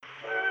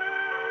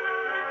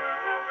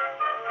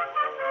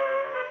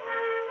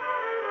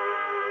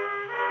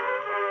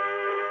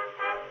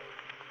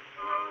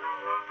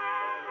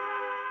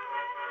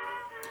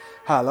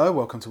Hello,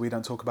 welcome to We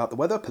Don't Talk About the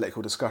Weather,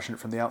 political discussion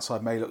from the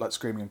outside may look like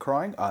screaming and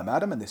crying. I'm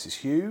Adam and this is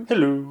Hugh.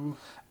 Hello.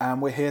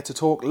 And we're here to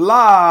talk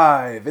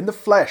live in the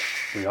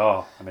flesh. We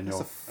are. I'm in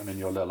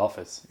your little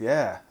office.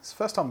 Yeah, it's the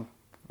first time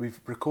we've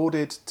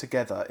recorded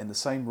together in the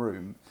same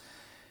room.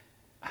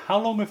 How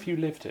long have you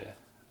lived here?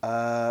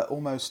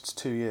 Almost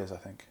 2 years, I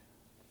think.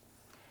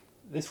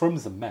 This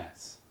room's a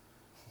mess.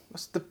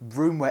 It's the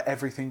room where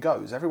everything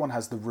goes. Everyone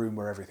has the room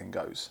where everything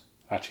goes.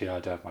 Actually, I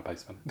do have my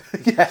basement.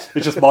 Yeah.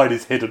 It's just mine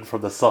is hidden from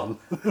the sun.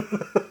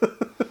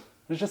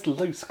 There's just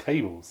loose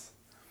cables.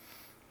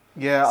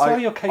 Yeah, So are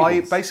your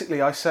cables?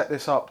 I set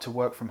this up to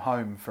work from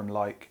home from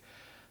like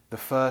the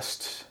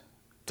first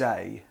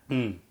day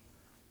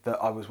that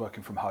I was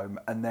working from home,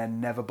 and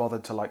then never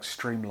bothered to like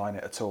streamline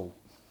it at all.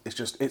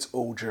 It's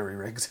all jury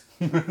rigged.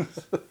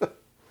 But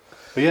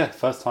yeah,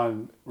 first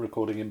time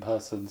recording in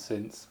person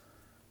since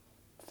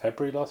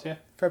February last year?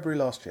 February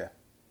last year.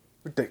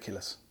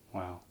 Ridiculous.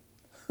 Wow.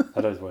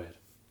 That is weird.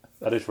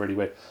 That is really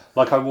weird.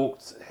 Like, I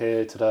walked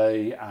here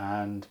today,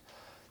 and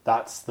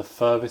that's the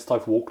furthest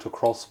I've walked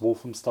across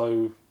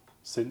Walthamstow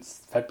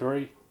since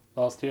February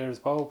last year as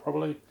well,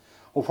 probably.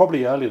 Or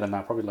probably earlier than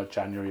that, probably like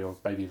January or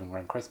maybe even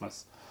around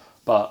Christmas.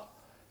 But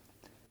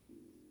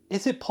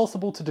is it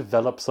possible to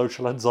develop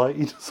social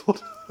anxiety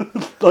disorder?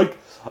 Like,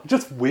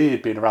 just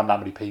weird being around that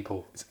many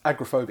people. It's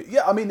agoraphobia.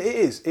 Yeah, I mean, it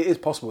is. It is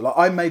possible. Like,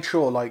 I made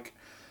sure, like,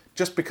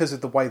 just because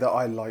of the way that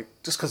I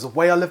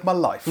live my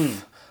life.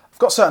 I've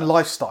got a certain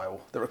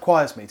lifestyle that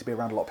requires me to be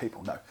around a lot of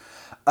people.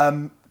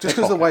 No. Just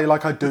because of the way,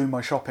 like, I do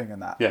my shopping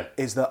and that,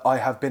 is that I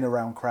have been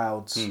around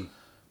crowds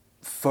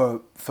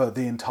for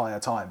the entire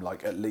time.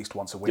 Like, at least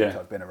once a week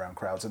I've been around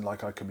crowds, and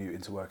like I commute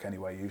into work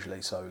anyway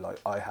usually, so like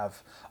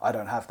I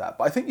don't have that.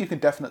 But I think you can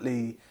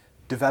definitely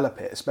develop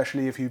it,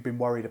 especially if you've been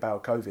worried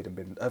about COVID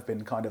and have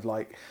been kind of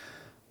like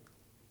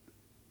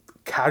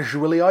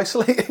casually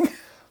isolating.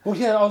 Well,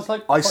 yeah, I was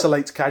like...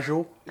 Isolate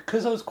casual.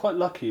 Because I was quite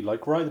lucky.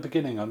 Like, right at the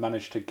beginning, I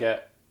managed to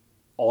get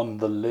on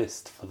the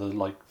list for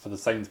the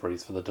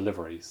Sainsbury's for the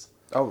deliveries.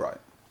 Oh, right.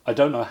 I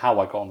don't know how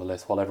I got on the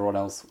list while everyone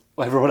else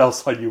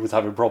I knew was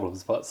having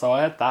problems, but so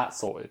I had that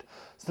sorted.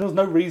 So there was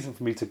no reason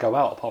for me to go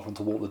out apart from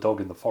to walk the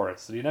dog in the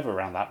forest, and you're never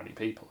around that many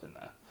people in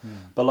there.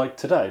 But like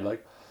today,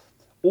 like,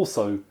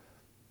 also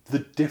the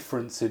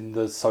difference in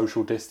the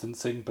social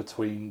distancing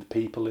between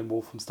people in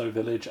Walthamstow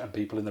Village and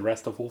people in the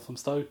rest of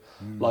Walthamstow,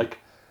 like,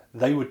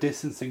 they were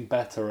distancing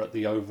better at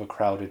the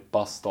overcrowded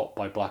bus stop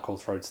by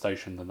Blackhorse Road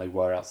Station than they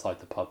were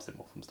outside the pubs in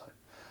Walthamstow.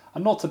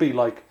 And not to be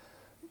like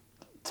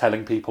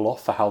telling people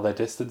off for how they're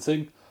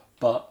distancing,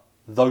 but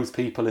those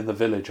people in the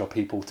village are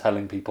people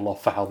telling people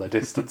off for how they're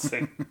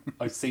distancing.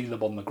 I see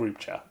them on the group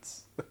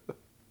chats.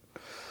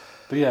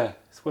 But yeah,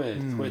 it's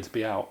weird. It's weird to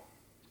be out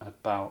and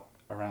about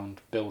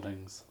around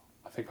buildings.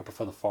 I think I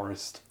prefer the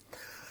forest.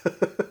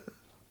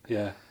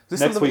 Yeah.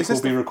 Next week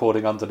we'll be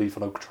recording underneath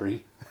an oak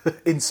tree.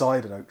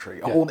 Inside an oak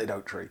tree, a haunted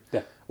oak tree.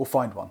 Yeah, we'll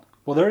find one.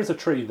 Well, there is a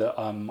tree that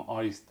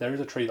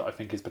I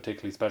think is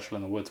particularly special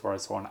in the woods, where I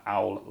saw an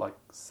owl at like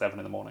 7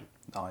 a.m.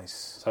 Nice.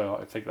 So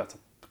I think that's a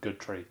good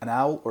tree. An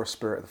owl or a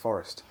spirit of the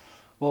forest?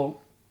 Well,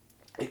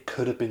 it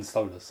could have been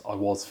Stolas.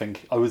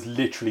 I was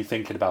literally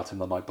thinking about him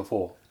the night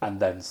before,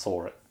 and then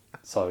saw it.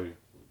 So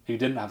he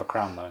didn't have a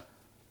crown though.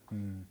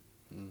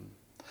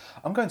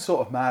 I'm going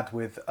sort of mad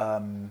with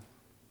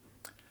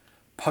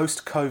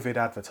post-COVID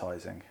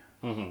advertising.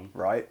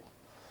 Right.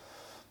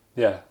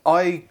 Yeah.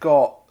 I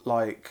got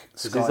like...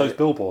 There's those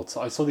billboards.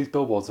 I saw these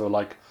billboards that were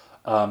like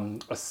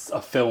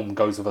a film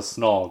goes with a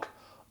snog,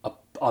 an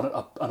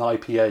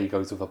IPA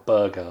goes with a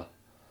burger.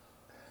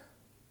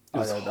 It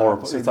was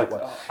horrible. It's like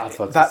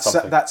adverts.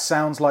 That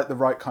sounds like the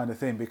right kind of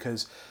thing,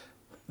 because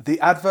the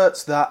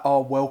adverts that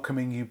are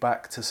welcoming you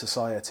back to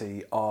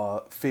society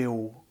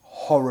feel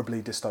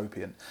horribly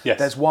dystopian. Yes.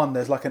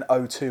 There's like an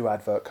O2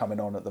 advert coming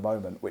on at the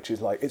moment, which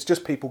is like, it's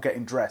just people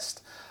getting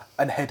dressed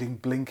and heading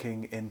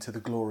blinking into the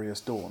glorious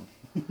dawn.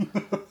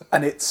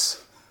 And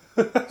it's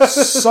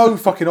so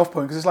fucking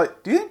off-putting, because it's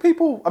like, do you think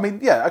people... I mean,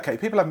 yeah, okay,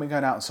 people haven't been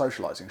going out and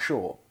socialising,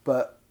 sure,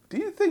 but do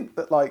you think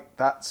that, like,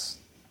 that's...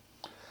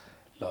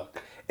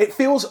 Look. It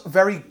feels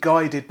very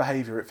guided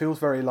behaviour. It feels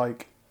very,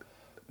 like,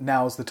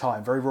 now's the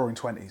time, very Roaring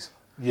Twenties.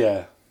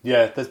 Yeah,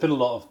 there's been a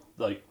lot of,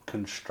 like,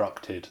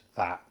 constructed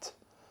that.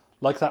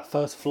 Like that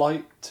first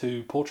flight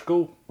to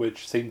Portugal,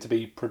 which seemed to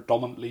be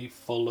predominantly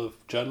full of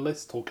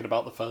journalists talking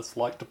about the first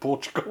flight to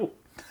Portugal.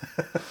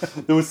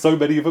 There were so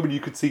many of them, and you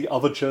could see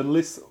other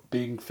journalists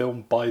being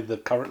filmed by the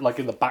current, like,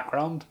 in the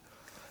background.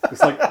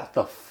 It's like, what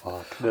the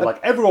fuck? And they're like,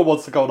 everyone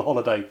wants to go on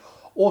holiday,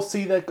 or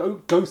see their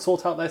go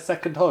sort out their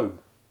second home.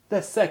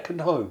 Their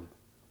second home.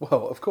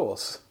 Well, of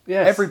course.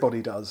 Yes.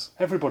 Everybody does.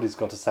 Everybody's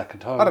got a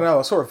second home. I don't know,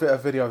 I saw a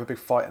video of a big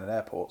fight in an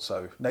airport,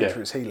 so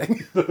nature is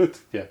healing.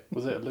 Yeah.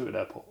 Was it at Luton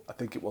Airport? I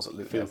think it was at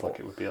Luton Feels Airport. like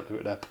it would be at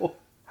Luton Airport.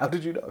 How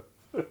did you know?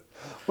 Well,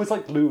 it's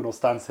like Luton or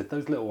Stansted.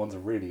 Those little ones are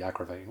really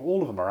aggravating.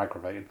 All of them are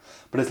aggravating.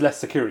 But there's less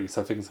security,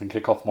 so things can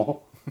kick off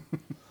more.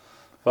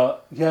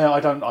 But, yeah, I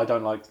don't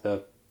like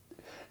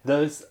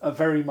there's a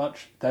very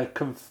much...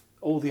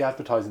 all the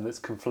advertising that's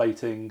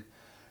conflating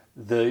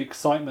the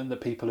excitement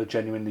that people are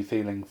genuinely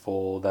feeling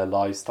for their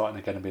lives starting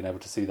again and being able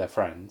to see their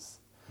friends,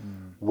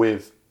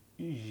 with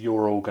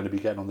you're all going to be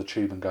getting on the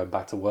tube and going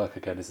back to work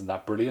again, isn't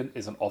that brilliant?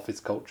 Isn't office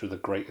culture the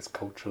greatest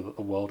culture that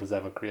the world has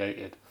ever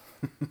created?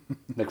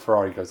 Nick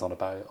Ferrari goes on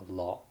about it a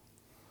lot.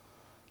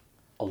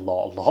 A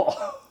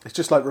lot. It's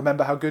just like,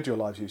 remember how good your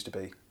lives used to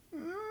be.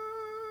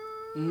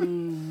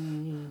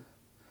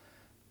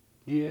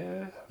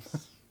 Yeah.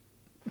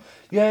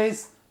 Yeah,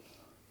 it's...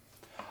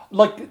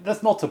 Like,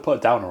 that's not to put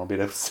a downer on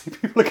being able to see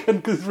people again,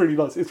 because it's really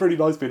nice. It's really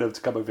nice being able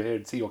to come over here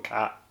and see your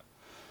cat.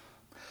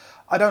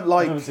 I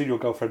haven't seen your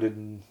girlfriend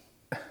in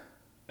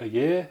a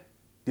year.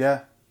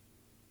 Yeah.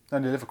 I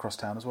only live across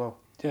town as well.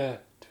 Yeah.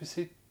 Do we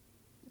see...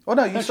 Oh,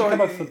 no, you saw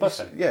her for the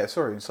birthday. Yeah,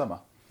 sorry, in summer.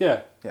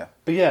 Yeah. Yeah.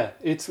 But yeah,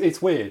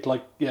 it's weird.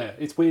 Like, yeah,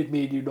 it's weird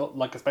me and you not...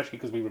 Like, especially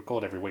because we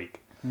record every week.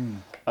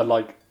 And,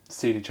 like,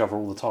 seeing each other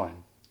all the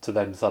time. To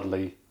then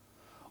suddenly,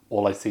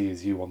 all I see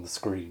is you on the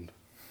screen.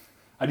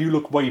 And you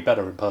look way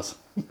better in person.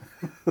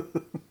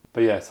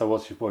 But yeah, so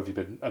what have you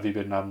been... Have you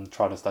been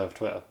trying to stay off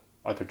Twitter?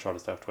 I've been trying to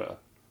stay off Twitter.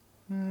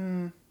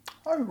 I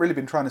haven't really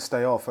been trying to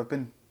stay off. I've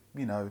been,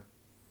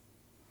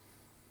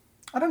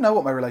 I don't know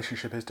what my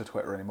relationship is to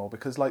Twitter anymore,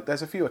 because like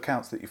there's a few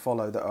accounts that you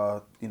follow that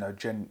are,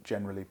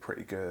 generally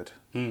pretty good.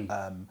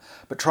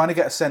 But trying to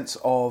get a sense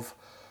of...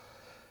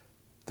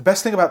 The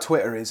best thing about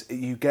Twitter is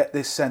you get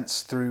this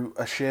sense through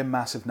a sheer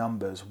mass of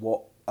numbers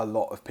what a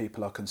lot of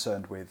people are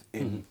concerned with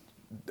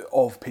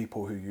of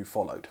people who you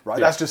followed, right?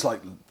 Yeah. That's just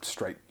like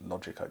straight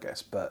logic, I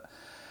guess. But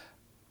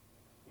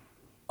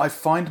I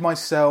find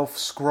myself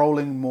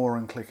scrolling more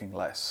and clicking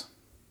less.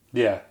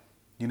 Yeah.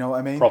 You know what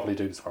I mean? Probably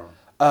do scroll.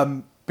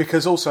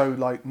 Because also,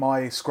 like,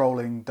 my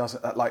scrolling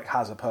doesn't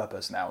has a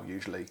purpose now.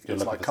 Usually,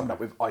 it's like coming up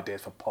with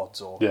ideas for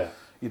pods or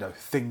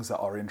things that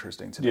are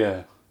interesting to me.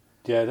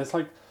 Yeah.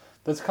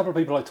 There's a couple of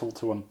people I talk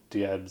to on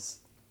DMs,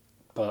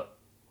 but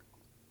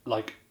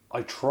like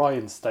I try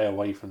and stay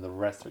away from the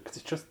rest of it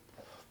because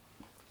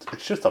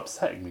it's just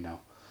upsetting me now.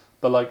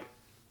 But like,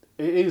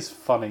 it is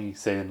funny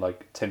seeing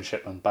like Tim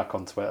Shipman back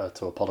on Twitter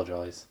to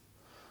apologise.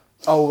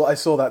 Oh, I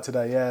saw that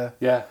today. Yeah.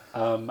 Yeah.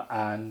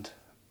 And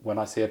when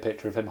I see a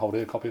picture of him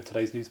holding a copy of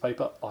today's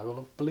newspaper, I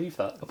will believe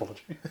that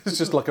apology. It's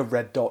just like a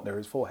red dot near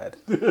his forehead.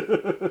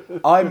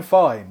 I'm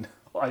fine.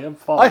 I am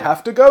fine. I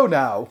have to go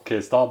now. Keir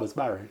Starmer's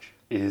marriage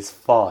is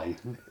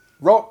fine.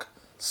 Rock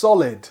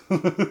solid.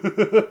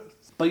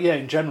 But yeah,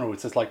 in general,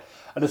 it's just like,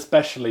 and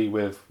especially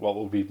with what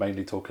we'll be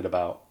mainly talking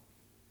about,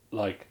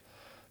 like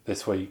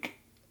this week,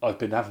 I've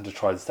been having to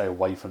try and stay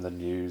away from the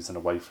news and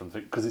away from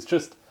because it's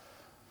just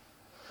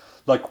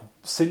like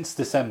since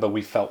December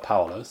we felt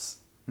powerless.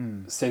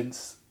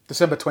 Since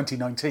December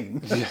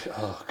 2019. Yeah,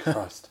 oh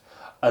Christ.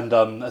 And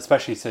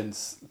especially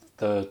since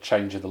the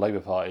change in the Labour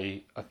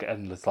Party,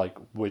 again, it's like,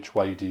 which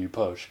way do you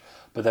push?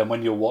 But then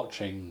when you're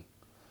watching,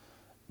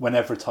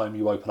 every time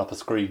you open up a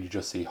screen, you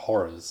just see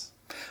horrors.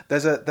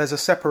 There's a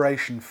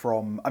separation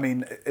from, I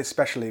mean,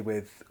 especially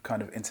with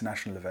kind of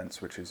international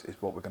events, which is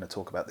what we're going to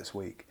talk about this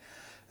week.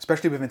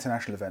 Especially with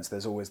international events,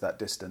 there's always that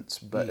distance.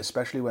 But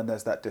especially when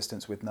there's that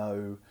distance with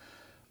no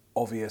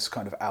obvious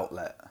kind of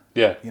outlet.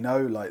 Yeah.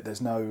 Like there's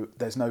no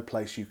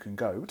place you can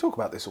go. We talk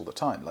about this all the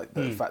time, like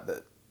the fact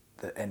that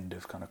the end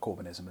of kind of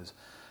Corbynism has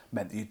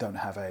meant that you don't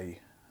have an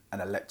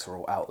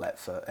electoral outlet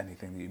for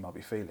anything that you might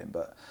be feeling.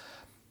 But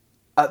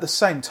at the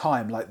same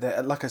time,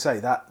 like I say,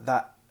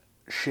 that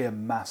sheer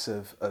mass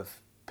of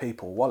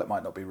people, while it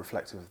might not be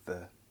reflective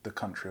of the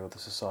country or the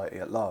society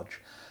at large,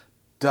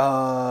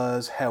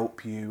 does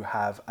help you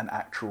have an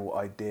actual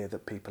idea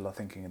that people are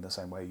thinking in the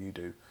same way you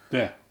do.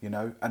 Yeah. And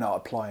are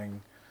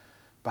applying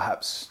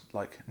perhaps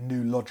like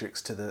new logics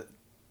to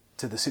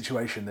the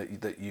situation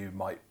that you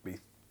might be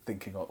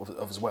thinking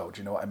of as well. Do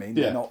you know what I mean?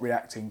 Yeah. They're not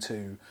reacting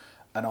to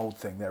an old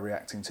thing; they're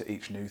reacting to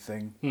each new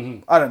thing.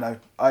 Mm-hmm. I don't know.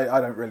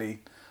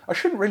 I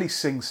shouldn't really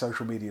sing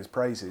social media's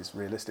praises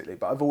realistically,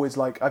 but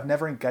I've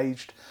never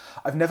engaged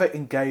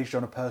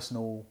on a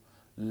personal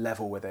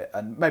level with it,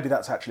 and maybe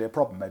that's actually a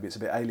problem. Maybe it's a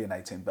bit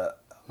alienating,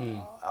 but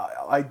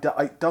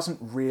it doesn't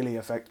really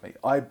affect me.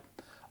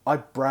 I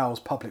browse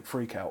public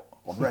freakout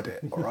on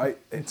Reddit, all right?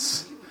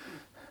 It's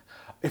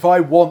if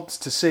I want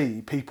to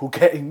see people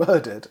getting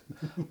murdered,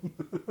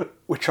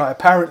 which I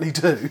apparently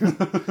do,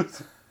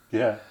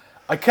 yeah,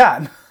 I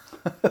can.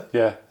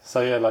 Yeah.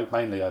 So yeah, like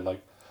mainly I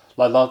like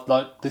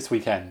this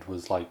weekend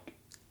was like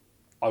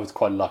I was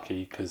quite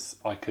lucky because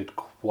I could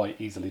quite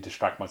easily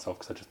distract myself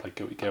because I just played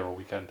Guilty Gear all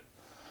weekend.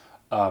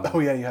 Oh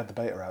yeah, you had the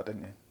beta out,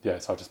 didn't you? Yeah,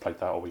 so I just played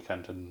that all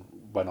weekend and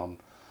went on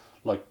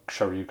like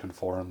Shoryuken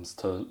forums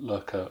to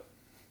look at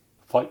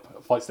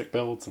fight stick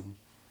builds and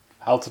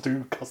how to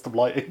do custom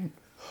lighting,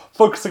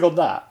 focusing on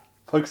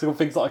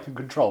things that I can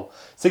control.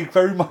 Seeing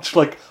very much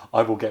like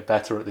I will get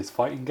better at this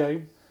fighting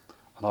game,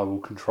 and I will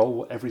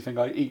control everything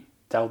I eat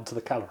down to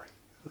the calorie.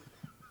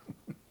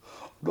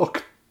 I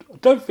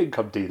don't think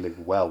I'm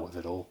dealing well with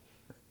it all,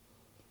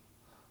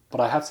 but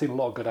I have seen a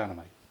lot of good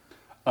anime.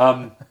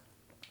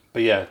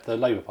 But yeah, the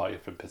Labour Party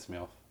have been pissing me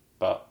off,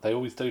 but they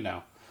always do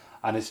now,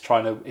 and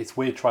it's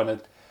weird trying to.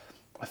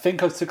 I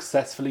think I've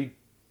successfully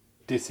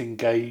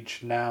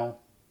disengaged now.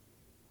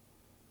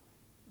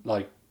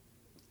 Like,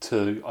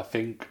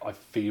 I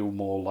feel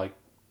more like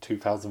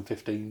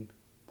 2015,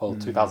 well,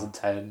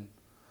 2010.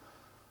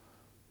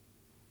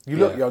 You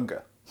look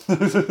younger.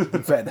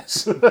 In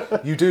fairness,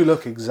 you do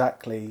look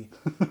exactly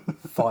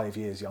 5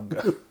 years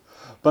younger.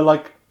 But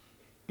like,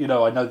 I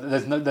know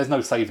that there's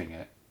no saving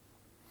it.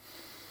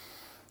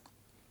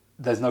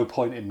 There's no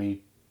point in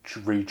me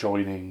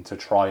rejoining to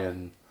try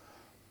and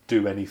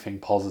do anything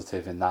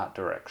positive in that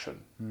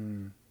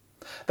direction.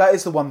 That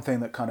is the one thing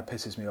that kind of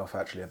pisses me off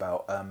actually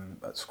about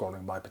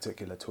scrolling my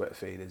particular Twitter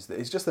feed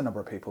is just the number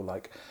of people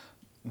like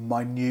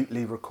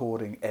minutely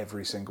recording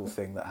every single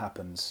thing that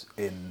happens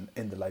in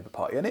the Labour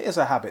Party, and it is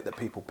a habit that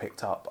people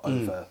picked up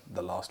over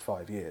the last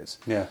 5 years.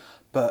 Yeah,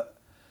 but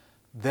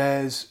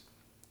there's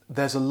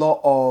a lot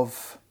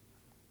of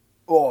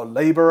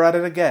Labour at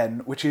it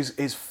again, which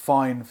is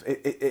fine.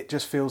 It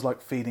just feels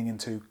like feeding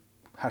into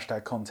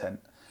hashtag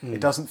content. It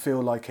doesn't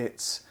feel like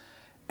it's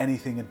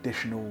anything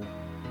additional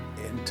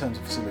in terms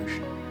of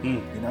solution.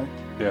 You know?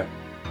 Yeah.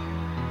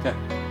 Yeah.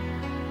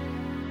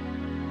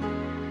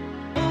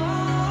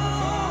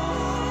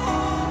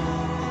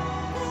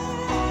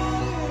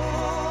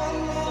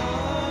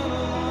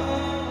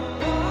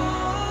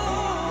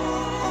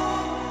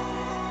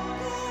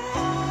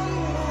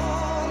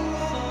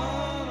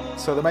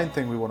 So the main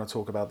thing we want to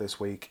talk about this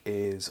week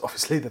is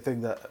obviously the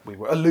thing that we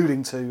were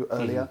alluding to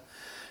earlier,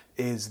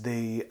 is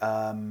the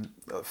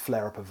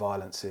flare-up of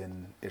violence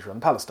in Israel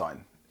and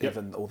Palestine. Yep.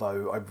 Even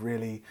although I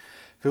really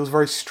feels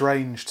very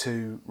strange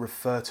to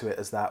refer to it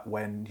as that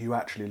when you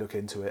actually look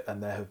into it,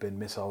 and there have been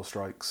missile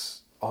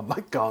strikes on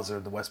like Gaza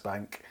and the West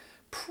Bank,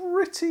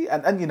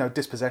 and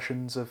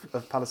dispossessions of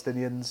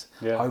Palestinians,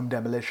 home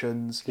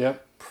demolitions,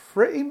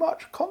 pretty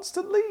much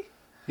constantly.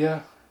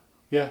 Yeah.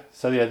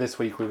 So this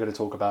week we're going to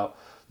talk about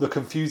the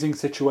confusing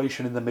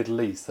situation in the Middle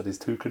East that is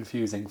too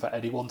confusing for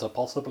anyone to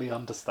possibly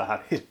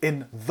understand.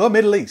 In the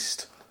Middle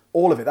East,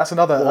 all of it. That's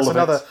another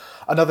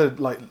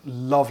like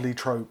lovely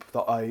trope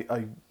that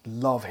I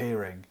love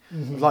hearing.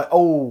 Like,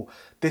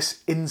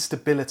 this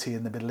instability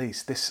in the Middle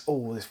East, this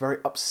very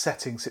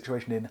upsetting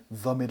situation in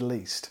the Middle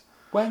East.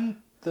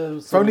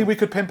 If only we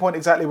could pinpoint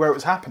exactly where it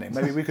was happening,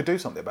 maybe we could do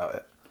something about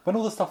it. When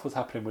all the stuff was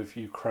happening with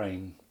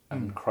Ukraine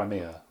and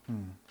Crimea,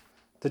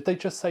 did they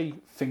just say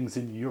things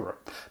in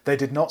Europe? They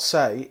did not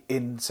say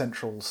in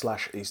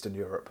Central/Eastern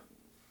Europe.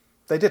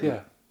 They didn't.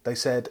 Yeah. They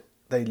said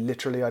they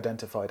literally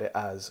identified it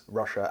as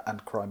Russia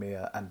and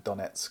Crimea and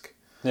Donetsk.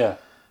 Yeah.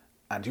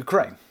 And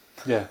Ukraine.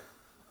 Yeah.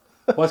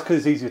 Well, it's because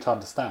it's easier to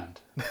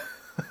understand.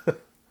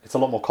 It's a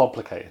lot more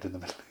complicated in the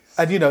Middle East.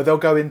 And, they'll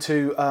go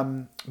into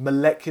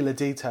molecular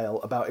detail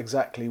about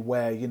exactly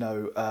where,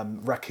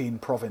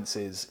 Rakhine province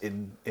is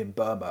in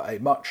Burma, a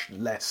much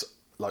less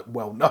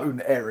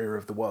well-known area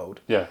of the world.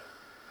 Yeah.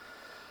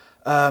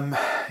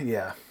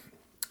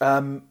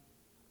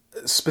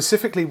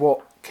 Specifically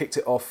what kicked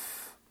it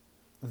off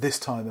this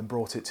time and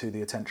brought it to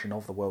the attention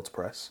of the world's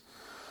press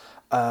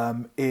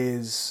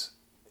is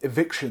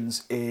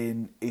evictions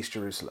in East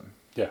Jerusalem.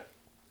 Yeah.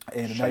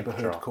 In a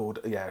neighbourhood called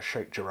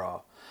Sheikh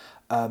Jarrah.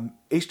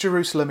 East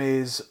Jerusalem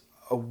is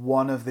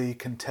one of the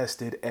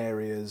contested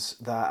areas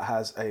that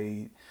has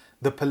the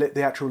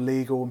actual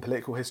legal and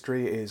political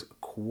history is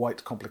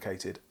quite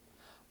complicated,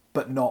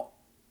 but not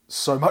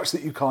so much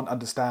that you can't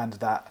understand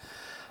that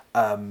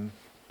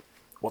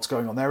what's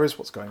going on there is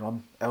what's going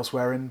on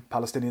elsewhere in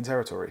Palestinian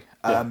territory.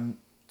 Yeah.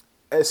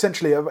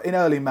 Essentially, in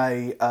early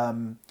May,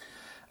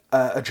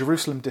 a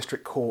Jerusalem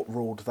district court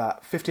ruled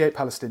that 58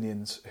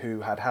 Palestinians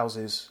who had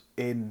houses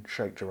in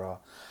Sheikh Jarrah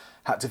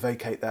had to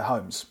vacate their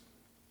homes,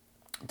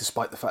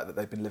 despite the fact that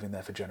they've been living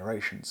there for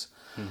generations.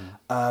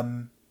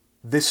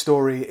 This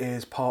story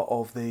is part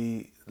of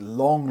the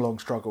long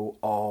struggle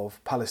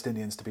of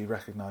Palestinians to be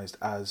recognised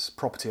as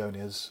property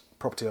owners,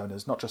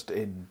 not just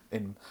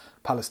in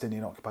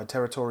Palestinian occupied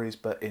territories,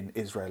 but in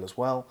Israel as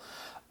well.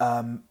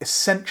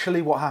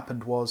 Essentially what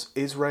happened was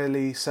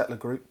Israeli settler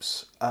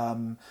groups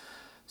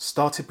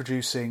started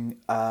producing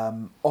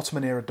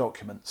Ottoman-era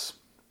documents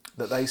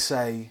that they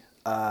say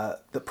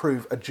that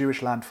prove a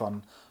Jewish land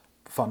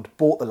fund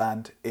bought the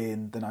land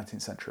in the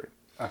 19th century.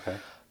 Okay.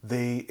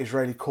 The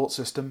Israeli court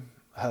system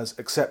has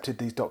accepted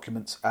these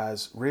documents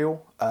as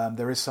real.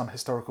 There is some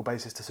historical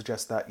basis to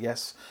suggest that,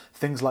 yes,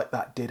 things like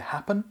that did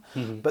happen,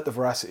 but the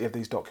veracity of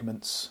these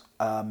documents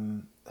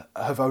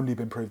have only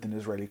been proved in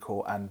Israeli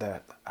court, and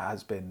there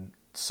has been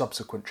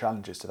subsequent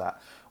challenges to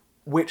that,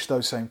 which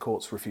those same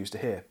courts refuse to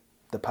hear.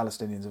 The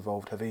Palestinians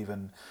involved have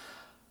even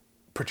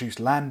produced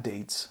land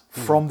deeds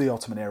from the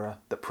Ottoman era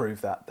that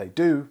prove that they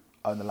do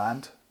own the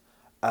land,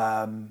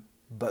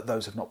 but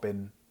those have not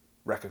been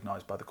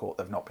recognised by the court.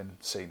 They've not been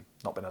seen,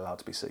 not been allowed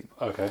to be seen.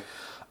 Okay.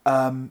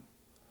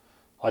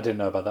 I didn't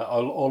know about that.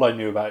 All I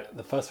knew about,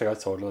 the first thing I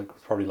saw,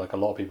 probably like a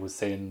lot of people, was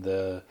seeing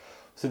the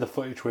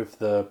footage with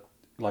the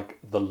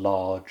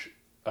large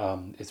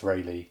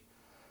Israeli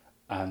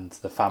and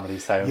the family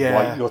saying,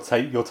 "Why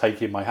you're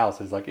taking my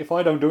house?" It's like, if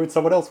I don't do it,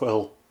 someone else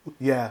will.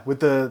 Yeah, with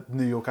the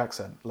New York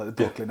accent, like the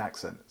Brooklyn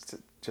accent. It's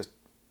just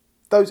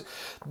those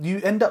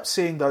you end up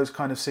seeing those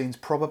kind of scenes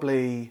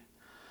probably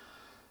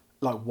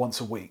like once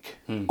a week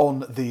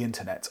on the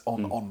internet,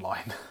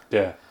 online.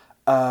 Yeah.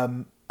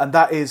 And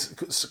that is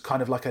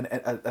kind of like an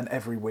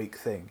every week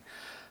thing.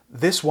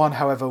 This one,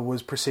 however,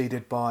 was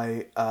preceded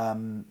by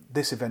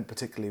this event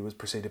particularly was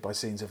preceded by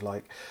scenes of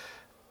like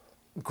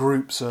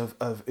groups of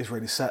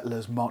Israeli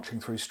settlers marching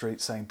through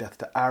streets saying "Death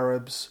to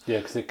Arabs." Yeah,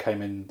 because it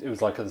came in. It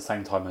was like at the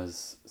same time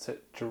as, is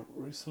it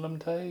Jerusalem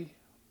Day?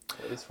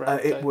 Israel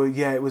Day?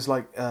 It was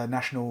like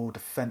National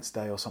Defence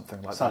Day or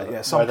something like that.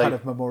 Yeah, some kind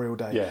of Memorial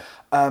Day.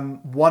 Yeah.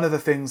 One of the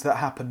things that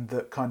happened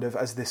that kind of,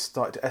 as this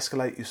started to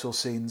escalate, you saw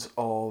scenes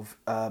of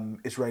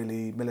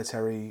Israeli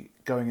military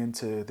going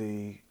into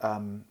the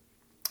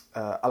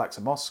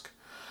Al-Aqsa Mosque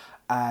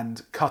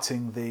and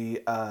cutting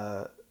the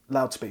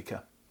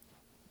loudspeaker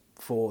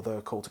for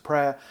the call to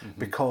prayer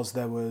because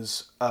there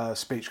was a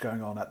speech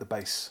going on at the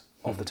base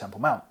of the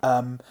Temple Mount.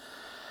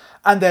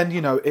 And then,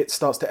 it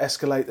starts to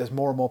escalate. There's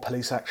more and more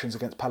police actions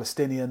against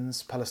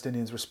Palestinians.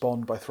 Palestinians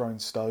respond by throwing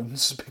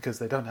stones because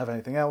they don't have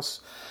anything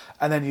else.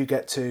 And then you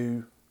get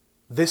to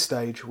this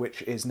stage,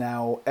 which is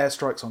now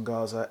airstrikes on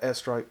Gaza,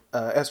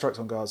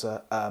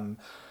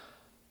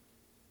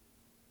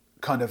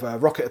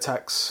 rocket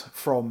attacks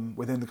from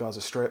within the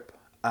Gaza Strip.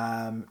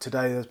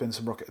 Today there's been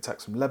some rocket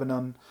attacks from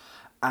Lebanon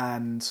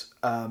and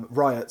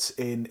riots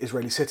in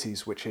Israeli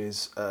cities, which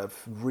is a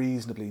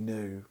reasonably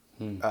new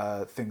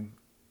thing.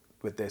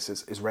 With this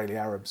is Israeli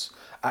Arabs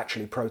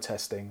actually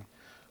protesting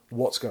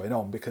what's going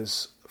on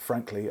because,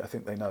 frankly, I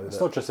think they know it's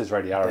not just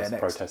Israeli Arabs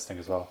protesting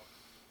as well.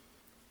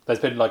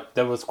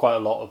 There was quite a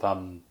lot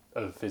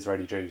of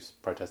Israeli Jews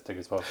protesting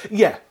as well.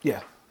 Yeah,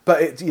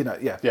 but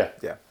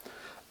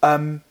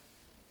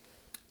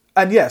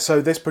yeah.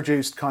 So this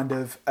produced kind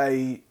of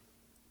a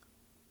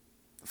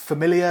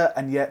familiar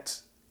and yet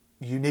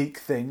unique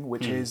thing,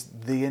 which is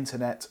the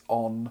internet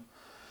on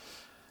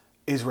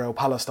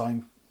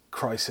Israel-Palestine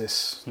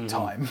crisis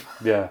time.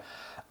 Yeah.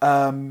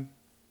 The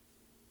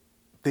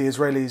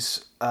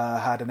Israelis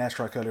had an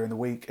airstrike earlier in the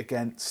week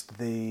against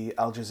the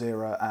Al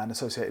Jazeera and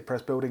Associated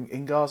Press building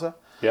in Gaza.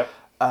 Yep.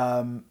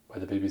 Where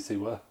the BBC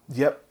were.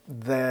 Yep.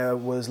 There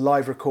was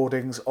live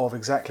recordings of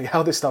exactly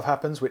how this stuff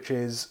happens, which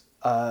is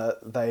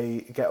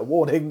they get a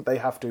warning, they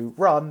have to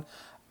run,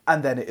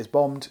 and then it is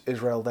bombed.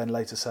 Israel then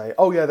later say,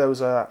 oh yeah, there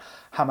was a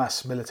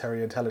Hamas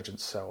military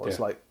intelligence cell. It's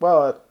like,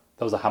 well...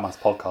 There was a Hamas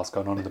podcast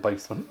going on in the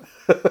basement.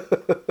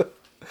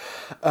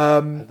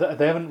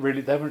 They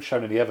haven't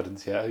shown any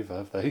evidence yet, either,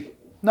 have they?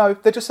 No,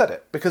 they just said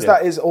it because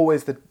that is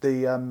always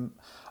the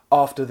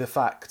after the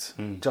fact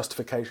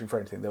justification for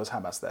anything. There was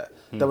Hamas there,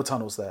 there were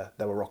tunnels there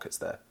were rockets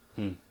there.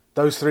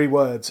 Those three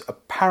words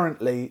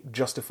apparently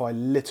justify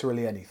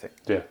literally anything.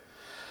 Yeah,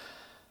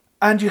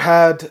 and you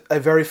had a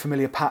very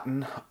familiar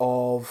pattern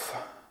of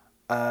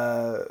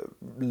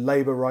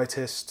labour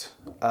rightist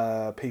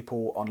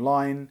people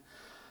online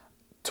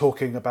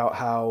talking about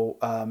how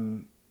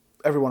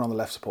everyone on the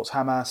left supports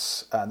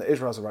Hamas and that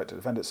Israel has a right to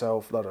defend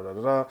itself,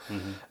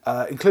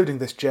 including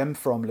this gem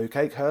from Luke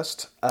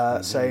Akehurst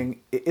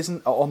saying it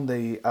isn't on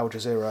the Al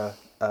Jazeera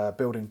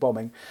building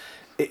bombing.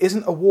 It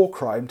isn't a war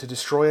crime to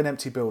destroy an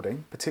empty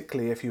building,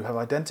 particularly if you have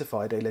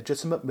identified a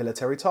legitimate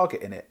military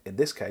target in it, in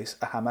this case,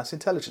 a Hamas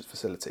intelligence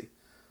facility.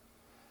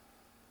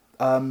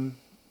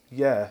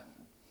 Yeah,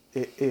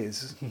 it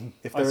is.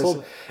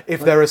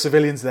 If there are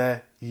civilians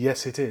there,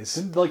 yes, it is.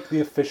 Didn't,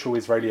 the official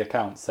Israeli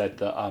account said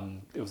that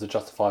it was a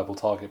justifiable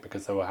target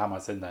because there were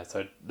Hamas in there,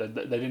 so they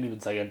didn't even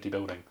say empty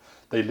building.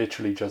 They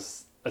literally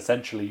just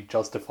essentially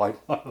justified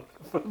one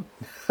of them.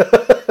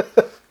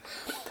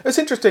 It's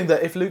interesting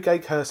that if Luke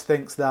Akehurst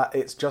thinks that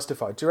it's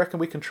justified, do you reckon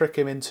we can trick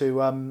him into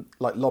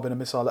lobbing a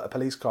missile at a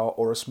police car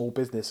or a small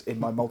business in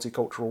my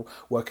multicultural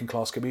working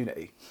class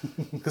community?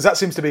 Because that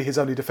seems to be his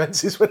only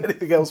defences when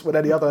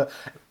any other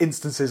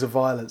instances of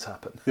violence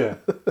happen. Yeah.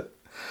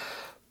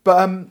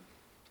 But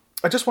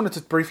I just wanted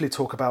to briefly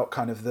talk about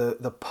kind of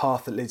the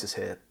path that leads us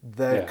here.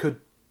 There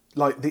could,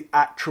 the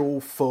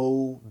actual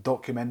full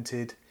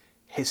documented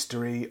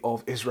history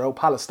of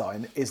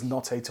Israel-Palestine is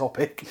not a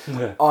topic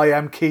I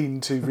am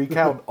keen to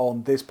recount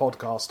on this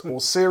podcast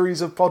or series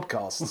of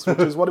podcasts,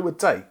 which is what it would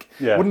take.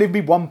 Yeah. Wouldn't even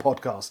be one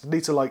podcast. I'd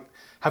need to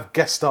have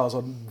guest stars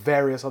on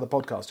various other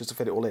podcasts just to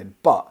fit it all in.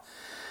 But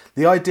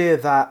the idea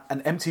that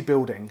an empty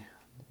building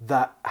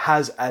that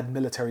has a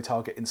military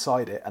target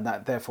inside it and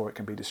that therefore it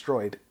can be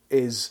destroyed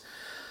is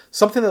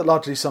something that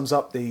largely sums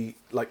up the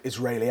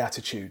Israeli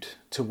attitude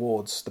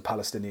towards the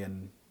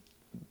Palestinian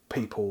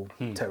people,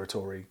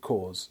 territory,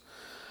 cause.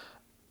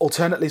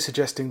 Alternately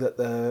suggesting that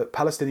the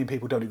Palestinian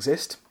people don't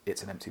exist,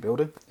 it's an empty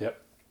building. Yep.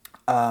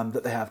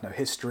 That they have no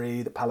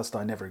history, that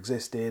Palestine never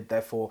existed,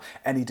 therefore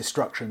any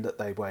destruction that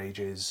they wage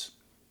is,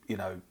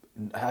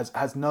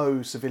 has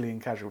no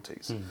civilian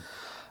casualties.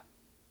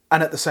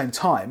 And at the same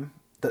time,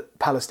 that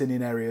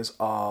Palestinian areas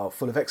are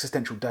full of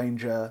existential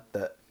danger,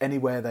 that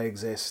anywhere they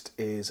exist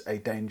is a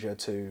danger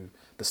to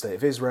the state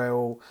of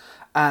Israel,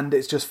 and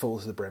it's just full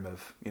to the brim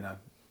of,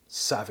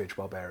 savage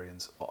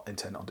barbarians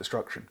intent on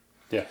destruction.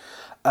 Yeah.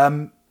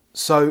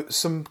 So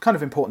some kind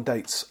of important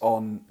dates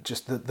on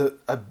just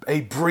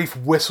a brief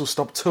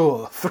whistle-stop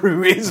tour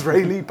through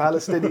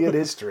Israeli-Palestinian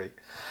history.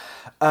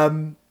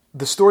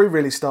 The story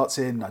really starts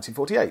in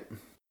 1948,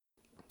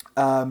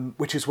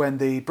 which is when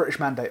the British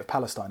Mandate of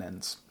Palestine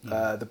ends.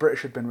 The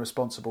British had been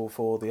responsible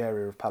for the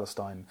area of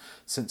Palestine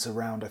since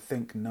around, I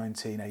think,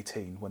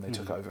 1918, when they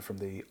took over from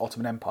the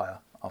Ottoman Empire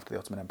after the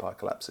Ottoman Empire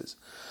collapses.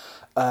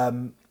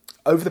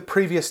 Over the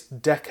previous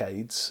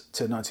decades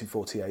to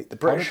 1948, the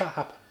British... How did that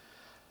happen?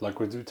 Like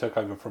when we took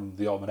over from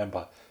the Ottoman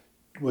Empire,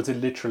 was it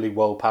literally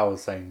world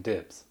powers saying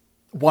dibs?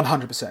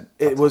 100%.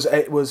 It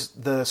was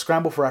the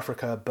scramble for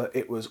Africa, but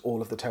it was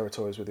all of the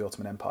territories with the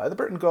Ottoman Empire.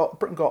 Britain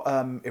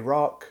got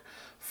Iraq,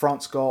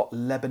 France got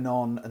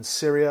Lebanon and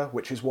Syria,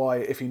 which is why,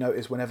 if you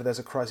notice, whenever there's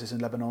a crisis in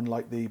Lebanon,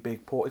 like the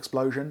big port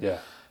explosion,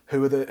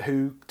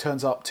 who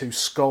turns up to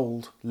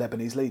scold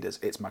Lebanese leaders?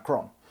 It's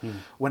Macron.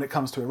 When it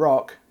comes to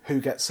Iraq,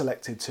 who gets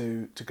selected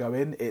to go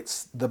in?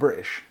 It's the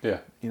British. Yeah.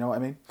 You know what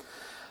I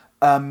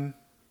mean?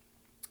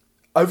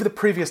 Over the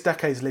previous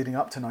decades leading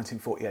up to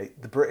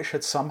 1948, the British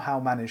had somehow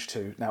managed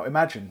to... Now,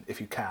 imagine, if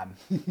you can,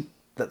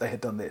 that they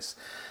had done this.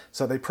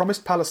 So they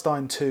promised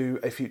Palestine to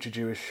a future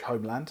Jewish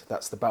homeland.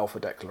 That's the Balfour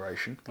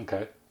Declaration.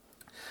 Okay.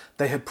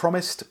 They had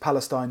promised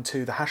Palestine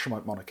to the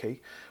Hashemite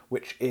monarchy,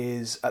 which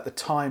is, at the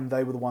time,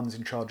 they were the ones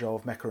in charge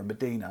of Mecca and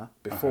Medina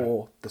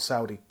before the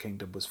Saudi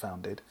kingdom was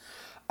founded.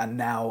 And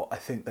now I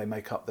think they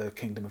make up the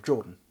Kingdom of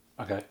Jordan.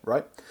 Okay.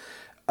 Right?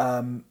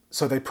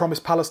 So they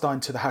promised Palestine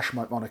to the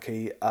Hashemite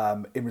monarchy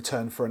in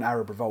return for an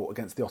Arab revolt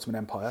against the Ottoman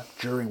Empire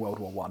during World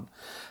War I.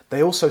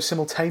 They also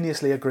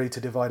simultaneously agreed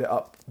to divide it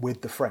up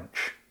with the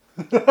French.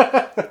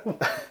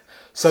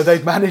 So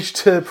they'd managed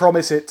to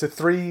promise it to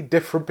 3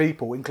 different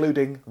people,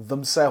 including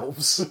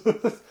themselves.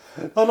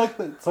 I like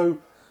that.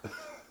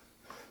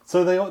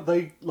 So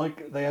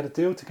they had a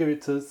deal to give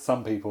it to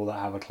some people that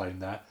have a claim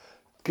there,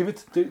 give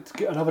it to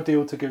get another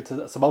deal to give it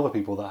to some other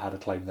people that had a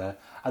claim there,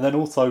 and then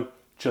also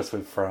just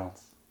with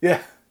France.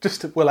 Yeah,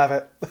 we'll have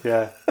it.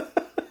 Yeah,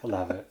 we'll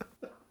have it.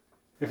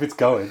 If it's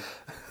going.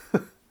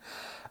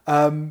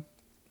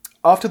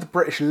 After the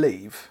British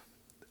leave,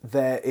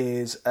 there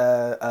is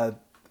a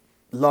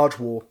large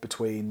war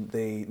between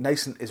the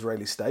nascent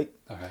Israeli state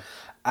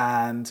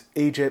and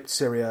Egypt,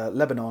 Syria,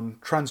 Lebanon,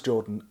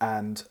 Transjordan,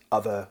 and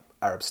other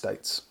Arab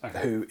states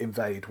who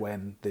invade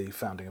when the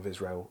founding of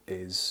Israel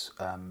is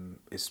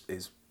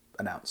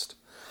announced.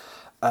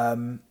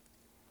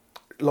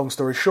 Long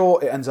story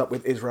short, it ends up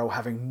with Israel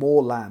having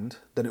more land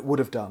than it would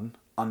have done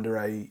under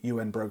a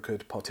UN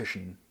brokered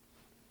partition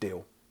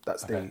deal.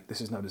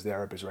 This is known as the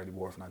Arab-Israeli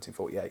War of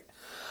 1948.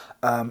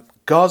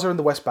 Gaza and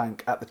the West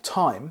Bank at the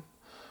time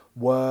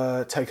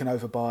were taken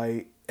over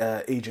by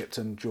Egypt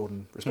and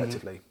Jordan,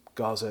 respectively.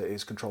 Gaza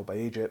is controlled by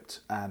Egypt,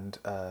 and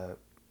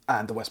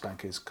the West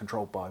Bank is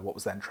controlled by what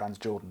was then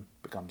Transjordan,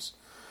 becomes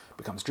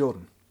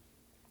Jordan.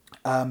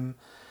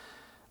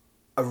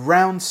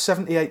 Around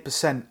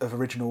 78% of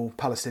original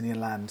Palestinian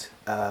land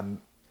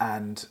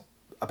and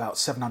about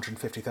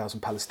 750,000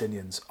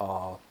 Palestinians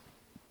are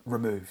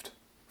removed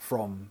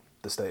from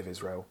the State of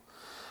Israel.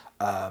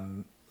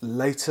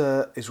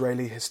 Later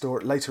Israeli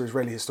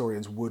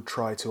historians would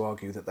try to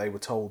argue that they were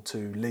told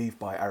to leave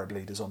by Arab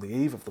leaders on the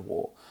eve of the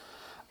war,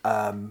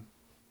 and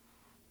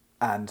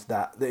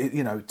that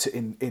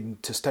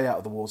to stay out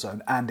of the war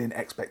zone and in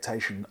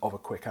expectation of a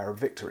quick Arab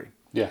victory.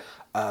 Yeah.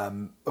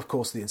 Of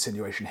course, the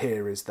insinuation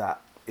here is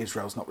that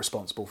Israel's not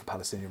responsible for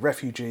Palestinian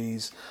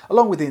refugees,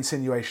 along with the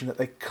insinuation that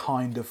they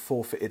kind of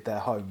forfeited their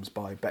homes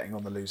by betting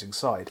on the losing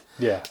side.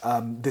 Yeah.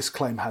 This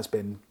claim has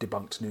been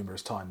debunked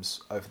numerous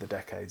times over the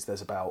decades.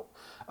 There's about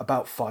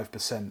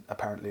 5%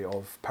 apparently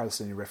of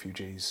Palestinian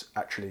refugees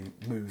actually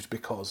moved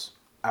because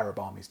Arab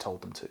armies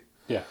told them to.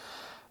 Yeah.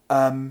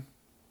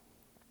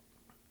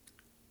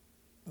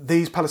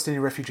 These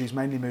Palestinian refugees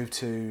mainly moved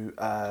to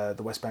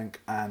the West Bank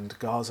and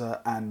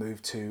Gaza, and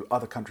moved to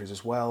other countries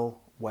as well,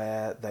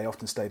 where they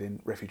often stayed in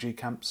refugee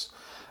camps.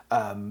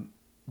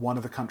 One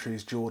of the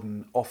countries,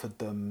 Jordan, offered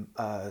them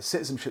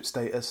citizenship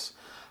status,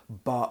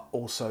 but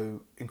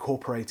also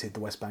incorporated the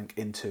West Bank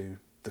into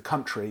the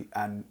country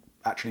and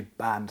actually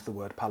banned the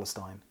word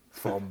Palestine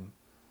from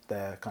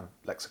their kind of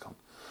lexicon.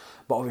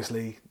 But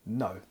obviously,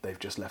 no, they've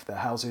just left their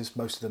houses,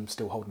 most of them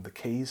still holding the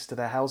keys to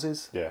their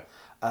houses. Yeah.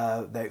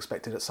 They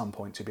expected at some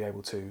point to be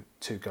able to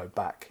go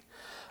back.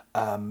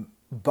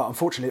 But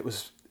unfortunately,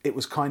 it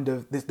was kind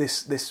of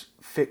this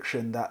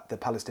fiction that the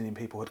Palestinian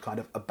people had kind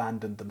of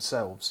abandoned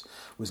themselves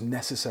was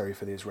necessary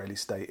for the Israeli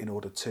state in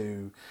order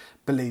to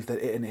believe that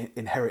it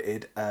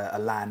inherited a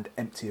land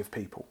empty of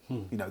people.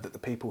 You know, that the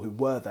people who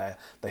were there,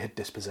 they had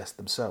dispossessed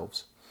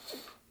themselves.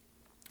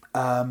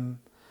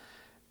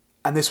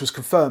 And this was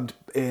confirmed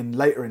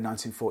later in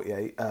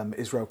 1948.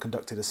 Israel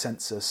conducted a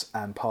census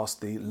and passed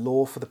the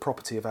Law for the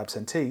Property of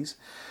Absentees,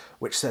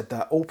 which said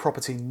that all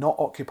property not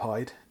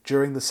occupied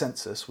during the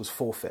census was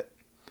forfeit.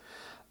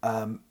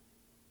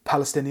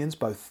 Palestinians,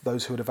 both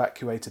those who had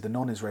evacuated the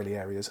non-Israeli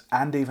areas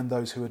and even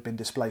those who had been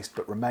displaced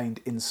but remained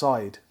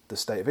inside the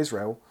State of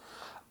Israel,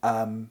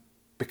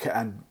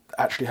 and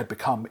actually had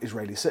become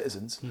Israeli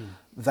citizens,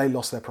 they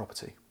lost their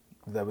property.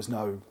 There was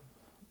no...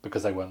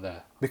 Because they weren't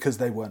there. Because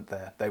they weren't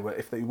there.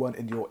 If they weren't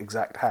in your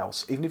exact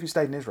house, even if you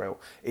stayed in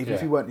Israel, even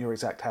if you weren't in your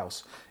exact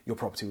house, your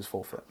property was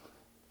forfeit.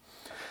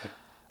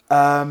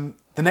 The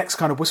next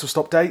kind of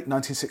whistle-stop date,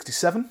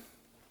 1967.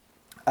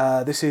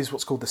 This is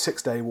what's called the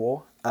Six-Day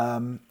War.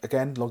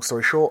 Again, long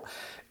story short,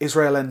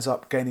 Israel ends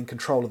up gaining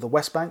control of the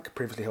West Bank,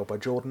 previously held by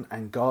Jordan,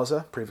 and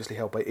Gaza, previously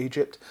held by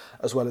Egypt,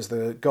 as well as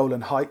the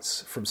Golan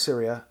Heights from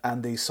Syria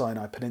and the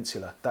Sinai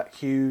Peninsula. That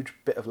huge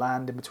bit of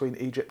land in between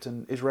Egypt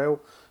and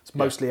Israel. It's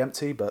mostly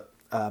empty, but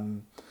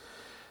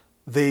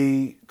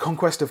the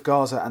conquest of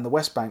Gaza and the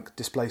West Bank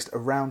displaced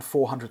around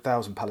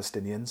 400,000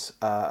 Palestinians,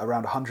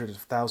 around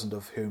 100,000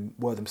 of whom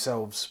were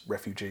themselves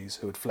refugees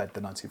who had fled the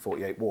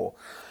 1948 war.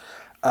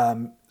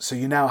 So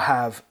you now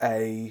have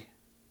an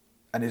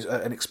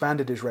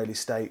expanded Israeli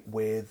state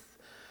with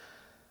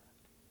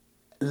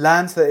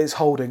lands that it's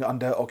holding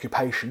under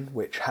occupation,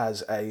 which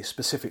has a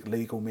specific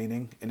legal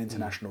meaning in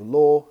international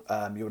law.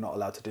 You're not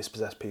allowed to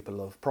dispossess people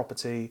of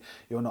property.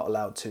 You're not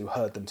allowed to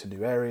herd them to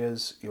new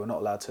areas. You're not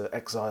allowed to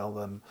exile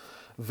them.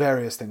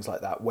 Various things like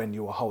that when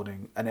you are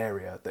holding an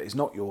area that is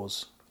not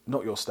yours,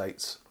 not your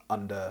state's,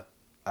 under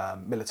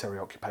military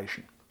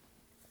occupation.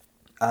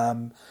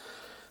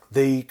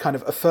 The kind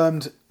of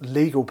affirmed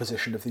legal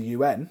position of the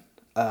UN,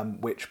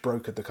 which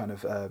brokered the kind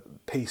of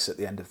peace at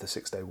the end of the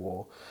Six-Day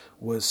War,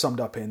 was summed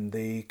up in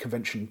the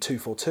Convention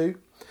 242.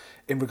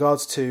 In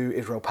regards to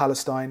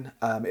Israel-Palestine,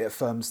 it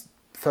affirms,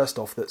 first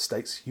off, that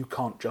states, you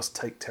can't just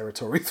take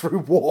territory through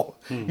war.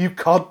 You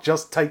can't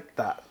just take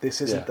that. This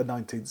isn't the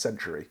 19th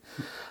century.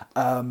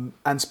 And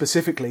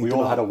specifically... We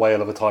all had a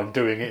whale of a time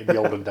doing it in the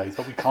olden days,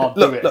 but we can't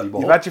do it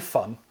anymore. You've had your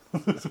fun.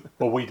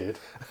 Well, we did.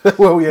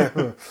 Well, yeah.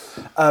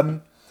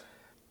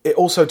 It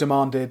also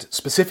demanded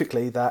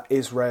specifically that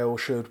Israel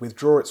should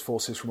withdraw its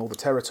forces from all the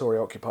territory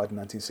occupied in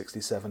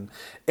 1967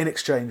 in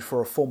exchange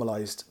for a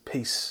formalised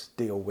peace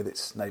deal with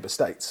its neighbour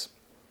states.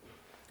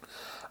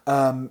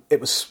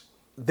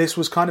 This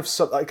was kind of,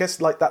 I guess,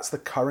 like that's the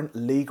current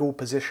legal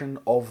position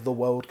of the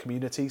world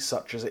community,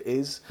 such as it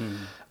is.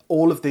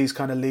 All of these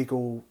kind of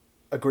legal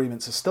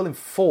agreements are still in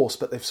force,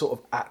 but they've sort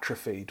of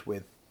atrophied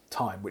with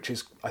time, which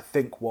is, I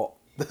think, what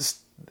the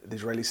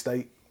Israeli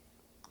state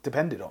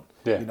depended on.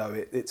 You know,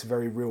 it's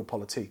very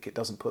realpolitik. It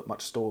doesn't put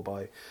much store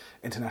by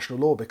international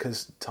law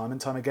because time and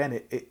time again,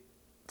 it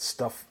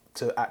stuff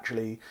to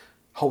actually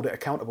hold it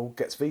accountable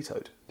gets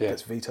vetoed. It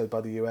gets vetoed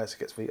by the US. It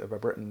gets vetoed by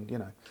Britain. You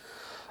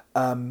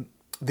know,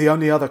 the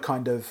only other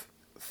kind of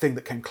thing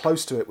that came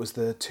close to it was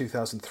the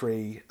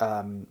 2003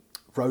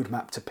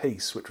 Roadmap to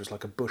Peace, which was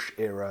like a Bush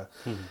era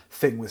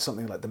thing with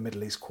something like the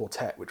Middle East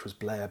Quartet, which was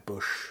Blair,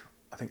 Bush,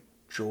 I think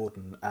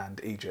Jordan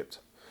and Egypt.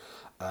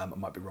 I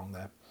might be wrong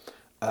there.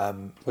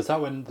 Was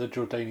that when the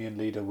Jordanian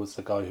leader was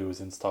the guy who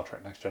was in Star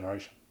Trek Next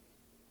Generation?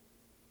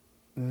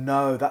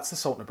 No, that's the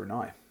Sultan of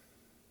Brunei.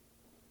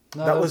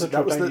 No, that was the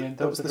Jordanian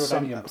prince.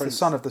 The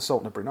son of the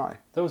Sultan of Brunei.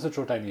 There was a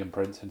Jordanian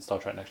prince in Star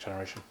Trek Next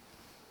Generation.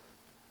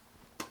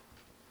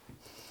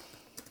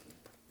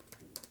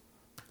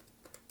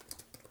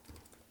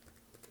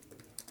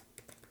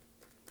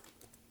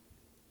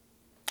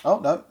 Oh,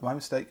 no, my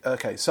mistake.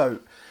 Okay, so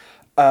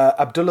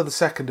Abdullah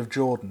II of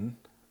Jordan,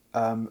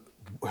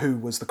 who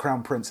was the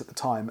crown prince at the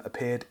time,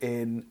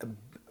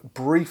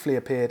 briefly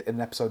appeared in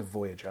an episode of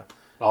Voyager.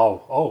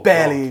 Oh,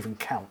 barely God. Even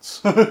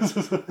counts.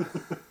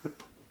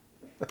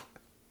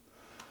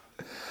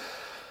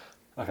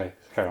 Okay,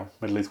 carry on.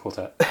 Middle East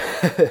Quartet.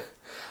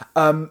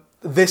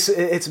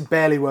 It's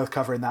barely worth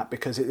covering that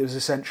because it was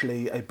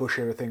essentially a Bush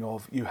era thing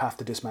of you have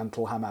to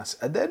dismantle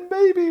Hamas and then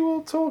maybe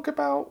we'll talk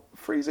about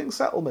freezing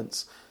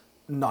settlements.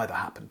 Neither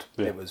happened.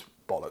 Yeah. It was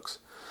bollocks.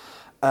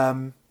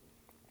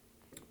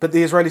 But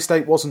the Israeli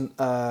state wasn't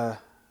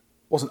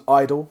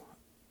idle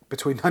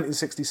between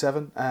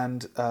 1967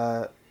 and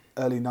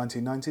early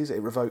 1990s.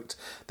 It revoked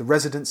the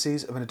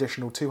residencies of an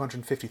additional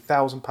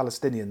 250,000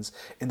 Palestinians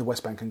in the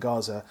West Bank and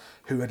Gaza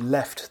who had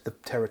left the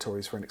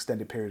territories for an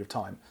extended period of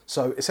time.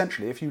 So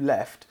essentially, if you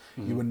left,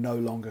 you were no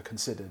longer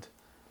considered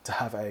to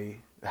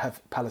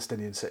have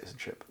Palestinian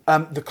citizenship.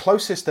 The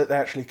closest that they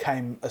actually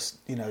came,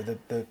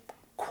 the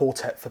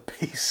Quartet for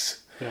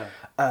Peace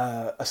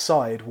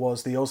aside,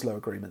 was the Oslo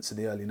agreements in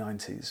the early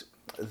 90s.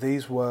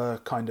 These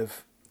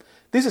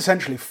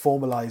essentially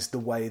formalised the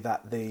way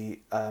that the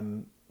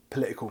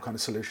political kind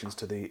of solutions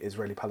to the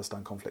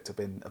Israeli-Palestine conflict have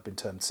been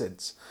termed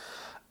since.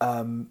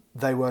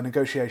 They were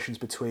negotiations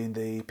between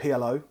the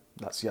PLO,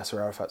 that's Yasser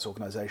Arafat's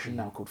organisation,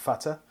 now called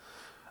Fatah,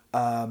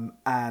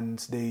 and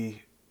the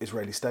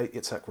Israeli state.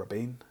 Yitzhak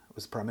Rabin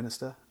was the prime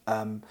minister.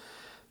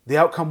 The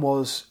outcome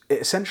was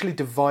it essentially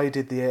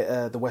divided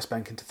the West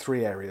Bank into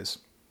three areas.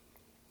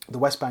 The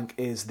West Bank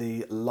is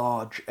the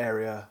large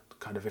area,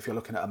 kind of if you're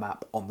looking at a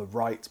map, on the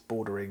right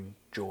bordering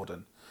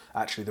Jordan.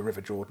 Actually, the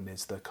River Jordan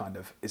is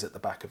at the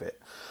back of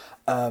it.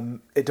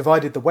 It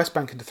divided the West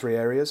Bank into three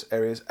areas.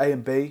 Areas A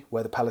and B,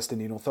 where the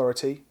Palestinian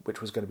Authority,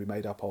 which was going to be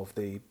made up of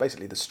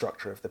basically the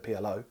structure of the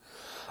PLO.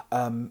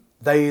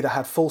 They either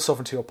had full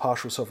sovereignty or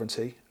partial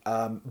sovereignty,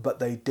 but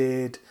they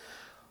did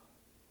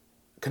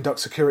conduct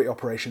security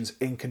operations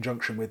in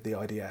conjunction with the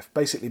IDF,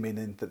 basically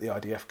meaning that the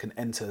IDF can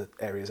enter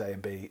areas A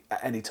and B at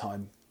any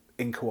time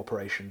in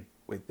cooperation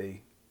with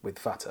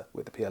Fatah,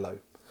 with the PLO.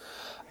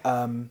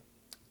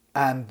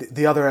 And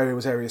the other area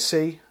was Area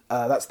C.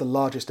 That's the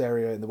largest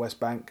area in the West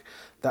Bank.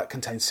 That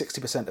contains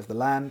 60% of the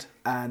land.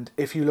 And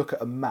if you look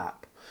at a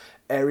map,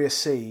 Area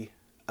C,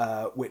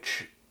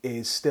 which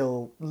is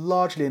still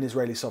largely in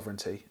Israeli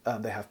sovereignty,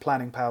 they have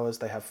planning powers,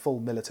 they have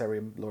full military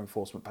and law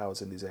enforcement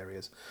powers in these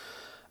areas.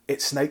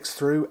 It snakes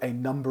through a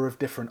number of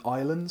different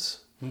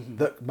islands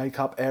that make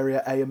up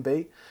Area A and B.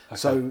 Okay.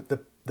 So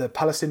the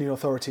Palestinian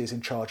Authority is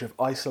in charge of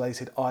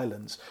isolated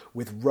islands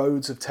with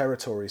roads of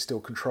territory still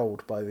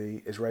controlled by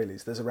the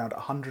Israelis. There's around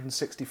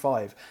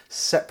 165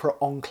 separate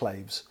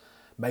enclaves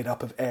made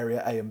up of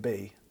Area A and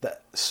B that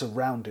are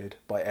surrounded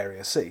by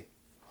Area C.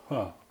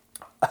 Huh.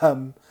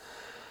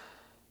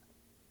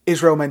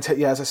 Israel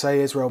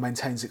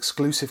maintains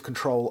exclusive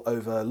control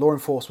over law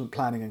enforcement,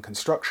 planning and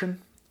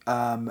construction.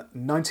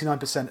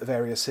 99% of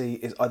Area C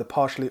is either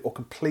partially or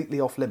completely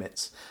off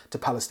limits to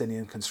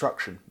Palestinian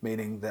construction,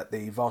 meaning that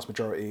the vast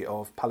majority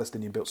of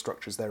Palestinian-built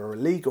structures there are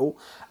illegal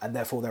and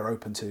therefore they're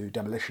open to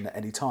demolition at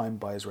any time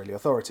by Israeli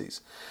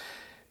authorities.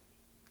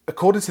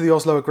 According to the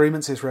Oslo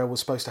agreements, Israel was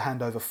supposed to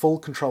hand over full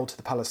control to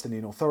the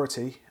Palestinian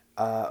Authority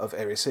of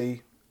Area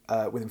C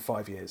within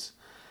 5 years.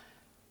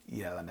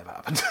 Yeah, that never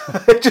happened.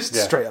 It just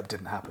straight up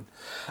didn't happen.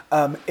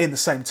 In the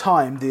same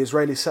time, the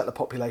Israeli settler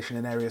population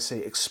in Area C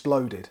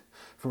exploded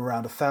from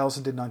around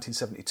 1,000 in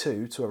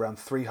 1972 to around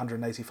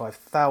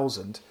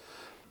 385,000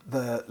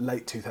 the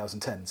late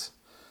 2010s.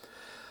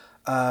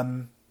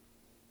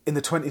 In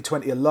the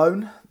 2020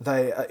 alone,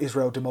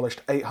 Israel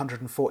demolished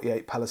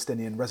 848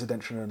 Palestinian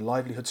residential and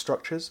livelihood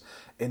structures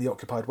in the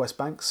occupied West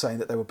Bank, saying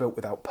that they were built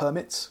without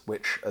permits,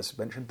 which, as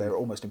mentioned, they are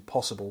almost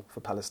impossible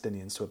for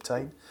Palestinians to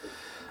obtain.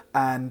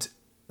 And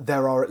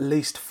there are at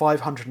least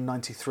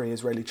 593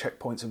 Israeli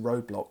checkpoints and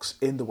roadblocks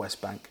in the West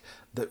Bank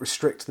that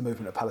restrict the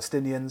movement of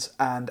Palestinians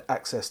and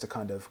access to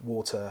kind of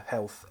water,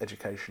 health,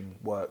 education,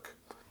 work.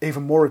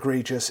 Even more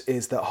egregious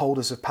is that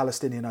holders of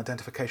Palestinian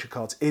identification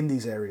cards in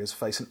these areas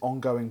face an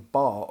ongoing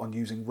bar on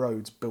using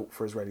roads built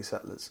for Israeli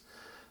settlers.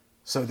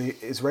 So the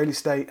Israeli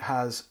state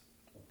has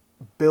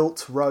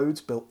built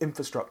roads, built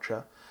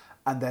infrastructure,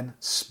 and then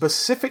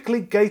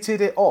specifically gated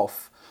it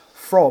off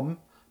from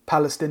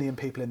Palestinian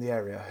people in the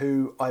area,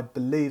 who I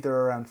believe there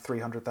are around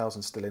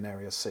 300,000 still in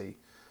Area C.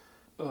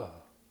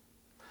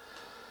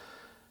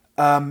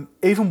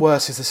 Even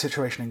worse is the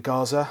situation in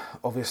Gaza.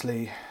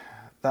 Obviously,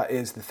 that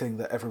is the thing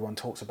that everyone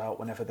talks about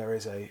whenever there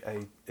is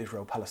a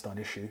Israel-Palestine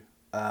issue.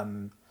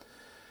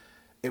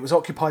 It was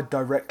occupied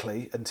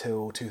directly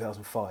until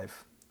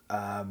 2005.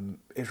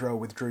 Israel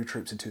withdrew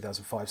troops in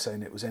 2005,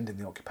 saying it was ending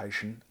the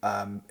occupation.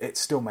 It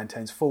still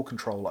maintains full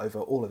control over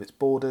all of its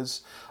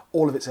borders,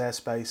 all of its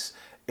airspace.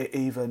 It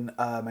even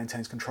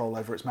maintains control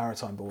over its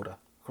maritime border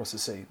across the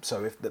sea.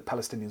 So if the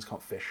Palestinians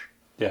can't fish.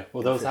 Yeah,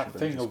 well, there was that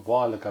thing a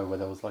while ago where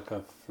there was like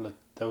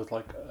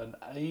an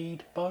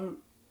aid boat,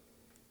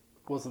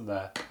 wasn't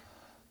there?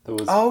 There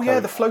was. Oh yeah,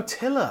 the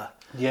flotilla.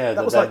 Yeah,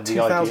 that was like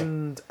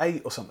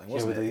 2008 or something,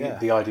 wasn't it?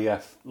 The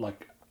IDF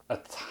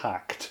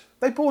attacked.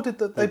 They boarded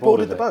the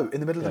boat in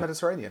the middle of the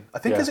Mediterranean. I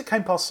think as it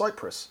came past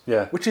Cyprus,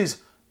 which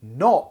is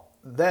not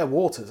their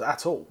waters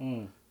at all.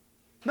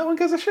 No one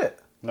gives a shit.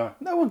 No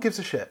one gives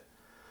a shit.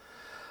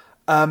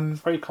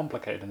 It's very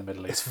complicated in the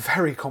Middle East. It's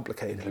very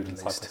complicated in the Middle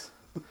Cyprus.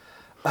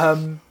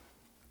 East.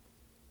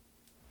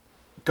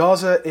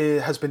 Gaza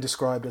has been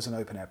described as an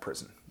open-air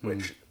prison,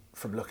 which,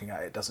 from looking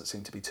at it, doesn't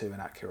seem to be too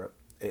inaccurate.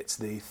 It's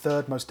the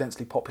third most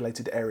densely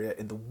populated area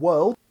in the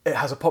world. It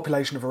has a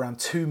population of around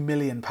 2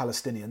 million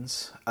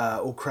Palestinians,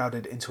 all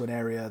crowded into an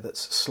area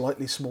that's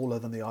slightly smaller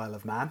than the Isle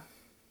of Man.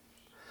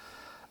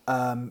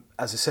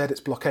 As I said,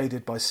 it's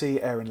blockaded by sea,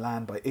 air and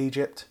land by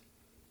Egypt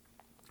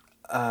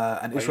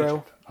and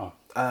Israel.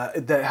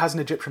 It has an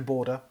Egyptian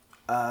border.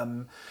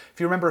 If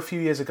you remember a few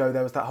years ago,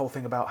 there was that whole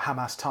thing about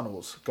Hamas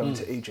tunnels going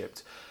to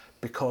Egypt,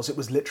 because it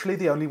was literally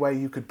the only way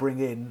you could bring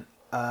in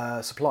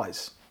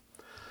supplies.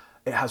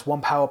 It has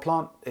one power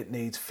plant, it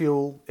needs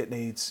fuel, it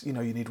needs, you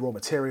need raw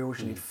materials,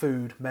 you need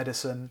food,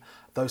 medicine.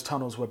 Those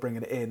tunnels were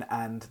bringing it in,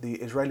 and the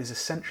Israelis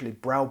essentially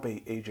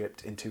browbeat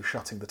Egypt into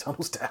shutting the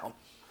tunnels down.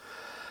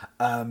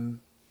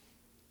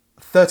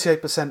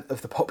 38%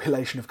 of the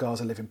population of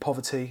Gaza live in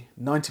poverty,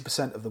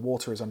 90% of the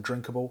water is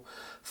undrinkable,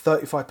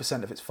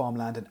 35% of its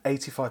farmland and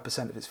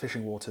 85% of its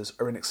fishing waters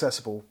are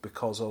inaccessible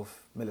because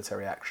of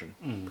military action,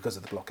 because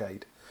of the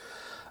blockade.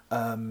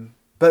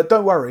 But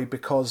don't worry,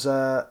 because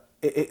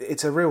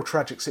it's a real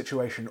tragic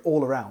situation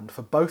all around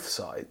for both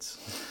sides.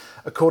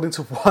 According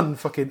to one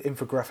fucking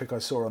infographic I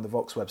saw on the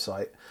Vox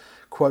website,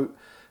 quote,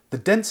 "The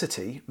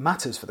density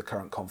matters for the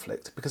current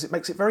conflict because it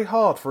makes it very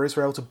hard for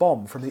Israel to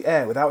bomb from the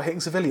air without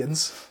hitting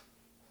civilians."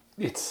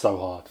 It's so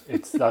hard.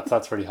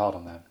 That's really hard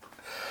on them.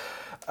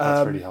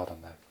 That's really hard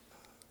on them.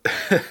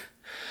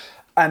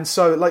 And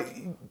so,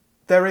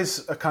 there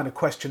is a kind of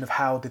question of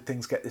how did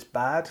things get this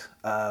bad?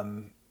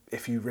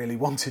 If you really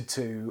wanted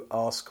to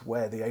ask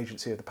where the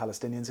agency of the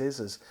Palestinians is,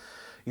 as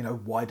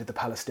why did the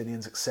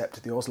Palestinians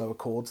accept the Oslo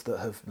Accords that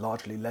have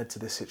largely led to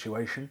this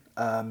situation?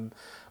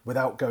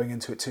 Without going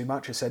into it too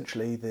much,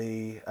 essentially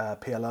the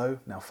PLO,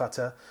 now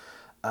Fatah,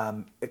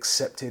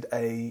 accepted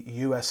a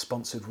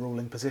US-sponsored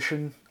ruling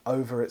position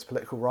over its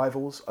political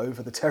rivals,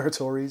 over the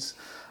territories,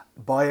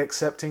 by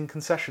accepting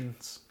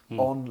concessions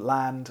on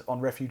land,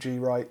 on refugee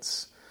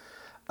rights.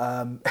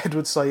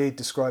 Edward Said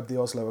described the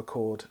Oslo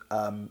Accord.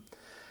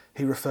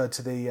 He referred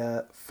to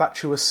the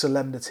fatuous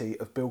solemnity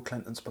of Bill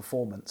Clinton's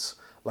performance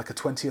like a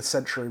 20th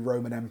century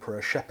Roman emperor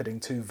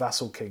shepherding two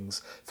vassal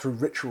kings through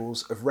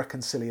rituals of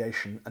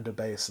reconciliation and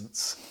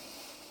obeisance.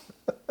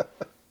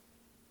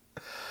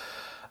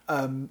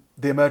 The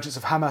emergence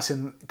of Hamas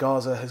in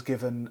Gaza has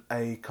given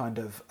a kind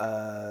of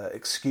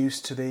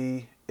excuse to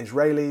the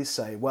Israelis,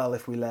 say, well,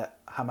 if we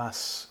let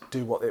Hamas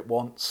do what it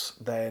wants,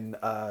 then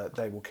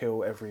they will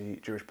kill every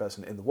Jewish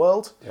person in the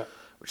world,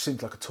 which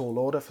seems like a tall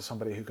order for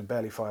somebody who can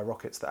barely fire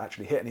rockets that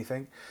actually hit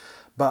anything.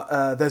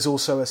 But there's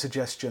also a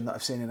suggestion that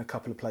I've seen in a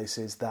couple of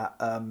places that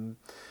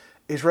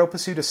Israel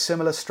pursued a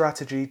similar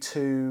strategy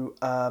to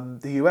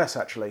the US,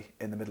 actually,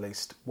 in the Middle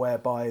East,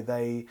 whereby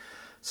they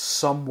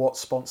somewhat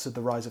sponsored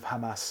the rise of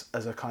Hamas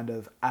as a kind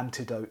of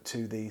antidote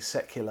to the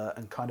secular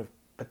and kind of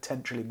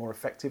potentially more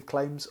effective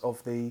claims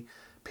of the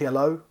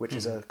PLO, which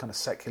is a kind of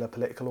secular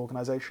political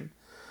organisation.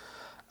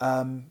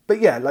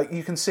 But yeah, like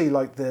you can see,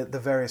 like the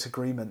various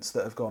agreements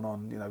that have gone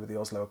on, with the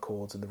Oslo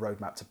Accords and the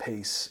Roadmap to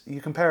Peace. You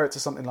compare it to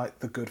something like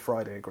the Good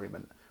Friday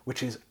Agreement,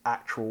 which is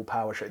actual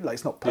power sharing. Like,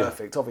 it's not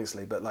perfect,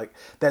 obviously, but like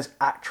there's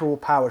actual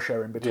power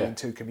sharing between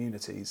two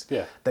communities.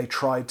 Yeah. They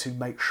tried to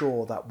make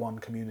sure that one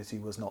community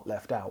was not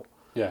left out.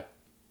 Yeah.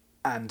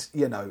 And,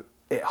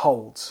 it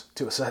holds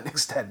to a certain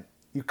extent.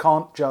 You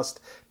can't just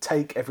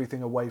take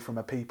everything away from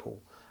a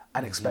people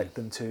and expect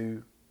them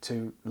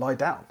to lie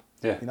down.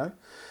 Yeah.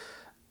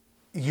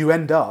 You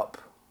end up,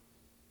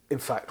 in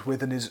fact,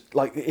 with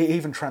it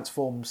even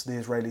transforms the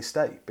Israeli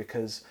state,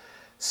 because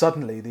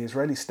suddenly the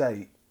Israeli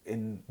state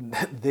in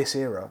this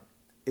era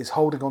is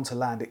holding on to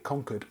land it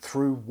conquered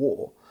through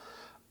war,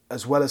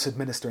 as well as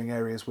administering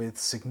areas with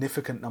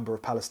significant number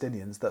of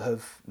Palestinians that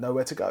have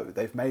nowhere to go.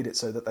 They've made it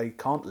so that they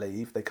can't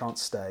leave, they can't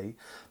stay.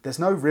 There's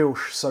no real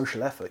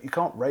social effort. You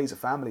can't raise a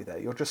family there.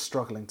 You're just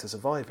struggling to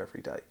survive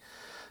every day.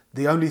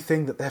 The only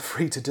thing that they're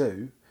free to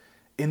do,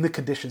 in the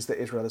conditions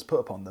that Israel has put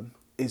upon them,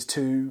 is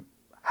to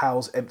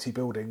house empty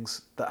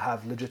buildings that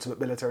have legitimate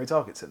military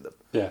targets in them.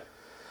 Yeah.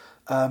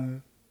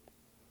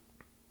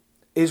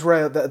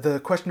 Israel, the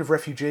question of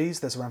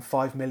refugees, there's around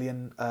 5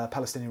 million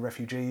Palestinian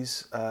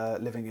refugees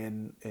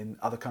living in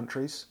other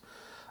countries.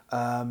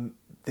 The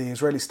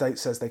Israeli state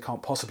says they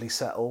can't possibly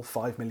settle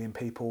 5 million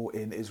people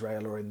in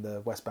Israel or in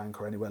the West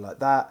Bank or anywhere like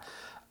that.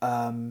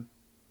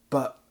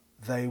 But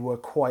they were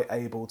quite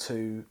able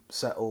to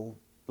settle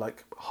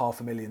like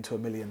 500,000 to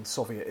 1 million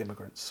Soviet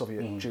immigrants,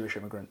 Jewish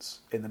immigrants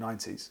in the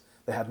 90s.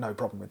 They had no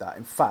problem with that.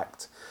 In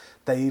fact,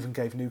 they even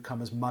gave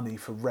newcomers money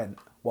for rent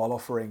while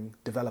offering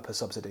developer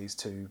subsidies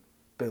to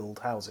build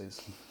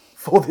houses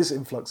for this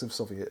influx of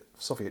Soviet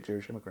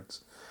Jewish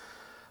immigrants.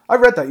 I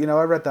read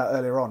that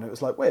earlier on. It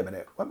was like, wait a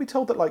minute, weren't we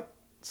told that like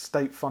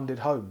state-funded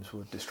homes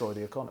would destroy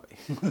the economy?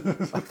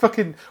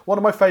 One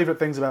of my favourite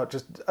things about,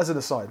 just as an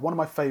aside, one of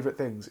my favourite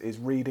things is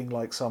reading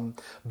like some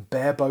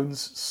bare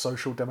bones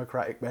social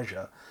democratic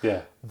measure.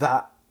 Yeah.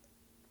 That,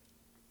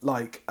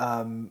 like,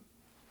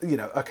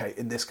 okay,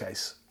 in this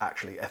case,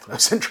 actually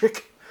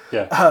ethnocentric.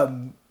 Yeah.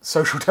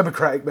 Social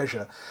democratic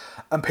measure,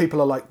 and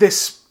people are like,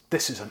 this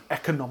is an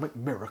economic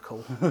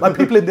miracle. Like,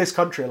 people in this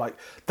country are like,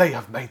 they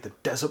have made the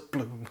desert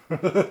bloom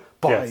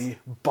by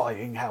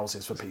buying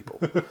houses for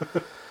people.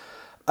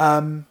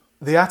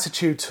 The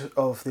attitude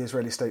of the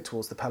Israeli state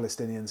towards the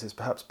Palestinians is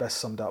perhaps best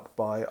summed up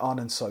by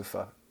Arnon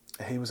Sofer.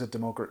 He was a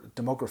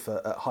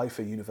demographer at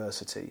Haifa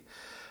University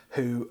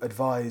who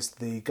advised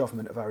the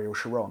government of Ariel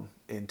Sharon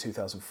in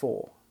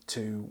 2004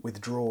 to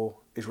withdraw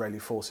Israeli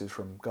forces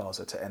from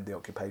Gaza to end the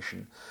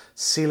occupation,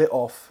 seal it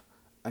off,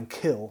 and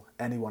kill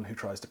anyone who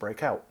tries to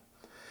break out.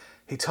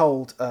 He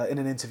told, in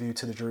an interview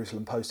to the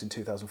Jerusalem Post in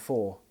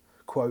 2004,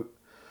 quote,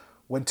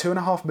 "When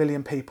 2.5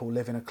 million people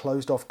live in a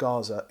closed-off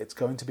Gaza, it's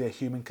going to be a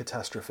human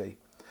catastrophe.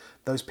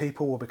 Those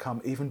people will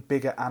become even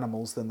bigger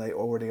animals than they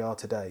already are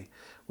today,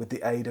 with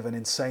the aid of an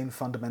insane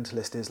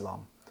fundamentalist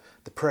Islam.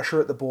 The pressure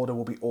at the border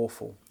will be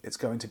awful. It's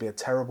going to be a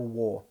terrible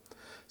war.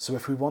 So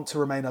if we want to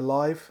remain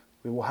alive,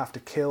 we will have to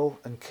kill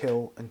and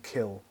kill and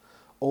kill,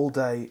 all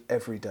day,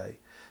 every day.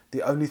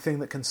 The only thing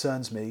that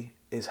concerns me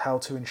is how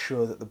to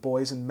ensure that the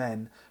boys and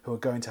men who are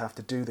going to have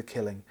to do the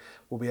killing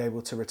will be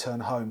able to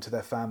return home to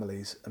their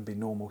families and be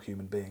normal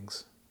human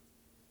beings."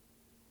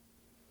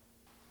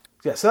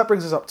 Yeah, so that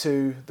brings us up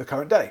to the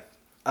current day.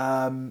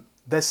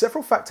 There's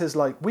several factors.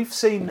 Like, we've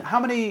seen how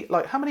many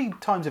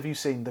times have you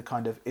seen the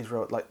kind of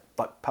Israel like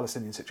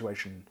Palestinian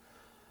situation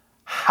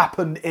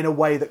happen in a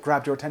way that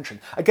grabbed your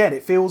attention? Again,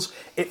 it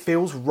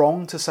feels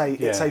wrong to say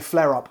it's a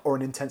flare up or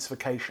an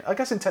intensification. I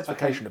guess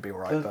intensification would be all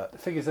right, but the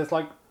thing is, there's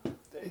like,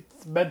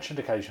 it's mentioned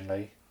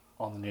occasionally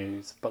on the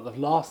news, but the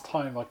last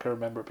time I can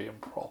remember it being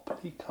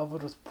properly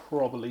covered was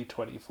probably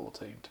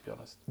 2014, to be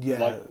honest. Yeah,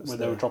 like when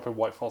they were dropping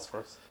white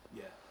phosphorus.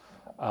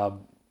 Yeah.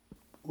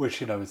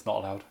 Which, is not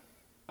allowed.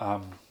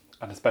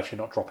 And especially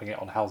not dropping it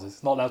on houses.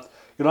 It's not allowed.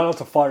 You're not allowed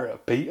to fire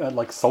it at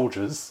like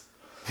soldiers.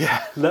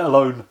 Yeah. Let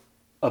alone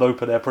an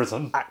open air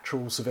prison.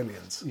 Actual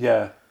civilians.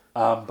 Yeah.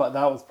 But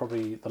that was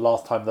probably the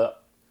last time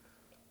that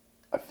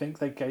I think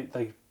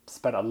they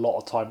spent a lot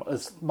of time,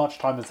 as much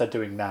time as they're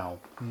doing now,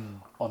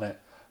 on it.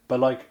 But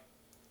like,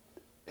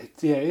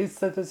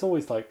 there's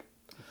always like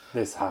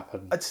this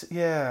happened. I'd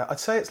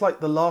say it's like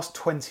the last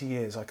 20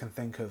 years I can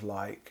think of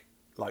like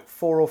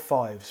 4 or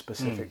 5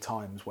 specific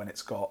times when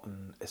it's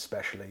gotten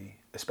especially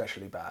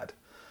bad.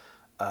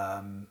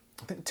 I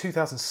think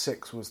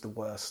 2006 was the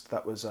worst.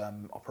 That was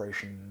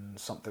Operation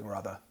something or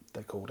other,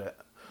 they called it,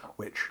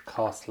 which...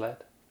 Cast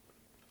lead?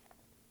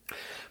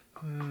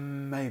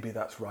 Maybe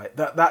that's right.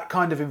 That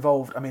kind of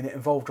involved... I mean, it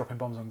involved dropping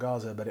bombs on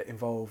Gaza, but it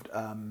involved...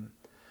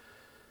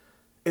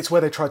 it's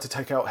where they tried to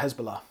take out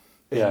Hezbollah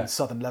in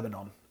southern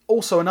Lebanon.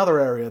 Also another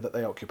area that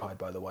they occupied,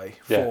 by the way,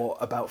 for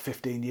about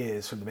 15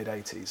 years from the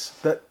mid-80s,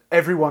 that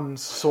everyone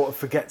sort of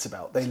forgets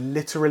about. They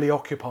literally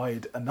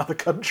occupied another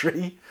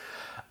country.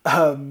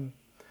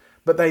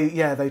 But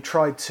they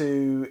tried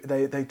to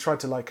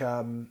like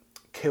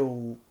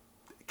kill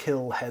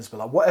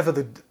Hezbollah, whatever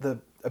the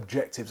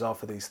objectives are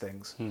for these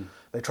things.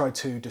 They tried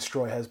to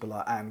destroy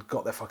Hezbollah and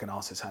got their fucking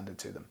asses handed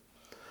to them.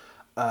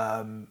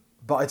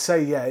 But I'd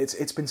say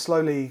it's been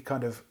slowly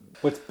kind of...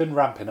 Well, it's been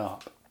ramping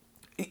up.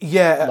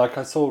 Yeah. Like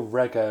I saw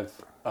Regev,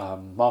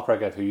 Mark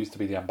Regev, who used to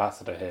be the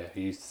ambassador here,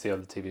 who used to see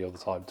on the TV all the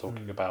time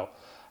talking about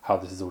how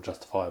this is all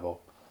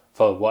justifiable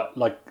for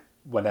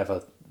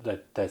whenever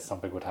there's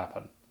something would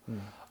happen.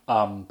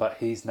 But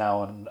he's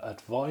now an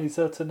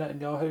advisor to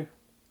Netanyahu.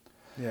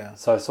 Yeah.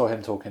 So I saw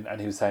him talking, and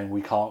he was saying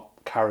we can't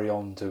carry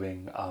on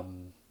doing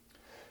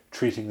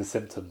treating the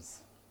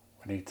symptoms.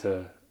 We need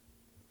to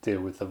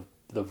deal with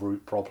the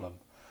root problem,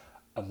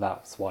 and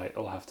that's why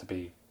it'll have to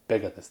be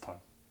bigger this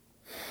time.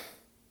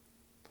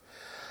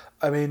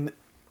 I mean,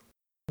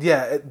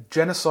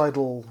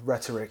 genocidal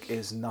rhetoric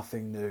is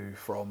nothing new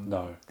from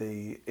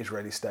the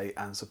Israeli state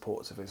and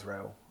supporters of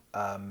Israel.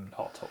 Not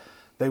at all.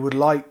 They would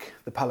like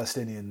the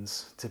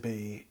Palestinians to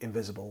be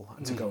invisible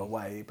and to go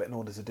away, but in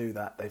order to do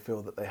that, they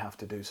feel that they have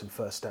to do some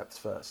first steps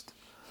first.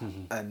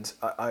 And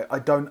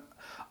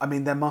I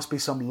mean, there must be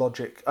some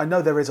logic. I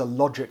know there is a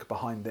logic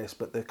behind this,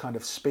 but the kind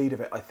of speed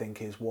of it, I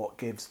think, is what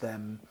gives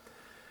them...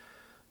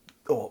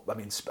 Or, I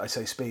mean, I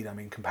say speed, I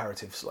mean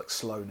comparative, like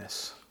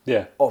slowness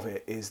of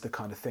it is the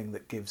kind of thing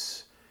that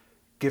gives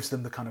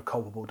them the kind of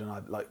plausible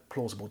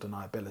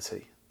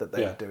deniability that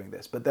they are doing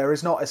this. But there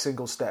is not a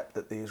single step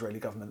that the Israeli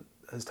government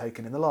has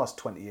taken in the last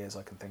 20 years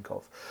I can think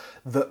of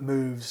that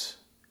moves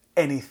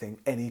anything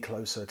any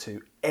closer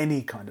to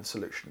any kind of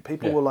solution.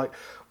 People were like,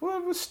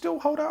 well, we'll still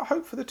hold out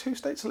hope for the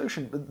two-state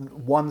solution.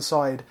 One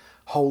side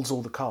holds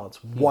all the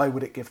cards. Why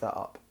would it give that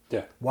up?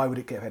 Yeah. Why would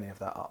it give any of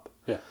that up?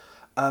 Yeah.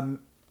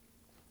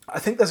 I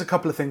think there's a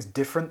couple of things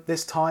different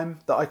this time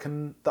that I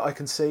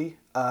can see.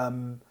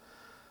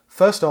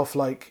 First off,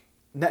 like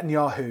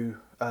Benjamin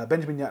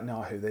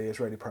Netanyahu, the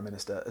Israeli Prime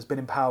Minister, has been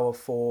in power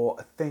for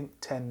I think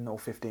 10 or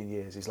 15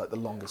 years. He's like the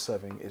longest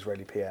serving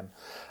Israeli PM.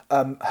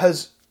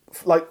 Has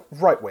like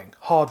right wing,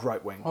 hard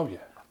right wing. Oh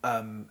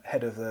yeah.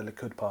 Head of the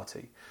Likud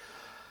party.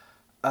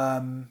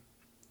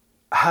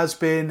 Has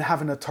been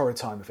having a torrid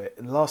time of it.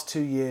 In the last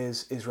 2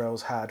 years,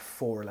 Israel's had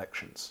 4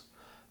 elections.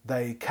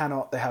 They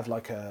have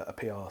like a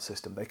PR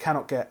system. They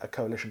cannot get a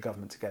coalition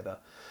government together.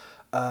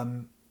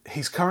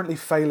 He's currently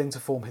failing to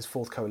form his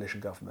 4th coalition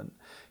government.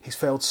 He's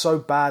failed so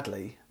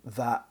badly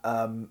that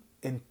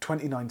in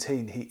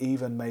 2019 he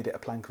even made it a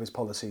plank of his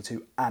policy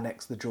to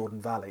annex the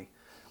Jordan Valley,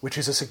 which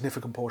is a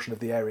significant portion of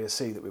the Area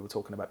C that we were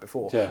talking about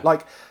before. Yeah.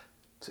 Like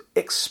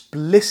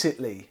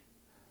explicitly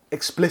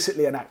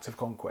an act of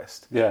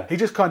conquest. Yeah. He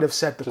just kind of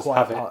said the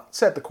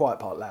quiet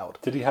part loud.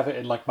 Did he have it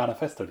in like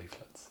manifesto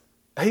leaflets?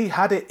 He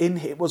had it in.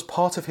 It was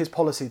part of his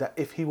policy that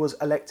if he was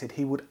elected,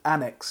 he would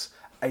annex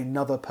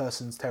another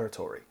person's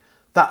territory.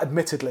 That,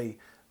 admittedly,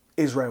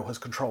 Israel has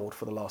controlled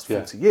for the last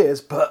 40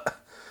 years, but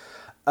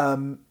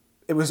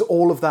it was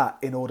all of that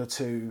in order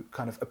to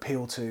kind of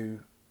appeal to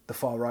the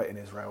far right in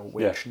Israel,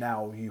 which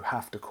now you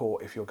have to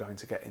court if you're going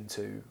to get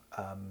into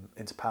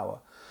power.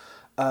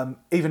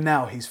 Even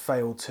now, he's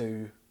failed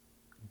to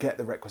get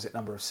the requisite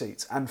number of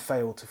seats and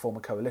failed to form a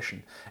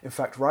coalition. In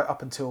fact, right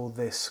up until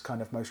this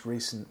kind of most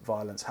recent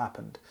violence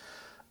happened,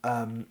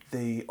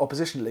 the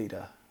opposition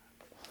leader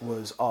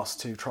was asked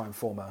to try and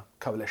form a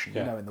coalition,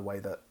 in the way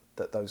that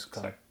those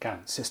kind of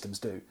systems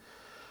do.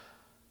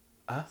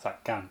 It's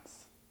like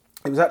Gantz.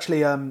 It was actually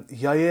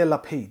Yair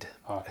Lapid,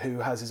 who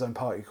has his own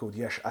party called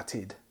Yesh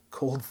Atid,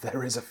 called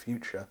There Is a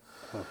Future,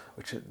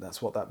 which that's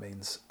what that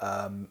means.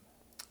 And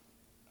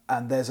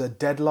there's a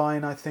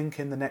deadline, I think,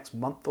 in the next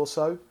month or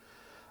so.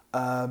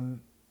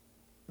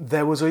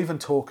 There was even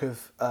talk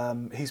of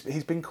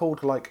he's been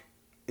called like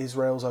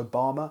Israel's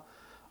Obama.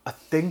 I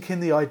think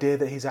in the idea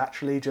that he's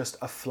actually just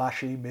a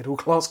flashy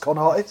middle-class con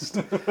artist,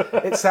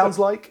 it sounds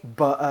like.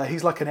 But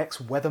he's like an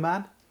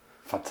ex-weatherman.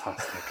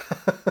 Fantastic.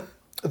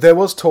 There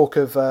was talk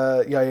of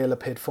Yair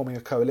Lapid forming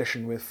a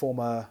coalition with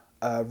former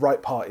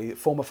far-right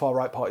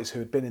parties who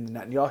had been in the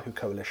Netanyahu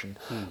coalition.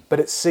 But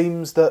it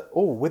seems that,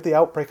 with the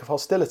outbreak of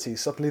hostilities,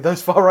 suddenly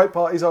those far-right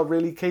parties are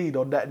really keen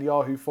on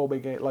Netanyahu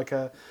forming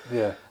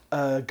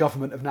a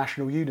government of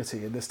national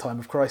unity in this time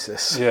of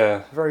crisis.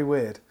 Yeah. Very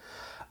weird.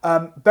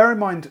 Bear in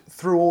mind,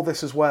 through all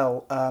this as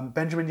well,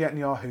 Benjamin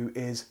Netanyahu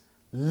is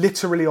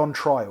literally on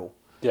trial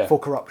for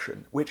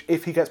corruption, which,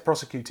 if he gets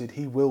prosecuted,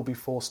 he will be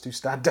forced to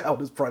stand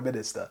down as Prime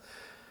Minister.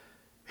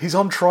 He's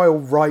on trial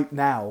right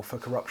now for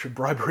corruption,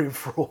 bribery and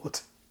fraud.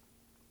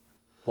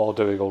 While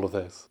doing all of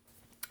this.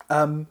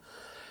 Some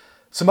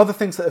other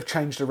things that have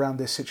changed around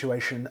this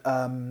situation.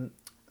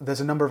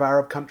 There's a number of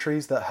Arab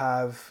countries that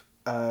have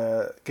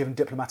given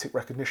diplomatic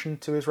recognition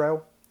to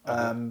Israel.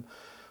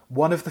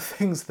 One of the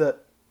things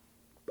that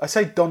I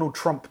say Donald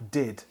Trump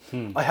did,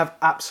 I have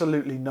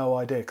absolutely no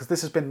idea, because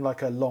this has been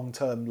like a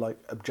long-term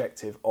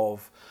objective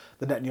of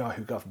the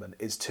Netanyahu government,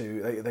 is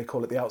they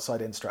call it the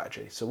outside-in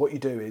strategy. So what you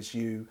do is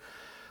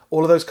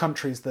all of those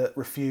countries that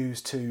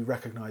refuse to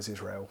recognise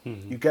Israel,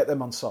 you get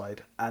them on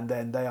side, and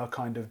then they are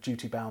kind of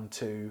duty-bound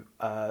to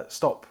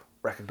stop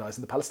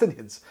recognising the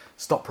Palestinians,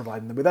 stop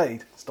providing them with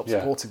aid, stop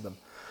supporting them,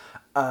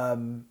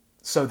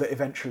 so that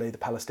eventually the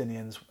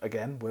Palestinians,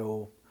 again,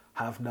 will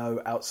have no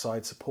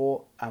outside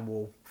support and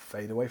will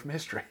fade away from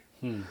history.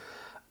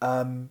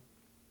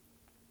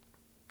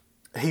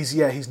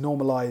 He's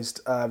normalised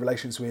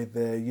relations with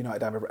the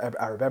United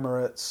Arab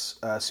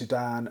Emirates,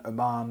 Sudan,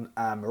 Oman,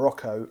 and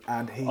Morocco,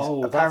 and he's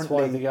that's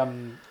why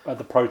at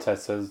the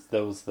protesters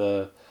there was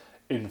the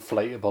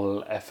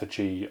inflatable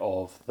effigy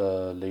of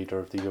the leader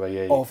of the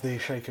UAE, of the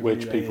Sheikh of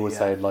which UAE, people were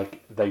saying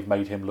they've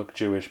made him look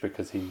Jewish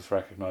because he's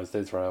recognised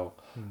Israel,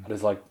 and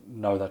it's like,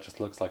 no, that just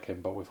looks like him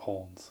but with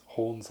horns.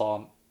 Horns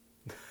aren't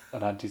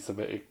an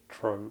anti-Semitic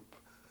trope,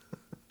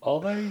 are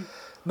they?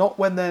 Not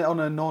when they're on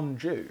a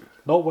non-Jew.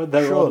 Not when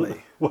they're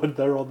surely. When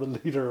they're on the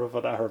leader of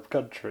an Arab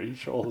country,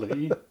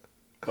 surely.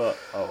 But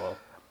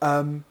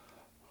well.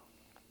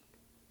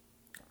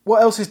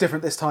 What else is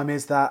different this time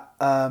is that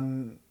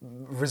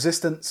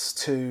resistance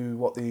to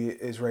what the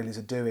Israelis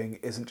are doing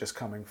isn't just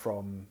coming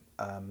from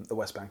the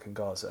West Bank and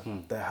Gaza.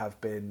 There have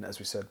been, as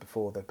we said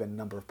before, there have been a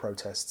number of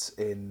protests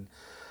in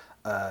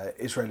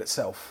Israel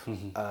itself,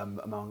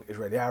 among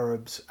Israeli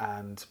Arabs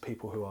and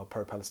people who are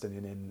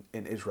pro-Palestinian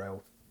in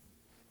Israel.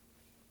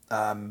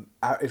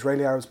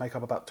 Israeli Arabs make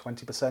up about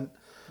 20%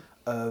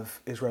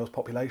 of Israel's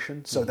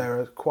population, so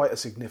they're quite a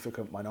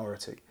significant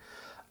minority.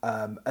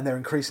 And they're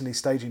increasingly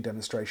staging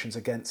demonstrations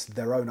against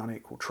their own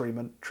unequal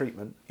treatment.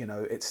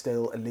 It's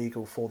still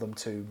illegal for them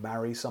to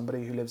marry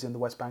somebody who lives in the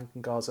West Bank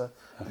and Gaza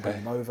and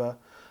bring them over.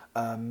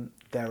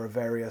 There are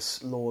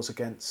various laws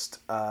against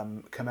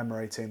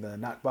commemorating the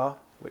Nakba,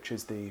 which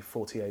is the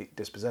 48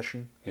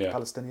 dispossession of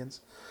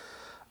Palestinians.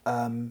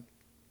 And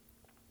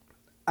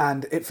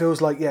it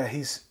feels like,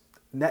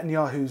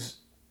 Netanyahu's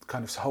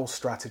kind of whole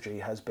strategy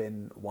has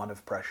been one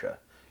of pressure.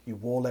 You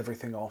wall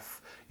everything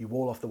off. You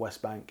wall off the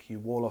West Bank. You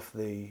wall off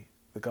the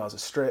Gaza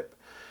Strip.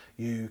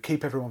 You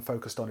keep everyone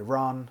focused on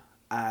Iran,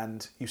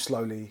 and you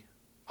slowly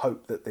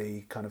hope that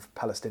the kind of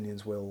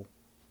Palestinians will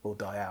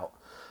die out.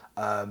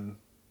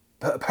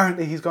 But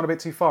apparently he's gone a bit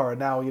too far, and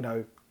now,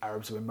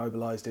 Arabs have been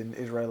mobilised in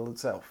Israel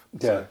itself.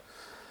 So,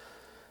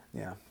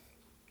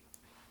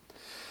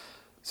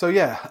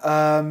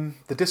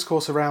 the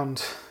discourse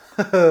around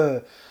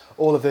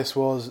all of this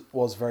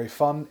was very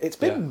fun. It's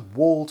been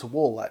wall to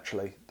wall,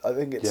 actually. I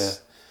think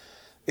it's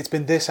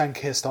been this and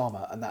Keir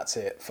Starmer, and that's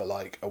it for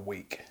like a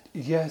week.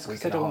 Yes,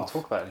 because they don't want to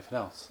talk about anything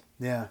else.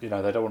 Yeah, they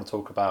don't want to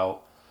talk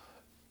about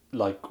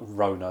like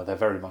Rona. They're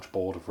very much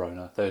bored of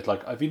Rona. They're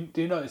like, do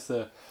you notice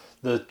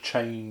the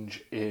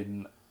change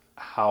in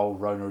how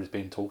Rona is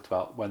being talked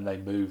about when they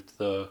moved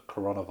the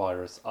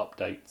coronavirus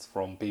updates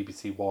from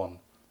BBC One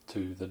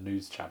to the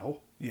news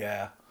channel?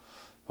 Yeah,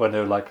 when they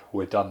were like,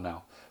 we're done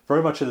now.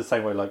 Very much in the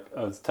same way, like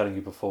I was telling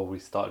you before we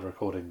started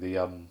recording, the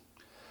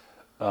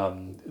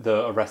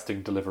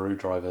arresting Deliveroo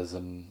drivers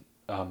and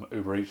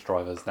Uber Eats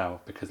drivers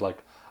now, because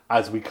like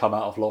as we come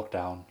out of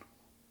lockdown,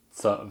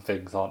 certain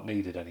things aren't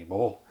needed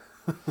anymore.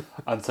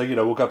 And so,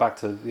 we'll go back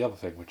to the other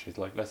thing, which is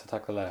like, let's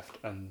attack the left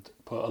and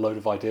put a load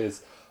of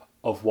ideas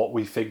of what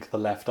we think the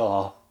left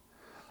are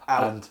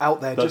out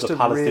there. Just the to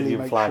Palestinian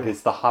really flag sure.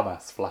 is the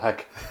Hamas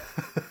flag.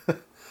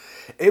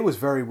 It was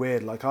very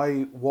weird. Like,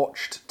 I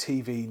watched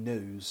TV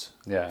news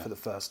for the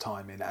first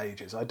time in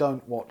ages. I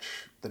don't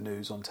watch the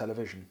news on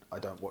television. I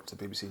don't watch the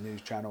BBC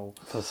News channel.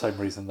 For the same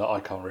reason that I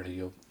can't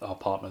really, our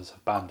partners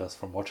have banned us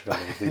from watching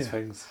any of these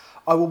things.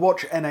 I will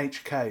watch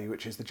NHK,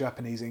 which is the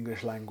Japanese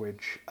English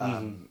language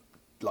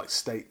like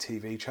state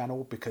TV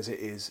channel, because it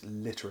is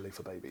literally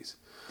for babies.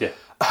 Yeah,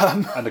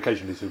 and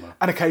occasionally sumo.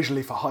 And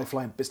occasionally for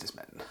high-flying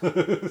businessmen.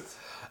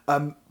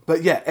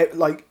 But yeah,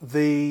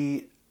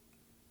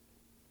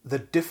 the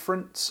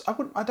difference,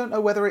 I don't know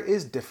whether it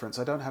is difference.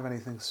 I don't have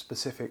anything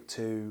specific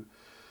to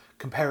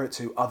compare it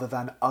to other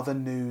than other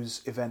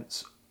news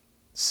events,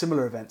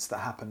 similar events that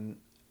happen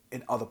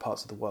in other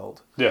parts of the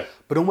world. Yeah.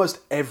 But almost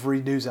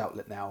every news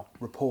outlet now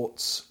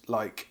reports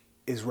like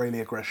Israeli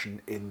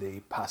aggression in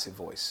the passive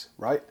voice,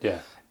 right? Yeah.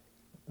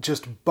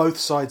 Just both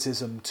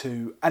sidesism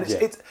to, and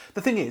it's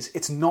the thing is,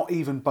 it's not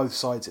even both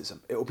sidesism.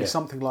 It will be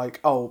something like,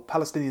 oh,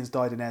 Palestinians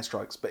died in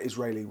airstrikes, but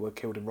Israeli were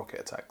killed in rocket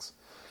attacks.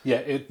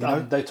 Yeah,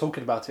 they're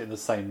talking about it in the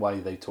same way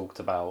they talked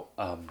about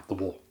the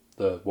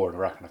war in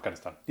Iraq and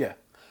Afghanistan. Yeah.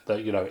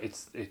 That, you know,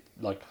 it's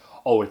like,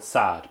 oh, it's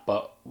sad,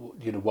 but,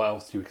 you know, what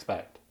else do you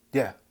expect?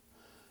 Yeah.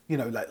 You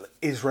know, like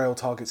Israel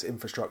targets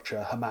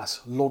infrastructure,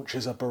 Hamas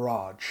launches a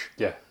barrage.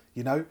 Yeah.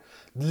 You know,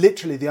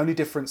 literally the only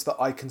difference that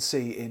I can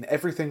see in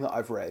everything that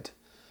I've read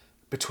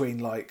between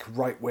like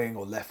right-wing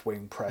or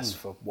left-wing press,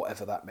 for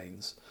whatever that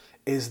means,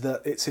 is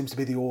that it seems to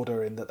be the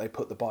order in that they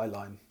put the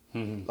byline.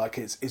 Like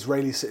it's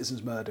Israeli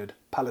citizens murdered,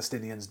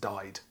 Palestinians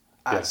died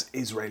as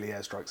Israeli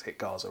airstrikes hit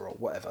Gaza or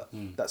whatever.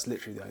 That's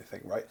literally the only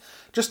thing, right?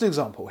 Just an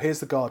example. Here's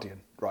The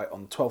Guardian, right,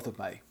 on the 12th of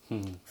May,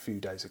 a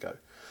few days ago.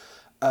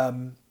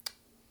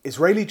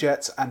 Israeli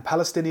jets and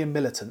Palestinian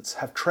militants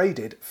have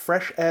traded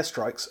fresh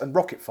airstrikes and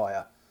rocket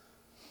fire.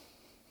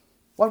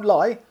 Won't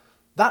lie,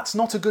 that's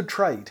not a good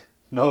trade.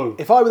 No.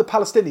 If I were the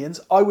Palestinians,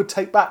 I would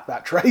take back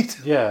that trade.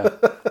 Yeah.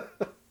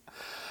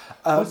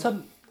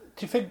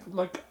 Do you think,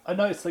 like, I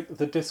know it's like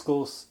the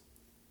discourse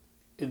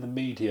in the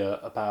media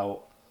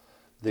about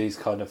these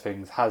kind of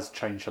things has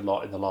changed a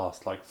lot in the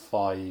last, like,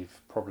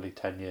 5, probably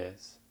 10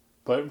 years.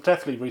 But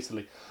definitely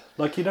recently.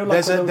 Like, you know,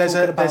 like when they were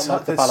talking about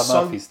like, the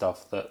Bala Murphy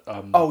stuff that,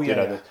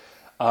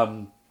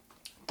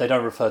 they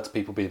don't refer to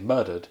people being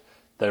murdered.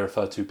 They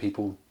refer to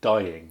people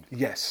dying.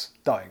 Yes,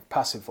 dying.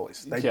 Passive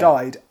voice. They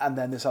died, and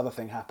then this other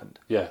thing happened.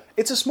 Yeah.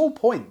 It's a small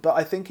point, but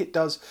I think it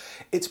does.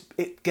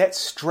 It gets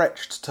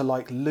stretched to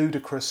like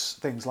ludicrous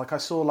things. Like I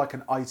saw like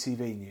an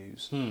ITV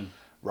news,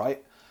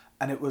 right,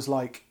 and it was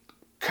like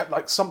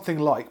something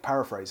like,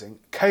 paraphrasing,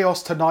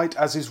 chaos tonight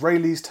as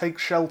Israelis take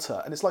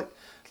shelter, and it's like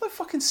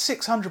fucking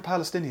 600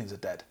 Palestinians are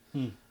dead.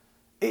 It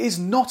is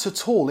not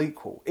at all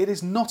equal. It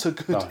is not a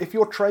good. No. If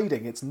you're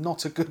trading, it's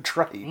not a good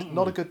trade.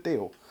 Not a good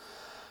deal.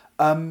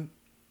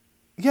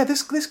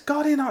 This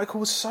Guardian article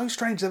was so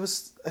strange. There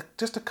was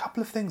just a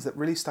couple of things that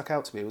really stuck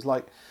out to me. It was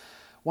like,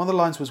 one of the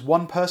lines was,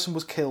 1 person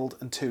was killed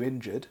and 2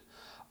 injured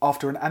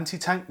after an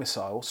anti-tank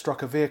missile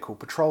struck a vehicle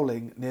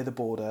patrolling near the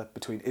border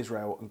between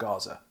Israel and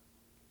Gaza.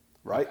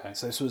 Right? Okay.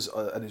 So this was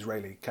an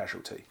Israeli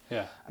casualty.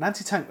 Yeah. An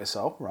anti-tank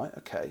missile, right,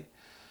 okay.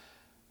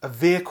 A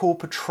vehicle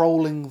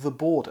patrolling the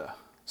border.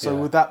 So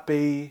would that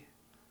be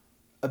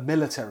a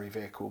military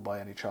vehicle by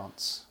any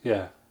chance?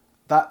 Yeah.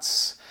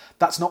 That's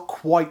not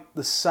quite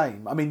the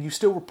same. I mean, you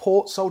still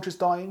report soldiers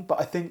dying,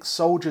 but I think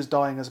soldiers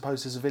dying as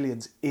opposed to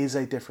civilians is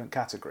a different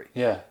category.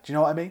 Yeah. Do you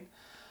know what I mean?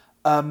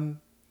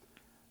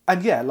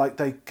 And yeah, like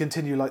they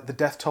continue, like the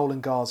death toll in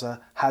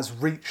Gaza has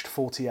reached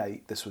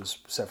 48. This was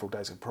several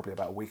days ago, probably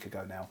about a week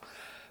ago now.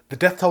 The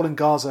death toll in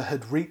Gaza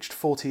had reached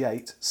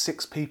 48.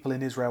 6 people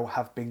in Israel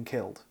have been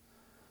killed.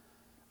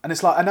 And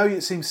it's like, I know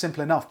it seems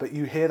simple enough, but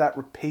you hear that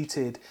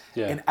repeated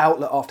in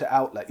outlet after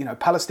outlet. You know,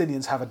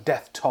 Palestinians have a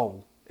death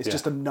toll. It's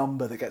just a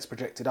number that gets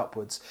projected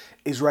upwards.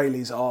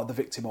 Israelis are the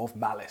victim of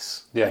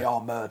malice. Yeah. They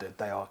are murdered.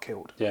 They are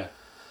killed. Yeah.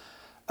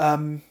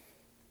 I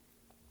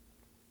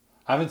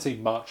haven't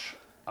seen much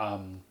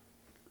on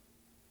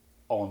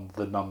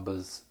the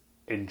numbers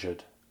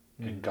injured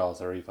in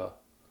Gaza either.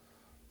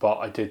 But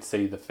I did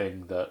see the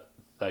thing that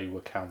they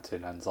were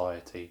counting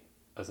anxiety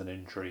as an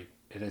injury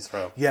in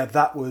Israel. Yeah,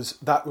 that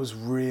was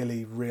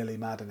really, really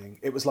maddening.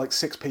 It was like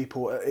 6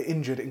 people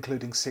injured,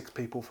 including 6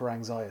 people for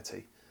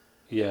anxiety.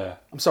 Yeah.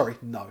 I'm sorry,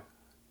 no.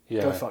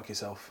 Yeah. Go fuck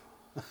yourself.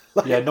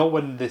 Yeah, not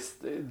when this,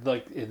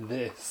 like, in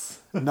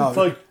this. No. It's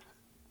like...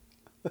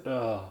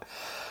 Oh.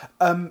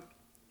 And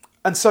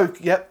so,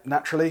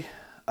 naturally,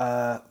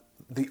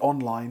 the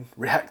online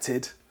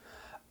reacted.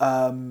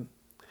 A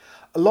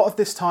lot of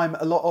this time,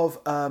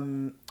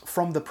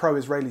 from the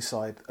pro-Israeli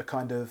side, are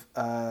kind of...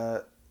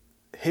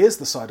 here's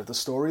the side of the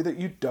story that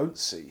you don't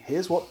see.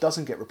 Here's what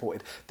doesn't get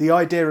reported. The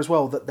idea as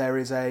well that there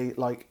is a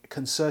like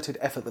concerted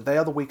effort that they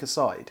are the weaker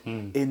side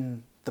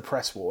in the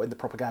press war, in the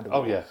propaganda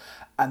war. Oh, yeah.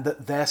 And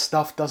that their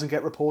stuff doesn't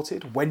get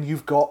reported when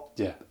you've got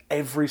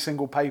every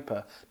single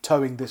paper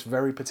towing this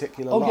very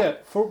particular line. Yeah.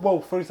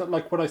 For example,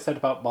 like what I said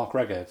about Mark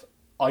Regev,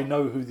 I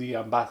know who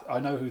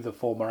the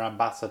former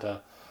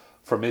ambassador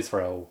from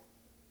Israel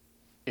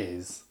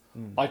is.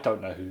 I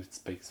don't know who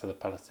speaks for the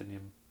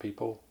Palestinian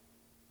people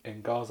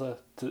in Gaza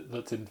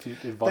that's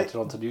invited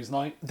onto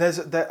Newsnight.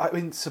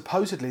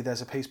 Supposedly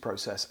there's a peace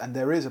process, and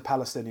there is a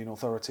Palestinian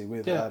Authority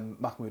with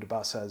Mahmoud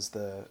Abbas as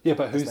the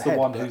but who's the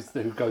one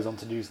who goes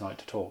onto Newsnight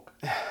to talk?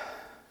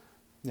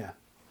 Yeah.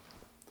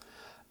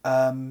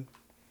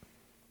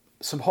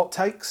 Some hot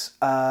takes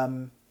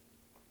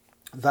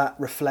that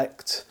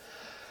reflect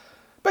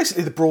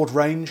basically the broad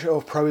range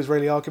of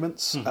pro-Israeli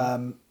arguments.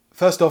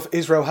 First off,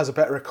 Israel has a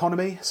better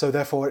economy, so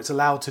therefore it's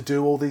allowed to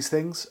do all these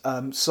things.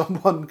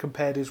 Someone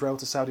compared Israel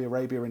to Saudi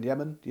Arabia and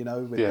Yemen,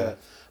 with the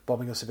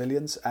bombing of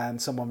civilians,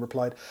 and someone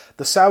replied,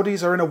 "The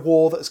Saudis are in a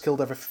war that has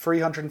killed over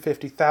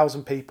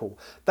 350,000 people.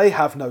 They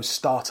have no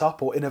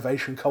start-up or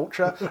innovation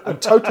culture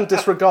and total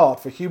disregard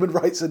for human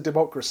rights and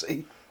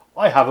democracy."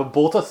 I haven't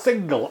bought a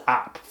single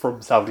app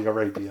from Saudi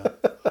Arabia.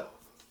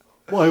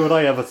 Why would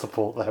I ever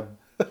support them?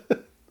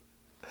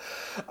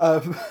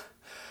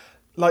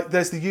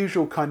 There's the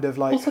usual kind of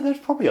like... Also, there's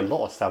probably a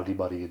lot of Saudi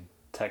money in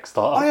tech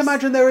startups. I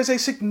imagine there is a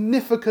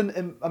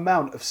significant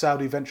amount of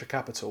Saudi venture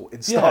capital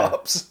in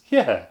startups.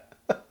 Yeah.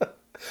 But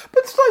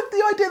it's like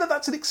the idea that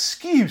that's an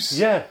excuse.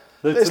 Yeah,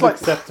 that's an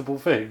acceptable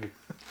thing.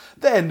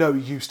 They're no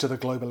use to the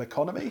global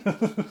economy.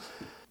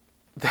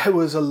 There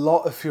was a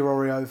lot of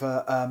furore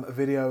over a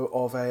video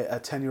of a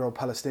 10-year-old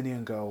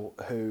Palestinian girl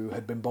who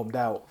had been bombed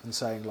out and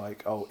saying,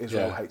 like, oh,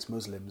 Israel hates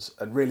Muslims,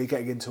 and really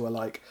getting into a,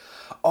 like,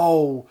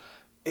 oh,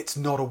 it's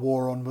not a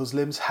war on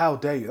Muslims, how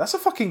dare you? That's a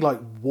fucking, like,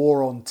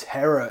 war on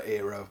terror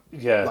era,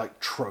 like,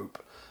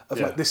 trope. Of,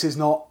 like, this is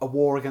not a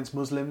war against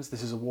Muslims,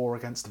 this is a war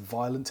against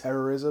violent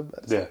terrorism.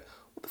 Like,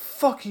 what the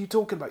fuck are you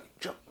talking about?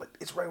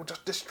 Israel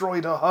just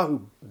destroyed her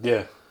home.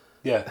 Yeah.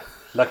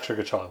 Lecturing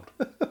a child.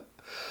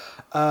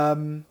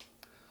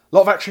 A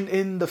lot of action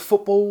in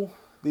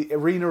the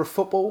arena of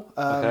football.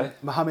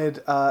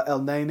 Mohamed El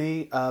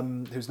Nani,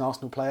 who's an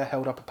Arsenal player,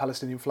 held up a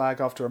Palestinian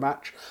flag after a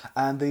match,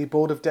 and the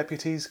Board of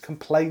Deputies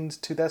complained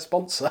to their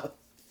sponsor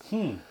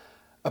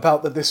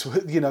about that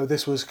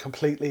this was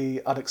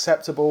completely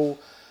unacceptable.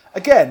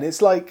 Again,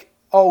 it's like,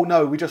 oh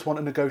no, we just want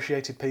a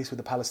negotiated peace with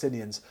the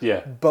Palestinians.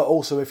 Yeah. But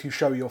also, if you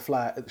show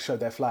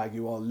their flag,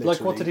 you are literally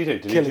like, what did he do?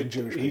 Killing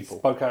Jewish people. He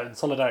spoke out in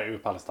solidarity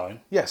with Palestine.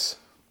 Yes.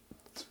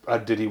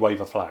 And did he wave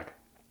a flag?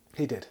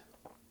 He did.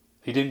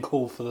 He didn't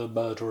call for the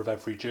murder of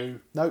every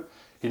Jew. No.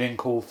 He didn't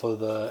call for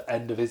the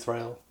end of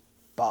Israel.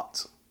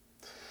 But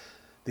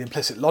the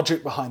implicit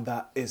logic behind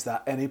that is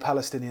that any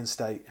Palestinian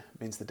state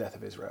means the death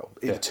of Israel.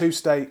 Either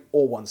two-state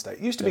or one-state.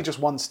 It used to be just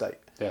one state.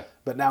 Yeah.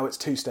 But now it's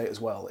two-state as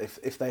well,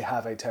 if they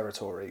have a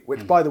territory.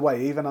 Which, by the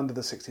way, even under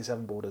the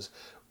 67 borders,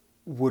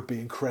 would be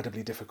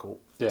incredibly difficult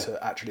to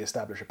actually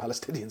establish a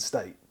Palestinian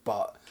state.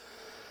 But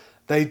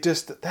they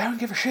don't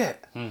give a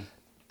shit.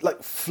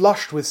 Like,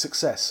 flushed with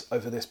success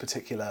over this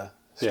particular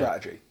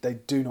strategy. They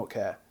do not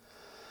care.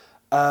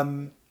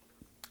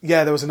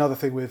 There was another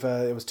thing with...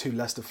 it was two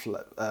Leicester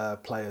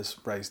players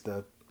raised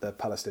the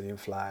Palestinian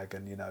flag,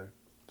 and,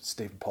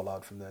 Stephen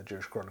Pollard from the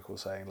Jewish Chronicle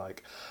saying,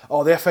 like,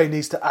 oh, the FA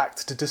needs to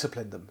act to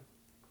discipline them.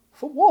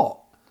 For what?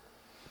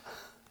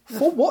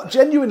 For what?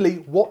 Genuinely,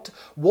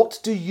 what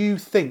do you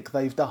think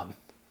they've done?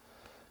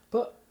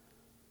 But,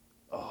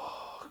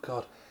 oh,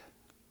 God.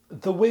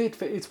 The weird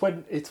thing, it's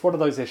one of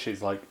those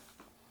issues, like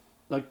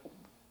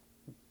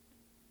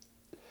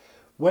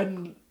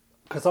when,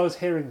 because I was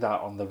hearing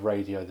that on the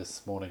radio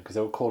this morning, because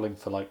they were calling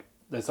for, like,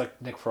 there's,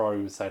 like, Nick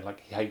Ferrari was saying,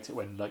 like, he hates it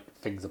when, like,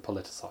 things are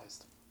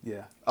politicised.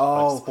 Yeah.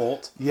 Like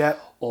sport. Yeah.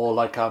 Or,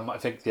 like, I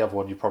think the other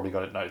one, you probably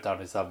got it noted down,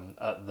 is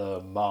at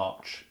the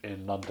march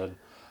in London,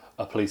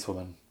 a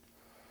policewoman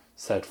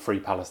said, "Free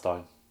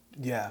Palestine."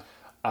 Yeah.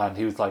 And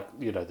he was like,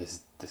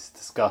 this is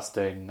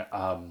disgusting.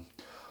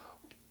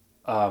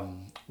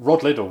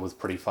 Rod Liddell was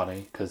pretty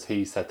funny because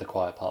he said the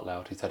quiet part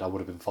loud. He said, "I would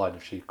have been fine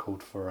if she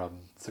called for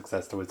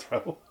success to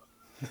Israel."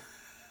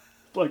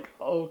 Like,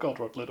 oh God,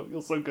 Rod Liddell,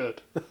 you're so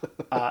good.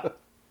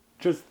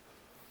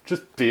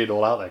 Just being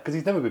all out there, because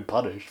he's never been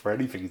punished for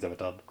anything he's ever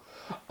done.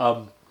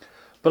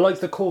 But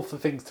like the call for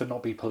things to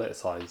not be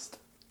politicised,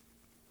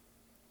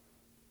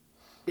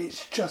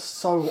 it's just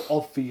so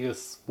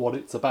obvious what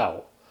it's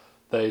about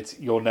that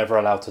you're never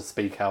allowed to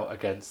speak out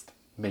against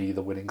me,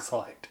 the winning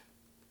side.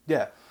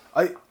 Yeah,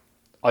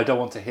 I don't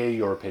want to hear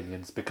your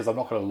opinions because I'm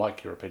not going to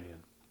like your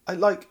opinion.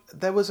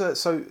 There was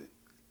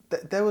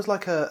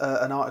like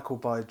an article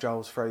by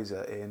Giles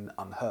Fraser in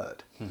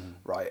Unheard,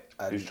 right?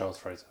 Who's Giles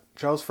Fraser?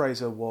 Giles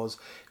Fraser was,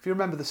 if you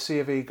remember, the C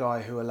of E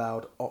guy who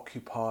allowed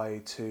Occupy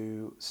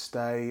to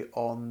stay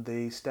on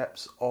the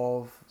steps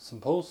of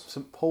St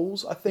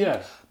Paul's, I think.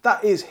 Yeah.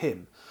 That is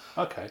him.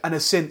 Okay. And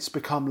has since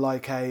become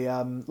like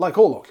like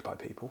all Occupy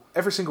people,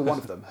 every single one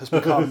of them has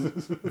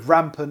become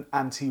rampant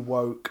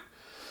anti-woke.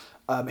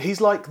 He's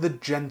like the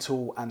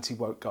gentle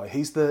anti-woke guy.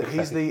 He's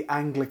the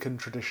Anglican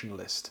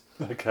traditionalist.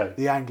 Okay.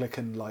 The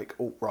Anglican, like,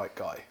 alt-right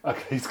guy.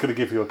 Okay, he's going to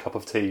give you a cup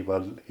of tea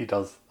when he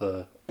does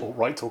the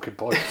alt-right talking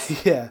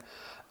points. Yeah.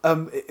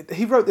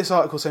 He wrote this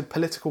article saying,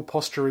 "Political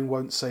posturing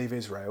won't save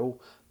Israel.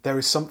 There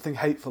is something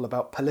hateful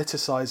about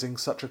politicising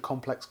such a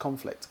complex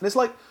conflict." And it's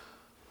like,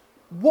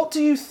 what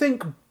do you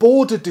think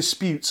border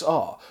disputes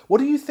are? What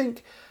do you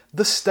think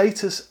the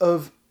status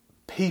of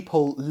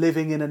people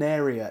living in an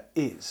area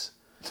is?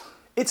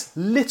 It's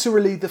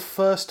literally the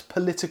first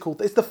political...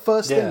 It's the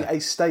first thing a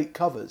state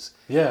covers.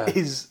 Yeah.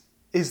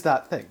 Is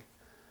that thing.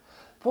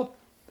 What?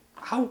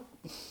 How?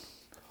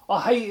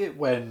 I hate it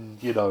when,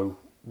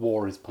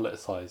 war is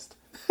politicised.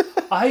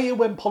 I hate it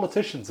when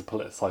politicians are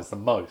politicised the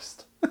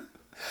most.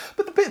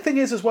 But the big thing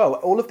is as well,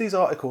 all of these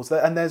articles,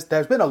 and there's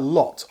been a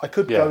lot. I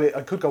could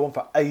go on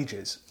for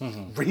ages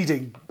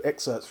reading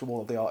excerpts from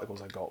all of the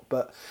articles I got.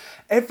 But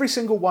every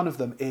single one of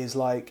them is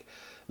like,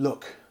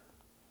 look,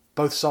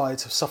 both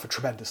sides have suffered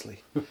tremendously.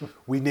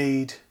 We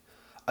need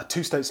a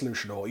two-state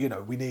solution, or,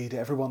 we need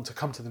everyone to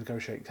come to the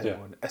negotiating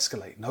table and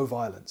escalate, no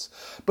violence.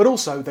 But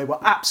also, they were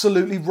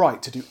absolutely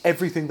right to do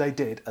everything they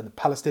did, and the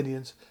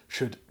Palestinians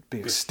should be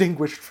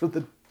extinguished from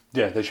the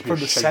they should be from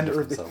the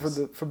centre of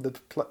from the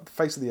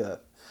face of the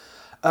earth.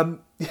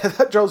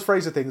 That Giles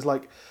Fraser thing is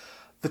like,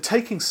 the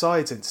taking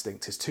sides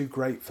instinct is too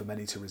great for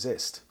many to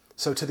resist.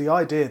 So to the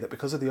idea that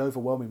because of the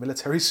overwhelming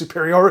military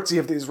superiority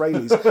of the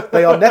Israelis,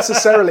 they are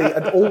necessarily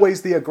and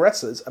always the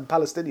aggressors and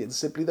Palestinians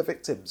simply the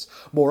victims.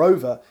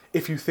 Moreover,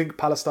 if you think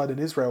Palestine and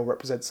Israel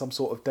represent some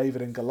sort of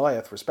David and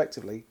Goliath,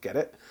 respectively, get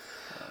it?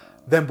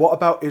 Then what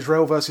about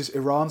Israel versus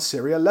Iran,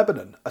 Syria,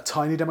 Lebanon? A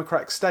tiny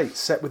democratic state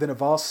set within a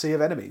vast sea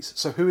of enemies.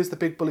 So who is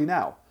the big bully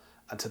now?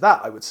 And to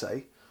that, I would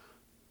say,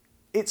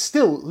 it's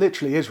still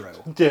literally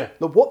Israel. Yeah.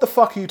 Look, what the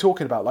fuck are you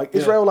talking about? Like,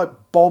 Israel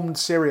bombed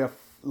Syria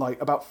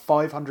about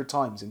 500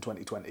 times in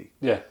 2020.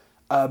 Yeah.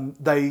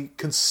 They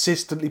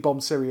consistently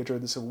bombed Syria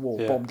during the Civil War,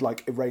 bombed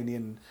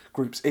Iranian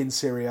groups in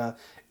Syria.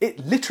 It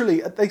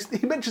literally,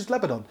 he mentions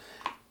Lebanon,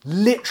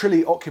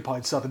 literally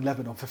occupied southern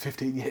Lebanon for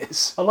 15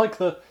 years. I like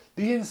the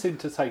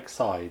instinct to take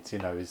sides,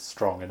 is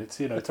strong, and it's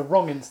it's a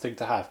wrong instinct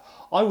to have.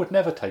 I would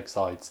never take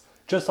sides.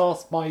 Just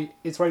ask my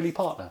Israeli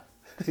partner.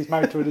 He's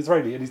married to an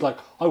Israeli, and he's like,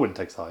 I wouldn't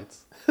take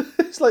sides.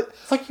 It's like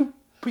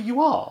but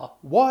you are.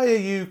 Why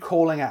are you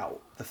calling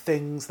out the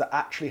things that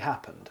actually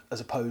happened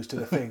as opposed to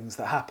the things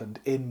that happened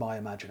in my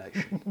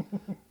imagination,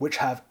 which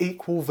have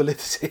equal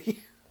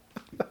validity?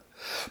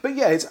 But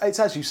yeah, it's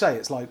as you say,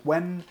 it's like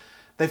when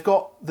they've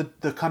got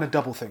the kind of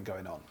double thing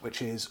going on,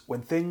 which is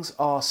when things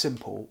are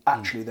simple,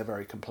 actually they're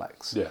very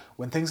complex. Yeah.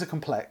 When things are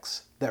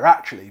complex, they're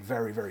actually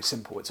very, very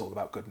simple. It's all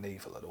about good and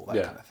evil and all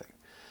that kind of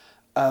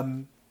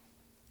thing.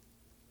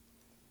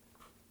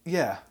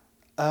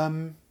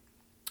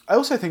 I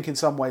also think in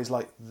some ways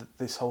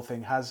this whole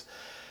thing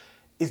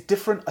is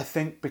different, I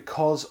think,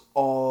 because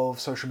of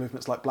social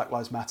movements like Black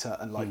Lives Matter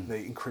and the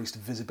increased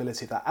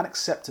visibility of that and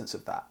acceptance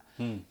of that.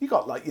 You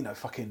got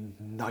fucking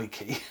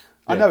Nike.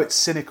 I know it's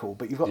cynical,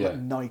 but you've got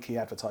Nike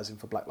advertising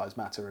for Black Lives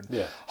Matter and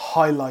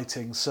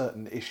highlighting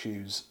certain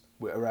issues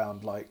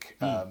around Black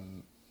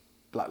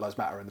Lives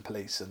Matter and the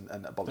police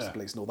and abolish the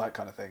police and all that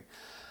kind of thing.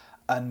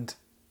 And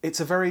it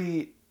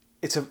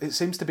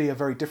seems to be a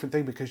very different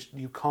thing because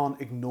you can't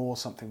ignore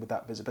something with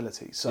that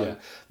visibility. So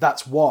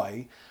that's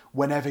why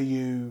whenever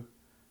you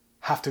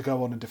have to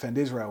go on and defend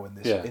Israel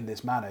in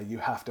this manner, you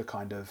have to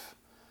kind of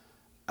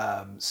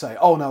say,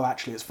 oh no,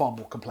 actually it's far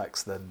more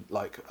complex than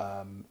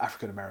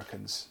African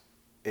Americans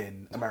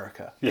in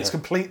America. It's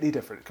completely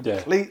different.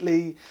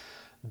 Completely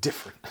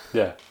different.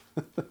 Yeah.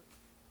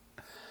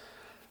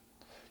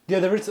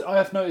 There is. I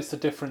have noticed a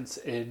difference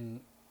in.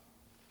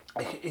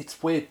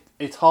 It's weird.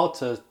 It's hard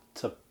to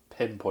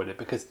pinpoint it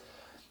because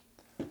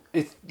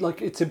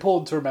it's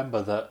important to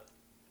remember that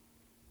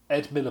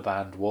Ed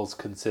Miliband was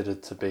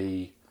considered to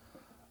be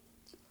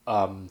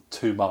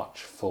too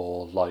much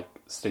for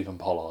Stephen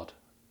Pollard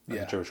and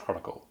the Jewish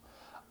Chronicle,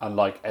 and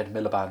Ed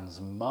Miliband's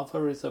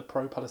mother is a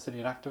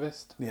pro-Palestinian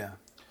activist. Yeah.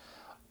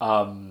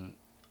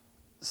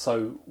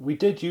 So we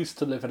did used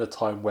to live in a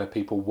time where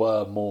people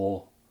were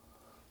more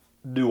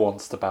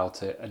nuanced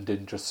about it and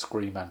didn't just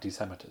scream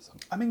anti-Semitism.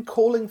 I mean,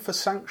 calling for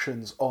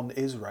sanctions on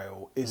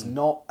Israel is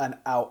not an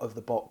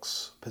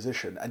out-of-the-box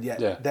position, and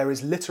yet there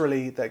is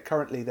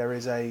currently there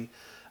is an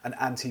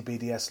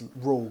anti-BDS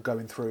rule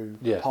going through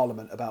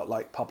Parliament about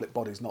public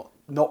bodies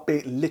not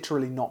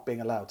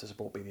being allowed to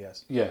support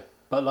BDS. Yeah,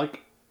 but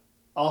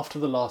after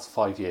the last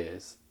 5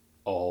 years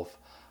of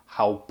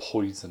how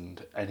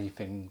poisoned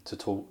anything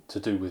to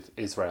do with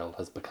Israel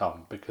has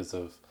become because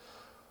of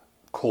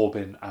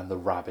Corbyn and the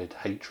rabid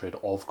hatred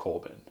of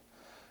Corbyn,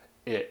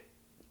 it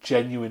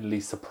genuinely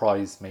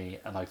surprised me,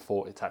 and I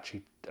thought it's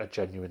actually a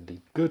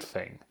genuinely good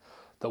thing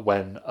that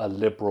when a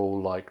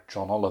liberal like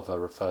John Oliver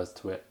refers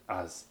to it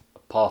as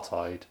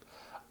apartheid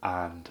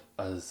and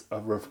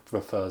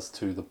refers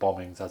to the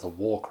bombings as a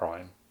war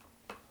crime,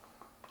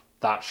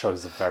 that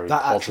shows a very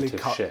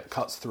positive shift.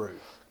 Cuts through.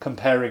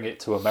 Comparing it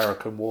to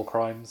American war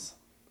crimes,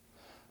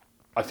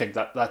 I think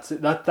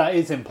that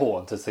is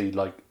important to see,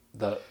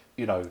 that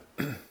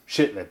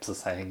shitlibs are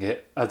saying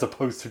it as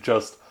opposed to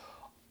just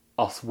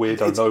us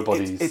weirdo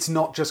nobodies. It's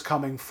not just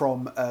coming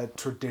from a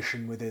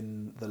tradition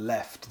within the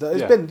left.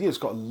 It's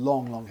got a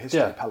long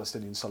history of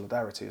Palestinian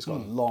solidarity. It's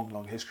got a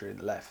long history in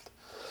the left.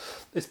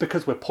 It's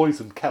because we're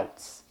poisoned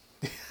Celts.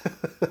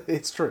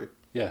 It's true.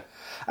 Yeah.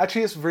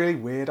 Actually, it's really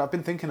weird. I've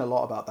been thinking a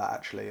lot about that,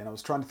 actually, and I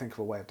was trying to think of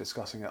a way of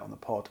discussing it on the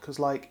pod, because,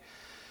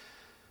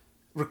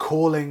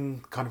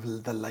 recalling kind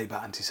of the Labour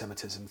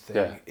anti-Semitism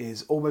thing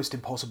is almost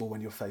impossible when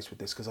you're faced with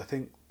this, because I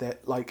think that,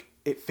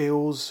 it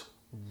feels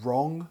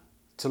wrong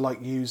to,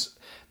 use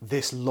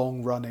this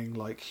long-running,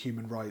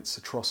 human rights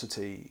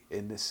atrocity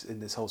in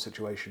this whole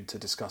situation to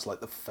discuss,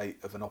 the fate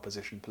of an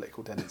opposition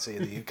political tendency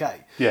in the UK.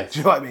 Yes. Do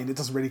you know what I mean? It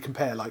doesn't really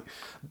compare,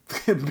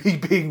 me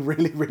being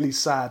really, really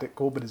sad at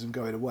Corbynism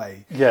going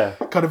away. Yeah.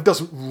 Kind of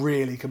doesn't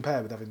really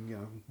compare with having,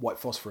 white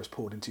phosphorus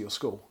poured into your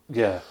school.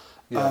 Yeah.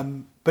 Yeah.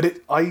 But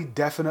I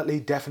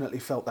definitely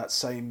felt that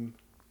same,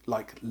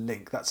 like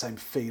link, that same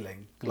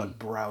feeling, like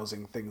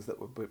browsing things that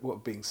were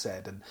being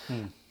said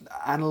and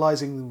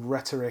analysing the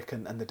rhetoric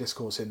and the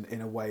discourse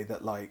in a way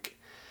that like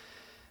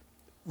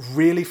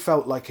really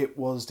felt like it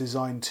was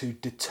designed to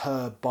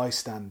deter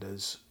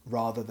bystanders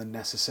rather than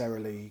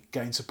necessarily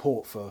gain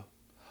support for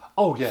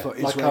for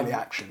Israeli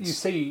actions. You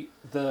see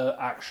the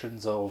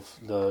actions of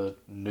the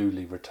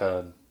newly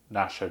returned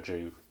Nasher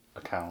Jew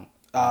account.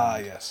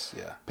 Yes,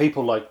 yeah.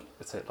 People like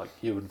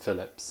Ewan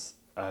Phillips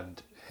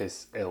and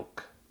his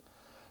ilk.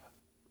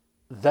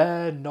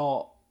 They're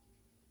not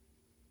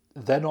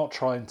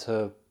trying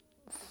to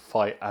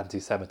fight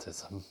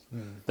anti-Semitism.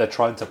 They're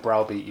trying to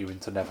browbeat you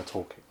into never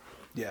talking.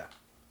 Yeah.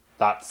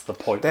 That's the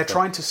point. They're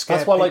trying to scare.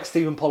 That's why, like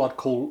Stephen Pollard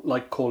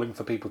calling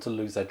for people to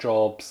lose their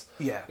jobs.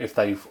 Yeah. If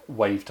they've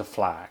waved a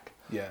flag.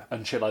 Yeah.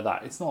 And shit like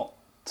that. It's not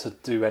to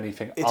do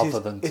anything It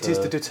is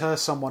to deter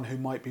someone who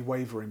might be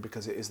wavering,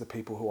 because it is the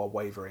people who are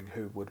wavering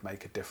who would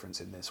make a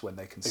difference in this when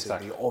they can see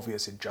the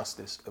obvious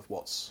injustice of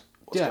what's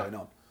going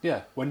on.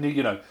 Yeah.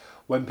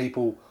 When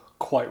people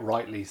quite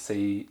rightly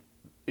see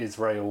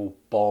Israel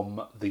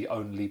bomb the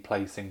only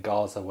place in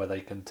Gaza where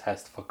they can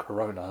test for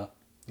corona.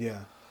 Yeah.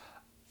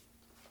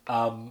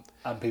 And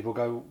people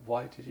go,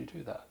 why did you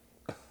do that?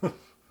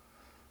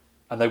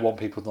 And they want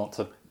people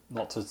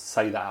not to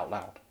say that out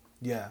loud.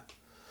 Yeah.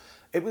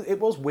 It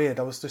was weird.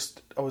 I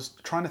was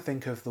trying to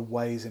think of the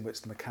ways in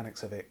which the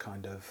mechanics of it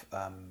kind of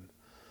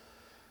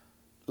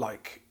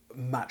like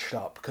matched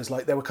up, because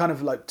like there were kind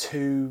of like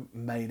two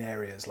main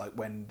areas, like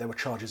when there were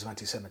charges of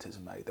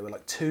anti-Semitism made, there were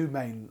like two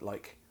main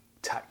like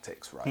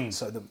tactics, right?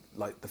 So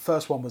the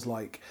first one was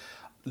like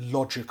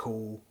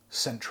logical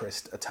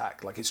centrist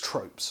attack, like it's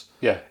tropes.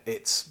 Yeah.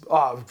 It's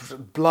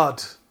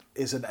blood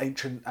is an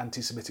ancient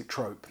anti-Semitic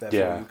trope,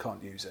 therefore you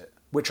can't use it,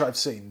 which I've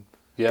seen.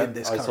 Yeah,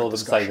 I saw them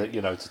say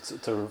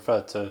that to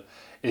refer to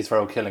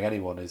Israel killing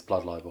anyone is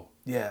blood libel.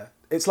 Yeah,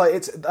 it's like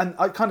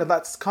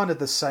that's kind of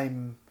the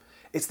same.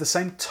 It's the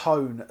same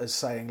tone as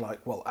saying like,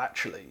 well,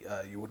 actually,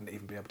 you wouldn't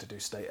even be able to do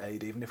state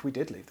aid even if we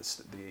did leave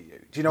the EU.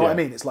 Do you know what I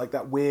mean? It's like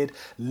that weird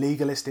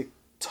legalistic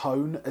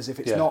tone, as if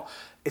it's not.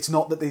 It's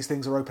not that these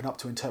things are open up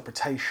to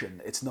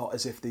interpretation. It's not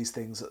as if these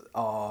things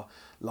are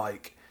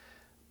like,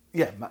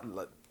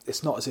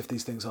 it's not as if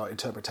these things are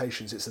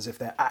interpretations. It's as if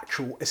they're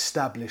actual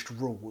established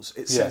rules.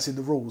 It says in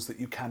the rules that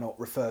you cannot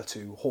refer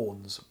to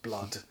horns,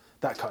 blood,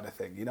 that kind of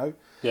thing, you know?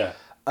 Yeah.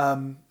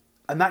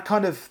 And that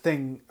kind of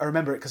thing, I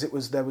remember it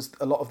because there was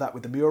a lot of that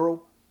with the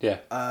mural. Yeah.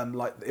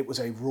 Like it was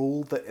a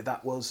rule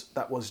that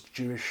was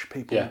Jewish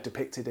people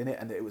depicted in it,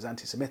 and it was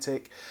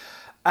anti-Semitic.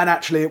 And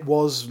actually, it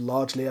was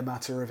largely a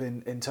matter of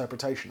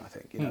interpretation, I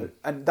think, you know.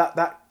 And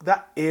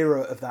that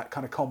era of that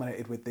kind of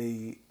culminated with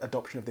the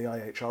adoption of the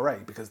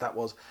IHRA, because that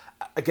was,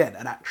 again,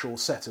 an actual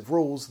set of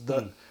rules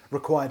that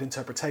required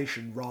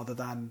interpretation rather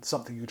than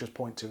something you just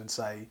point to and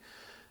say,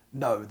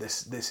 no,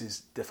 this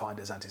is defined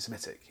as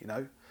anti-Semitic, you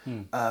know.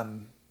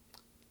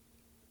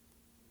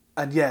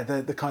 And yeah,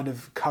 the kind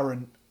of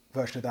current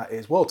version of that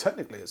is, well,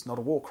 technically it's not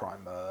a war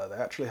crime. They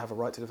actually have a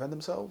right to defend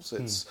themselves.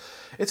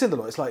 It's in the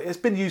law. It's like it's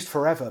been used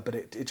forever, but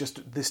it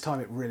just this time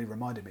it really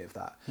reminded me of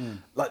that.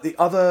 Like the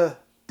other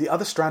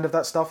strand of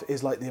that stuff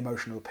is like the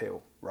emotional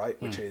appeal, right?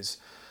 Which is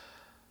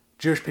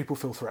Jewish people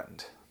feel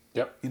threatened.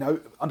 Yep. You know,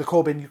 under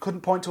Corbyn, you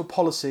couldn't point to a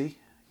policy.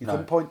 You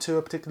couldn't point to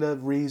a particular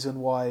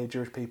reason why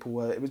Jewish people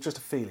were. It was just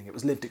a feeling. It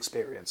was lived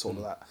experience. All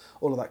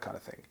of that kind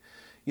of thing.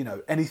 You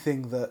know,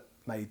 anything that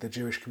made the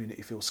Jewish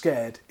community feel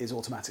scared is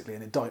automatically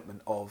an indictment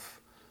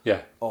of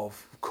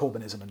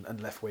Corbynism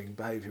and left-wing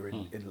behaviour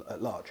in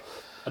at large.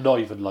 And not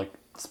even like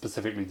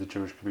specifically the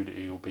Jewish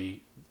community, will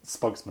be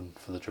spokesman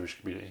for the Jewish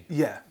community.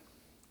 Yeah.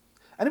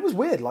 And it was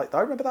weird, like I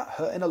remember that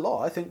hurting a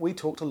lot. I think we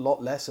talked a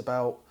lot less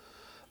about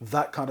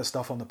that kind of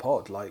stuff on the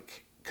pod,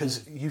 like,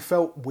 because you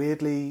felt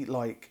weirdly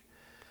like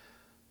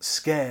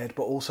scared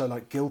but also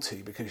like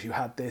guilty, because you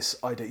had this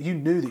idea, you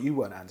knew that you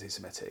weren't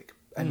anti-Semitic.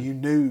 And you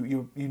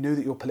knew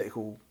that your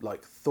political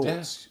like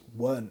thoughts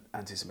weren't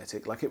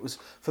anti-Semitic. Like it was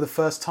for the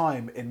first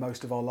time in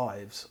most of our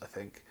lives, I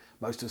think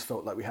most of us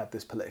felt like we had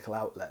this political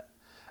outlet,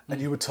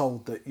 and you were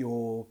told that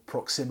your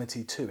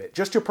proximity to it,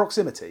 just your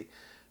proximity,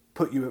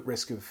 put you at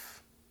risk of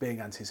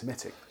being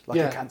anti-Semitic, like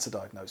a cancer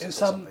diagnosis or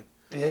something.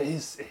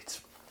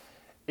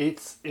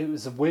 It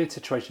was a weird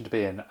situation to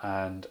be in,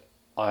 and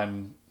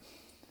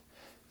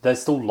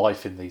there's still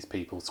life in these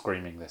people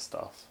screaming this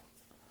stuff.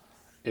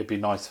 It'd be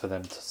nice for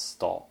them to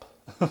stop.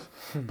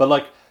 But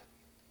like,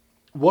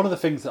 one of the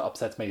things that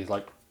upsets me is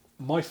like,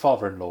 my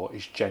father-in-law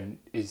is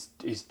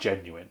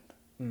genuine.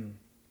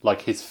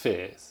 Like his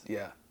fears.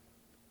 Yeah.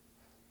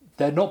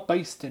 They're not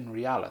based in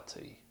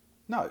reality.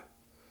 No.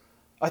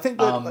 I think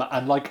that,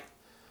 and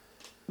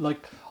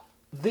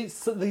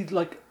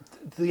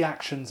the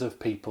actions of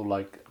people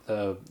like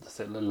the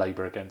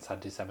Labour Against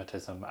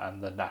Anti-Semitism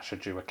and the Nasher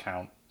Jew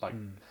account, like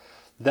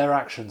their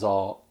actions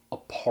are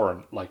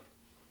abhorrent, like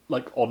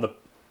on a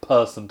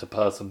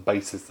person-to-person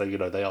basis,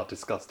 that they are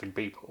disgusting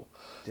people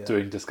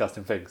doing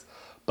disgusting things.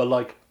 But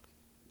like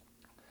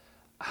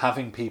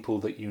having people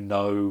that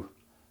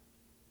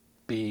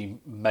be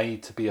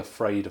made to be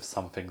afraid of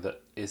something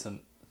that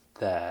isn't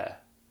there,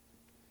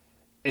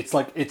 it's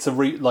like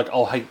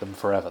I'll hate them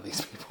forever.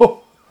 These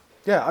people.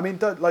 Yeah, I mean,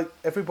 don't, like,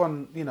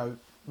 everyone,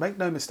 make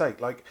no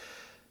mistake, like,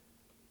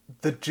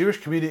 the Jewish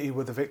community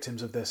were the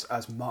victims of this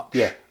as much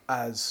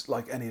as,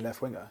 like, any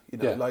left-winger,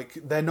 like,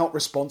 they're not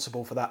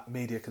responsible for that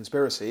media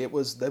conspiracy. They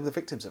were the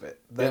victims of it.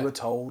 They were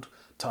told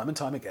time and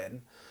time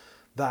again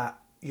that,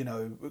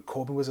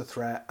 Corbyn was a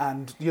threat,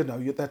 and,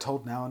 they're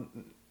told now,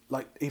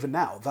 like, even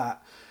now,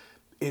 that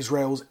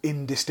Israel's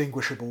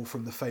indistinguishable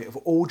from the fate of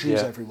all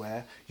Jews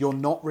everywhere. You're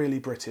not really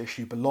British,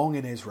 you belong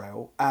in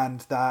Israel, and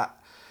that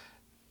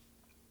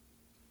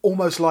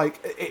almost like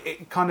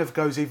it kind of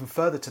goes even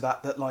further to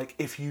that like,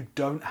 if you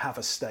don't have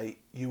a state,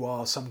 you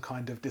are some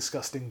kind of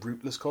disgusting,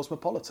 rootless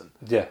cosmopolitan.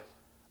 Yeah.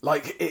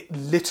 Like, it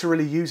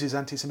literally uses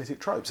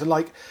anti-Semitic tropes. And,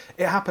 like,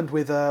 it happened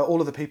with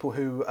all of the people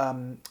who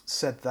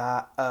said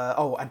that,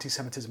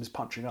 anti-Semitism is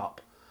punching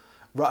up.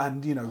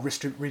 And,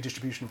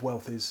 redistribution of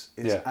wealth is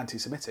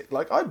anti-Semitic.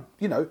 Like, I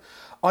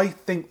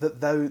think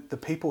that though the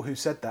people who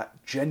said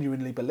that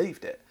genuinely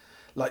believed it,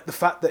 like, the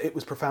fact that it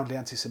was profoundly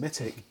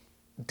anti-Semitic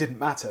didn't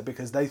matter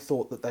because they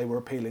thought that they were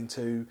appealing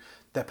to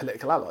their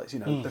political allies,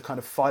 the kind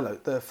of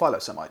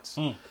Philo-Semites.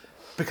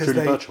 Because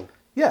Trudy Burchell.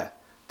 Yeah.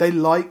 They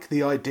like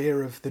the idea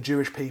of the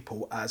Jewish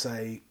people as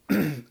a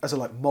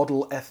like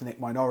model ethnic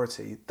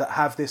minority that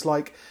have this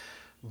like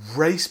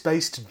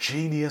race-based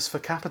genius for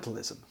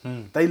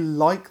capitalism. They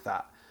like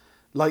that.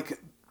 Like,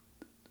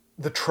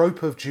 the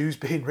trope of Jews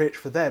being rich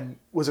for them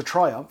was a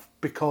triumph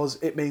because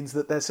it means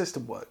that their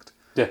system worked.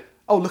 Yeah.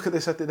 Oh, look at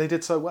this! They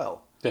did so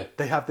well. Yeah.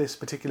 They have this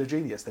particular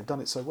genius. They've done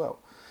it so well.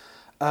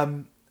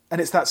 And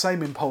it's that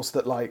same impulse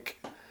that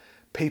like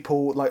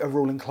people like a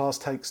ruling class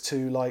takes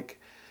to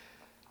like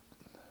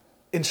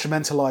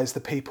instrumentalise the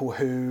people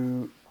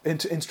who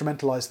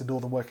instrumentalise the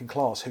northern working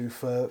class who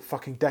for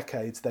fucking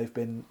decades they've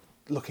been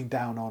looking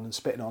down on and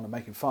spitting on and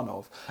making fun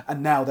of,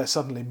 and now they're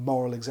suddenly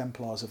moral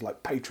exemplars of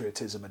like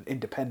patriotism and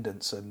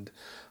independence and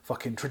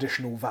fucking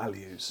traditional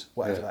values,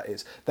 whatever that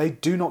is. They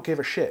do not give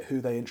a shit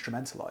who they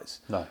instrumentalise.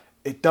 No.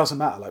 It doesn't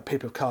matter, like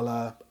people of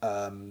colour,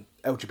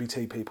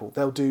 LGBT people,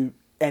 they'll do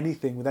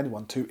anything with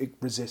anyone to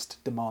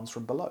resist demands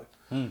from below.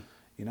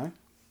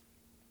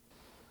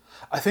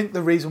 I think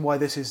the reason why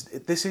this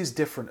is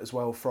different as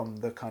well from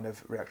the kind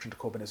of reaction to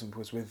Corbynism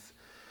was with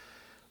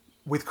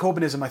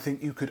Corbynism, I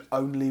think you could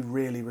only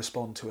really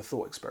respond to a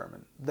thought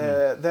experiment.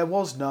 There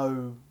was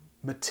no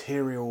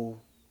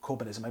material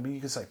Corbynism. I mean,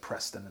 you could say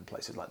Preston and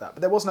places like that,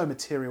 but there was no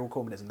material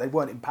Corbynism. They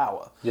weren't in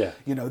power. Yeah.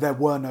 There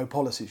were no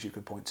policies you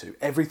could point to.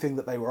 Everything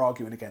that they were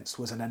arguing against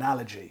was an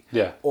analogy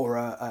or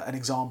an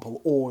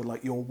example or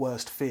like your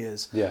worst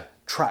fears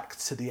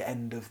tracked to the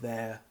end of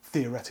their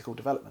theoretical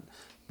development.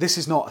 This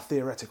is not a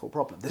theoretical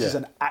problem. This is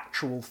an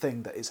actual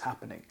thing that is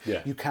happening.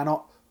 Yeah. You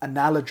cannot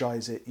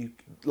analogize it.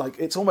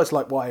 It's almost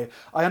like why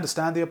I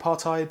understand the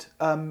apartheid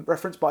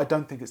reference, but I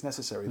don't think it's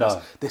necessary.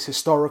 No. This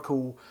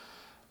historical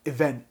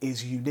event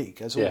is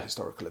unique, as all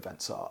historical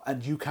events are,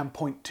 and you can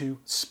point to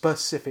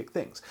specific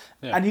things,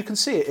 and you can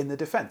see it in the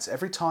defense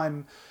every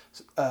time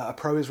a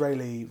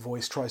pro-Israeli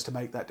voice tries to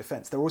make that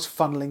defense. They're always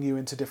funneling you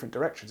into different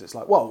directions. It's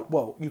like,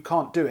 well, you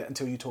can't do it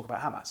until you talk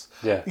about Hamas.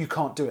 Yeah. You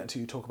can't do it until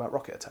you talk about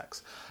rocket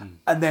attacks,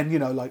 and then you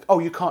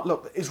can't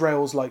look.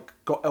 Israel's like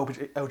got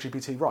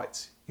LGBT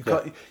rights.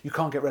 You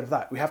can't get rid of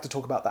that. We have to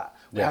talk about that.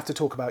 We have to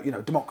talk about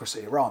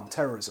democracy, Iran,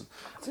 terrorism.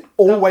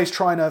 Always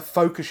trying to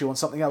focus you on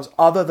something else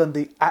other than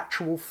the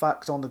actual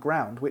fact on the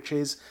ground, which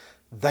is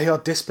they are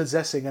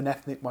dispossessing an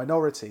ethnic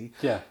minority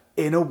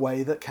in a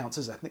way that counts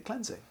as ethnic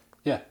cleansing.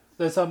 Yeah,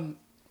 there's I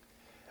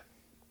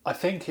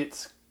think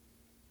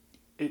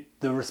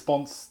the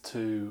response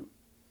to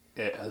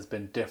it has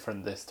been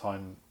different this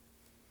time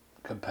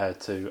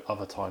compared to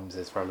other times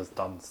Israel has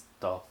done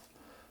stuff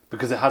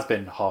because it has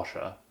been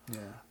harsher. Yeah.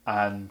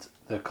 And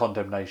the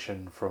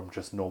condemnation from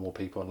just normal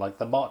people. And like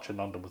the march in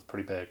London was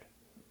pretty big.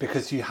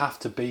 Because you have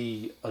to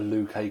be a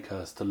Luke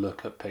Akers to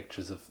look at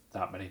pictures of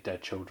that many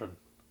dead children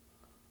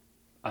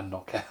and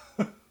not care.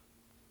 I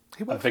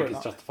think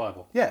it's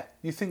justifiable. Yeah.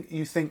 You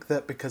think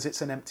that because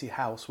it's an empty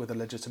house with a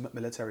legitimate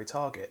military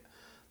target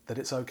that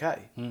it's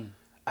okay.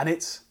 And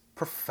it's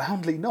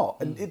profoundly not.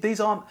 And these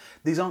aren't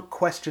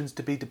questions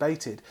to be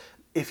debated.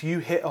 If you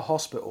hit a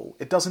hospital,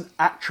 it doesn't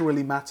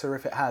actually matter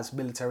if it has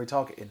military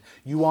targeting.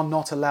 You are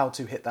not allowed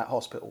to hit that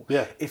hospital.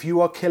 Yeah. If you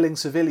are killing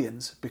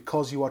civilians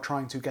because you are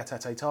trying to get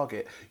at a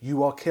target,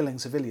 you are killing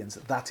civilians.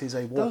 That is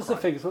a war crime. That was the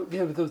thing.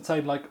 They were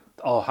saying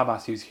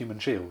Hamas use human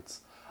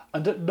shields.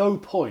 And at no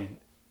point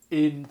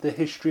in the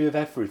history of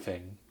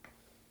everything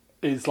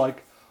is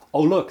like,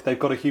 oh look, they've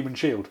got a human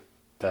shield.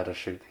 Better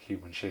shoot the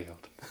human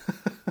shield.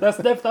 That's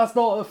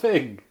not a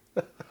thing.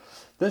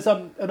 There's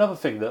another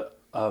thing that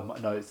I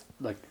know it's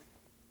like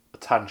a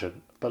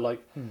tangent, but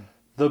like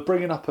the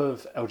bringing up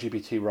of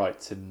LGBT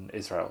rights in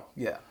Israel.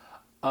 Yeah.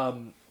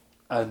 And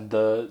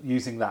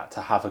using that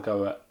to have a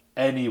go at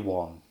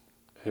anyone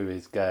who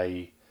is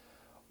gay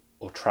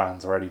or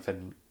trans or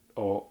anything,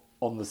 or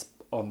in the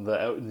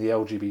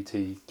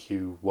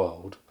LGBTQ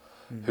world,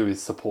 who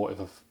is supportive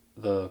of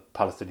the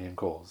Palestinian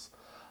cause,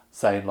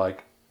 saying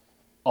like,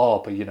 oh,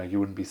 but you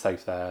wouldn't be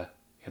safe there,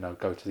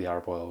 go to the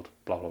Arab world,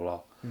 blah, blah,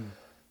 blah.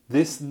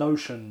 This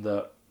notion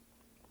that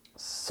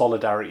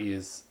solidarity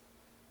is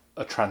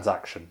a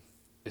transaction,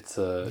 it's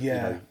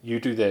you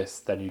do this,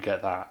 then you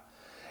get that.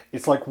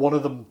 It's like one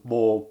of the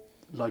more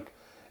like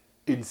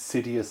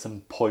insidious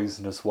and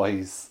poisonous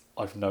ways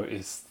I've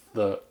noticed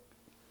that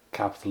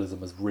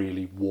capitalism has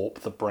really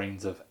warped the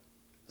brains of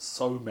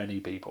so many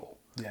people.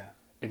 Yeah.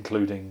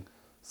 Including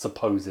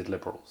supposed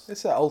liberals.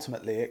 It's that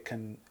ultimately it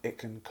can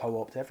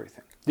co-opt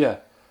everything. Yeah.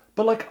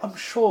 But like I'm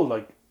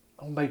sure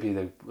maybe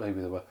they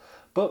were.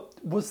 But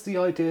was the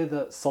idea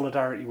that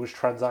solidarity was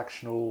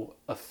transactional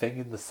a thing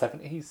in the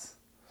 70s?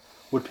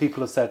 Would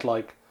people have said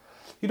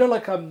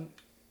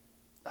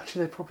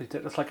actually they probably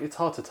did. It's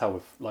hard to tell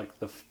with like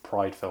the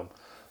Pride film.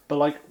 But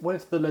like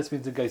with the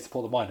lesbians and gays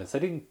support the miners, they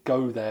didn't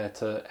go there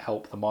to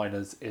help the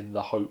miners in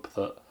the hope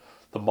that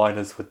the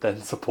miners would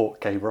then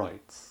support gay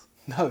rights.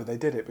 No, they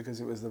did it because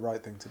it was the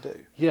right thing to do.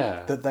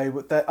 Yeah. That they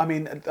would. I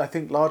mean, I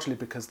think largely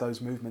because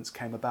those movements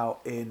came about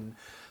in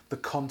the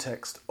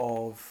context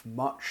of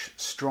much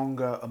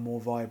stronger and more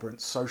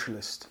vibrant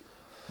socialist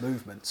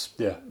movements.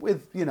 Yeah.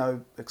 With,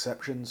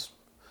 exceptions.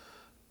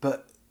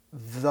 But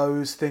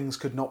those things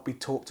could not be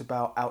talked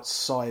about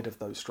outside of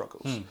those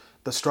struggles.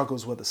 The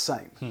struggles were the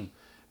same.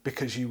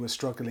 Because you were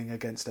struggling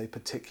against a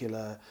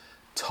particular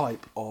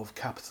type of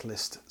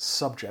capitalist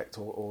subject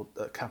or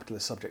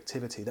capitalist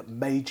subjectivity that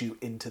made you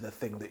into the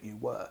thing that you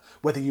were.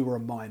 Whether you were a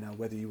miner,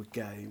 whether you were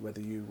gay,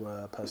 whether you were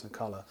a person of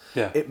colour.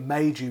 Yeah. It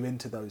made you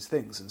into those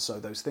things, and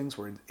so those things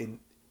were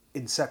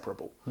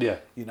inseparable. Yeah.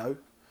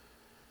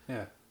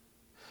 Yeah.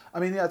 I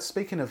mean,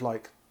 speaking of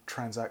like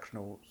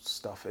transactional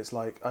stuff, it's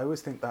like I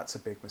always think that's a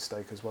big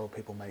mistake as well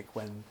people make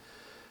when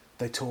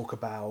they talk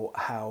about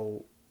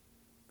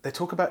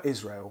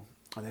Israel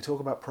and they talk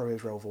about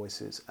pro-Israel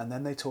voices, and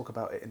then they talk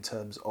about it in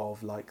terms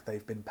of like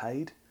they've been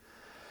paid,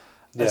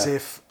 as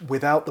if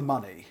without the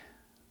money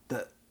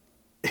that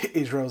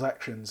Israel's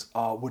actions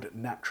would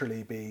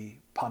naturally be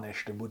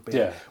punished and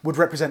would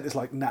represent this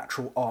like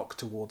natural arc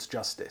towards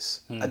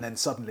justice, and then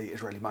suddenly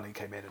Israeli money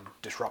came in and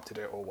disrupted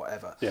it or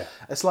whatever. Yeah.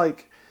 It's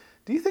like,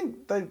 do you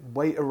think they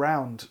wait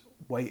around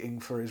waiting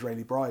for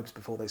Israeli bribes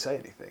before they say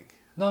anything?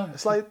 No,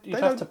 it's like you'd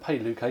have to pay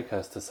Luke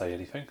Akers to say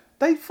anything.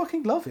 They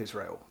fucking love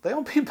Israel. They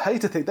aren't being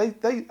paid to think.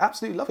 They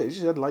absolutely love it. It's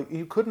just like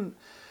you couldn't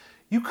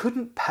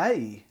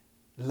pay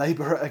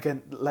labour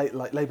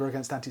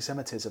against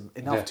anti-Semitism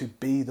enough to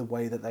be the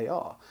way that they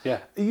are. Yeah,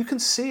 you can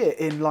see it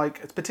in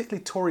like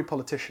particularly Tory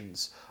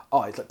politicians'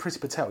 eyes, like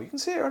Priti Patel. You can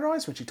see it in her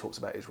eyes when she talks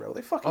about Israel.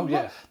 They fucking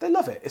they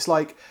love it. It's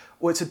like,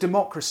 well, it's a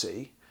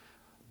democracy,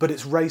 but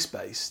it's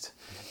race-based.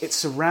 It's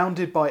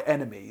surrounded by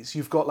enemies.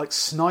 You've got like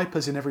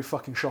snipers in every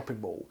fucking shopping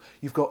mall.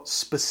 You've got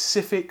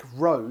specific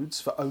roads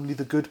for only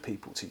the good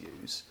people to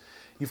use.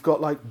 You've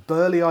got like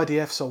burly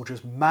IDF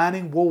soldiers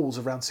manning walls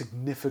around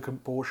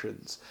significant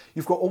portions.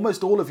 You've got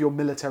almost all of your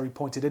military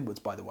pointed inwards,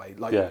 by the way.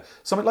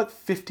 Something like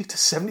 50 to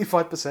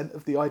 75%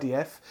 of the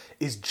IDF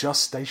is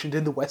just stationed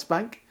in the West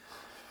Bank.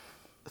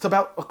 It's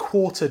about a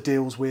quarter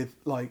deals with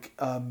like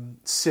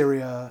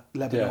Syria,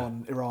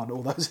 Lebanon, Iran,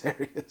 all those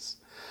areas.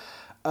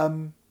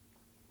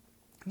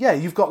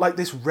 You've got like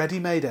this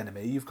ready-made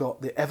enemy. You've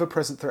got the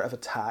ever-present threat of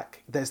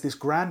attack. There's this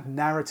grand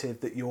narrative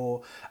that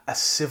you're a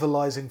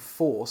civilizing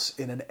force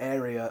in an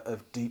area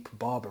of deep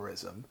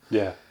barbarism.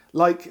 Yeah.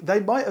 Like, they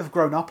might have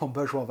grown up on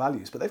bourgeois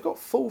values, but they've got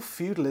full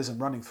feudalism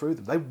running through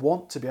them. They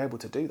want to be able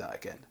to do that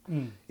again.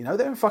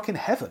 They're in fucking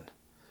heaven.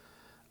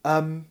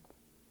 And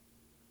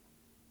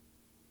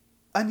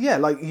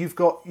you've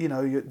got,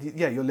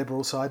 your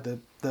liberal side,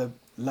 the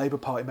Labour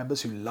Party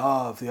members who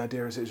love the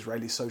idea of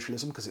Israeli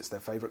socialism because it's their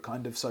favourite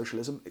kind of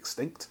socialism,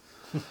 extinct.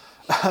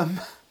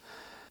 And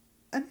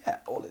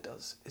all it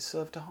does is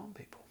serve to harm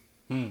people.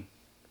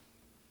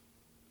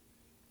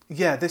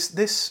 Yeah,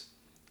 this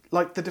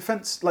like the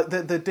defence, like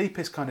the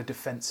deepest kind of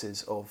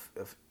defences of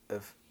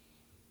the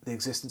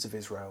existence of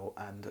Israel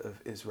and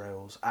of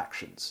Israel's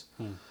actions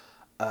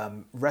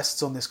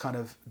rests on this kind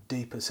of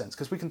deeper sense.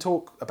 Because we can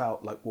talk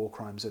about like war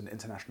crimes and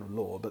international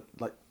law, but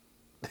like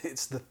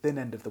it's the thin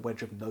end of the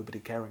wedge of nobody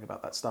caring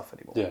about that stuff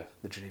anymore. Yeah.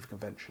 The Geneva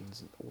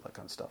Conventions and all that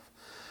kind of stuff.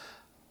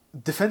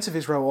 Defence of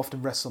Israel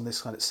often rests on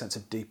this kind of sense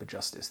of deeper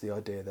justice, the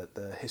idea that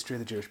the history of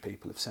the Jewish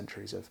people of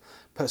centuries of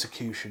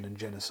persecution and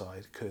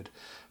genocide could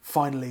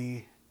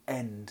finally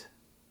end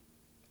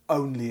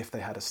only if they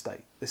had a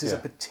state. This is a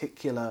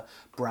particular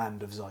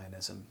brand of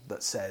Zionism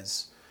that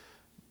says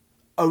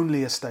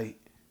only a state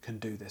can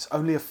do this.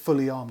 Only a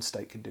fully armed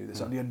state can do this.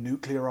 Only a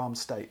nuclear armed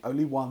state.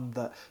 Only one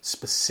that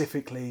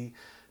specifically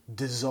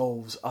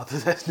dissolves other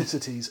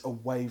ethnicities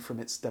away from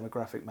its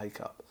demographic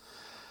makeup.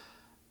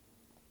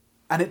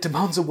 And it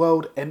demands a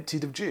world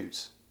emptied of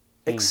Jews,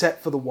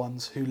 except for the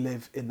ones who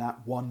live in that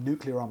one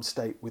nuclear armed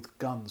state with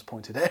guns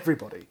pointed at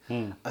everybody.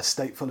 A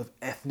state full of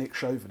ethnic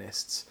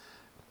chauvinists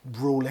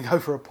ruling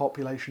over a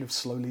population of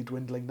slowly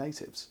dwindling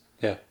natives.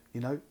 Yeah.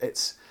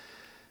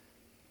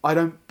 I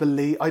don't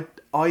believe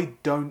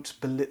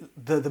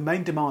the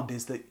main demand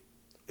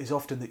is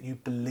often that you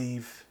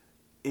believe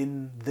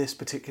in this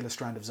particular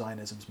strand of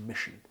Zionism's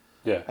mission,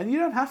 Yeah. And you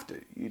don't have to.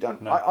 You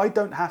don't. No. I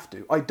don't have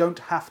to. I don't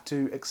have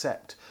to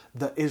accept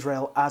that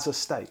Israel as a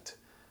state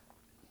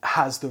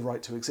has the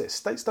right to exist.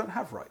 States don't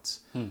have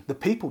rights. The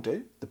people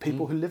do. The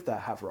people who live there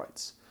have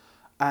rights.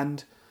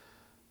 And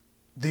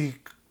the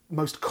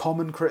most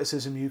common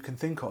criticism you can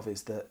think of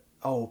is that,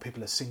 oh,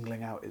 people are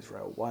singling out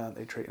Israel. Why aren't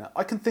they treating it?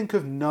 I can think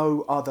of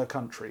no other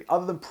country,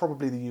 other than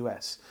probably the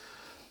US,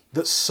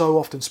 that's so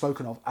often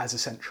spoken of as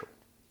essential.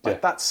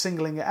 Like, that's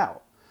singling it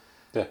out.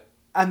 Yeah.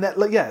 And that,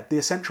 like, yeah, the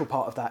essential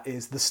part of that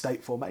is the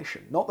state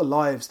formation, not the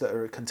lives that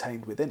are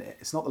contained within it.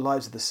 It's not the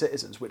lives of the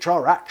citizens, which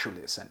are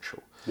actually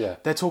essential. Yeah.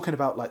 They're talking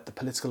about, like, the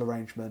political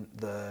arrangement,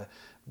 the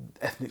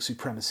ethnic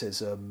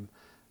supremacism.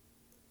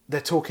 They're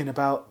talking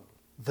about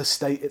the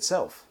state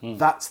itself.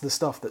 That's the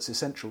stuff that's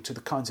essential to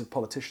the kinds of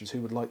politicians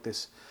who would like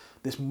this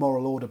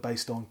moral order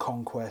based on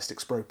conquest,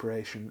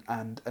 expropriation,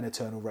 and an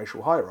eternal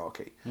racial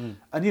hierarchy.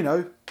 And, you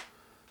know,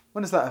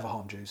 when has that ever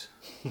harmed Jews?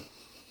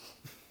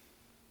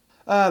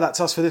 That's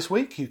us for this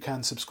week. You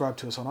can subscribe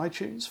to us on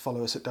iTunes,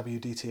 follow us at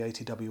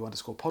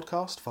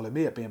WDT80W_podcast, follow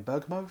me at Being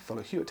Bergamo,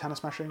 follow Hugh at Tanner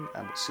Smashing,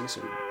 and we'll see you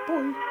soon.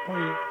 Bye.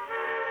 Bye.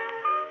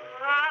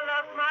 I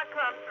love my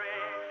country,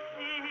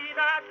 indeed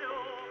I do,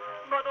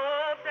 but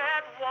oh,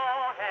 that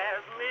war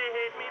has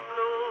made me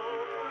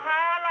blue.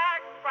 I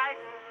like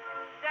fighting,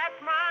 that's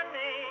my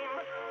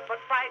name, but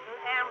fighting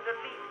am the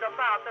least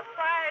about the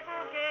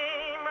fighting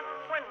game.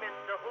 When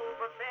Mr.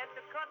 Hoover said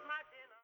to cut my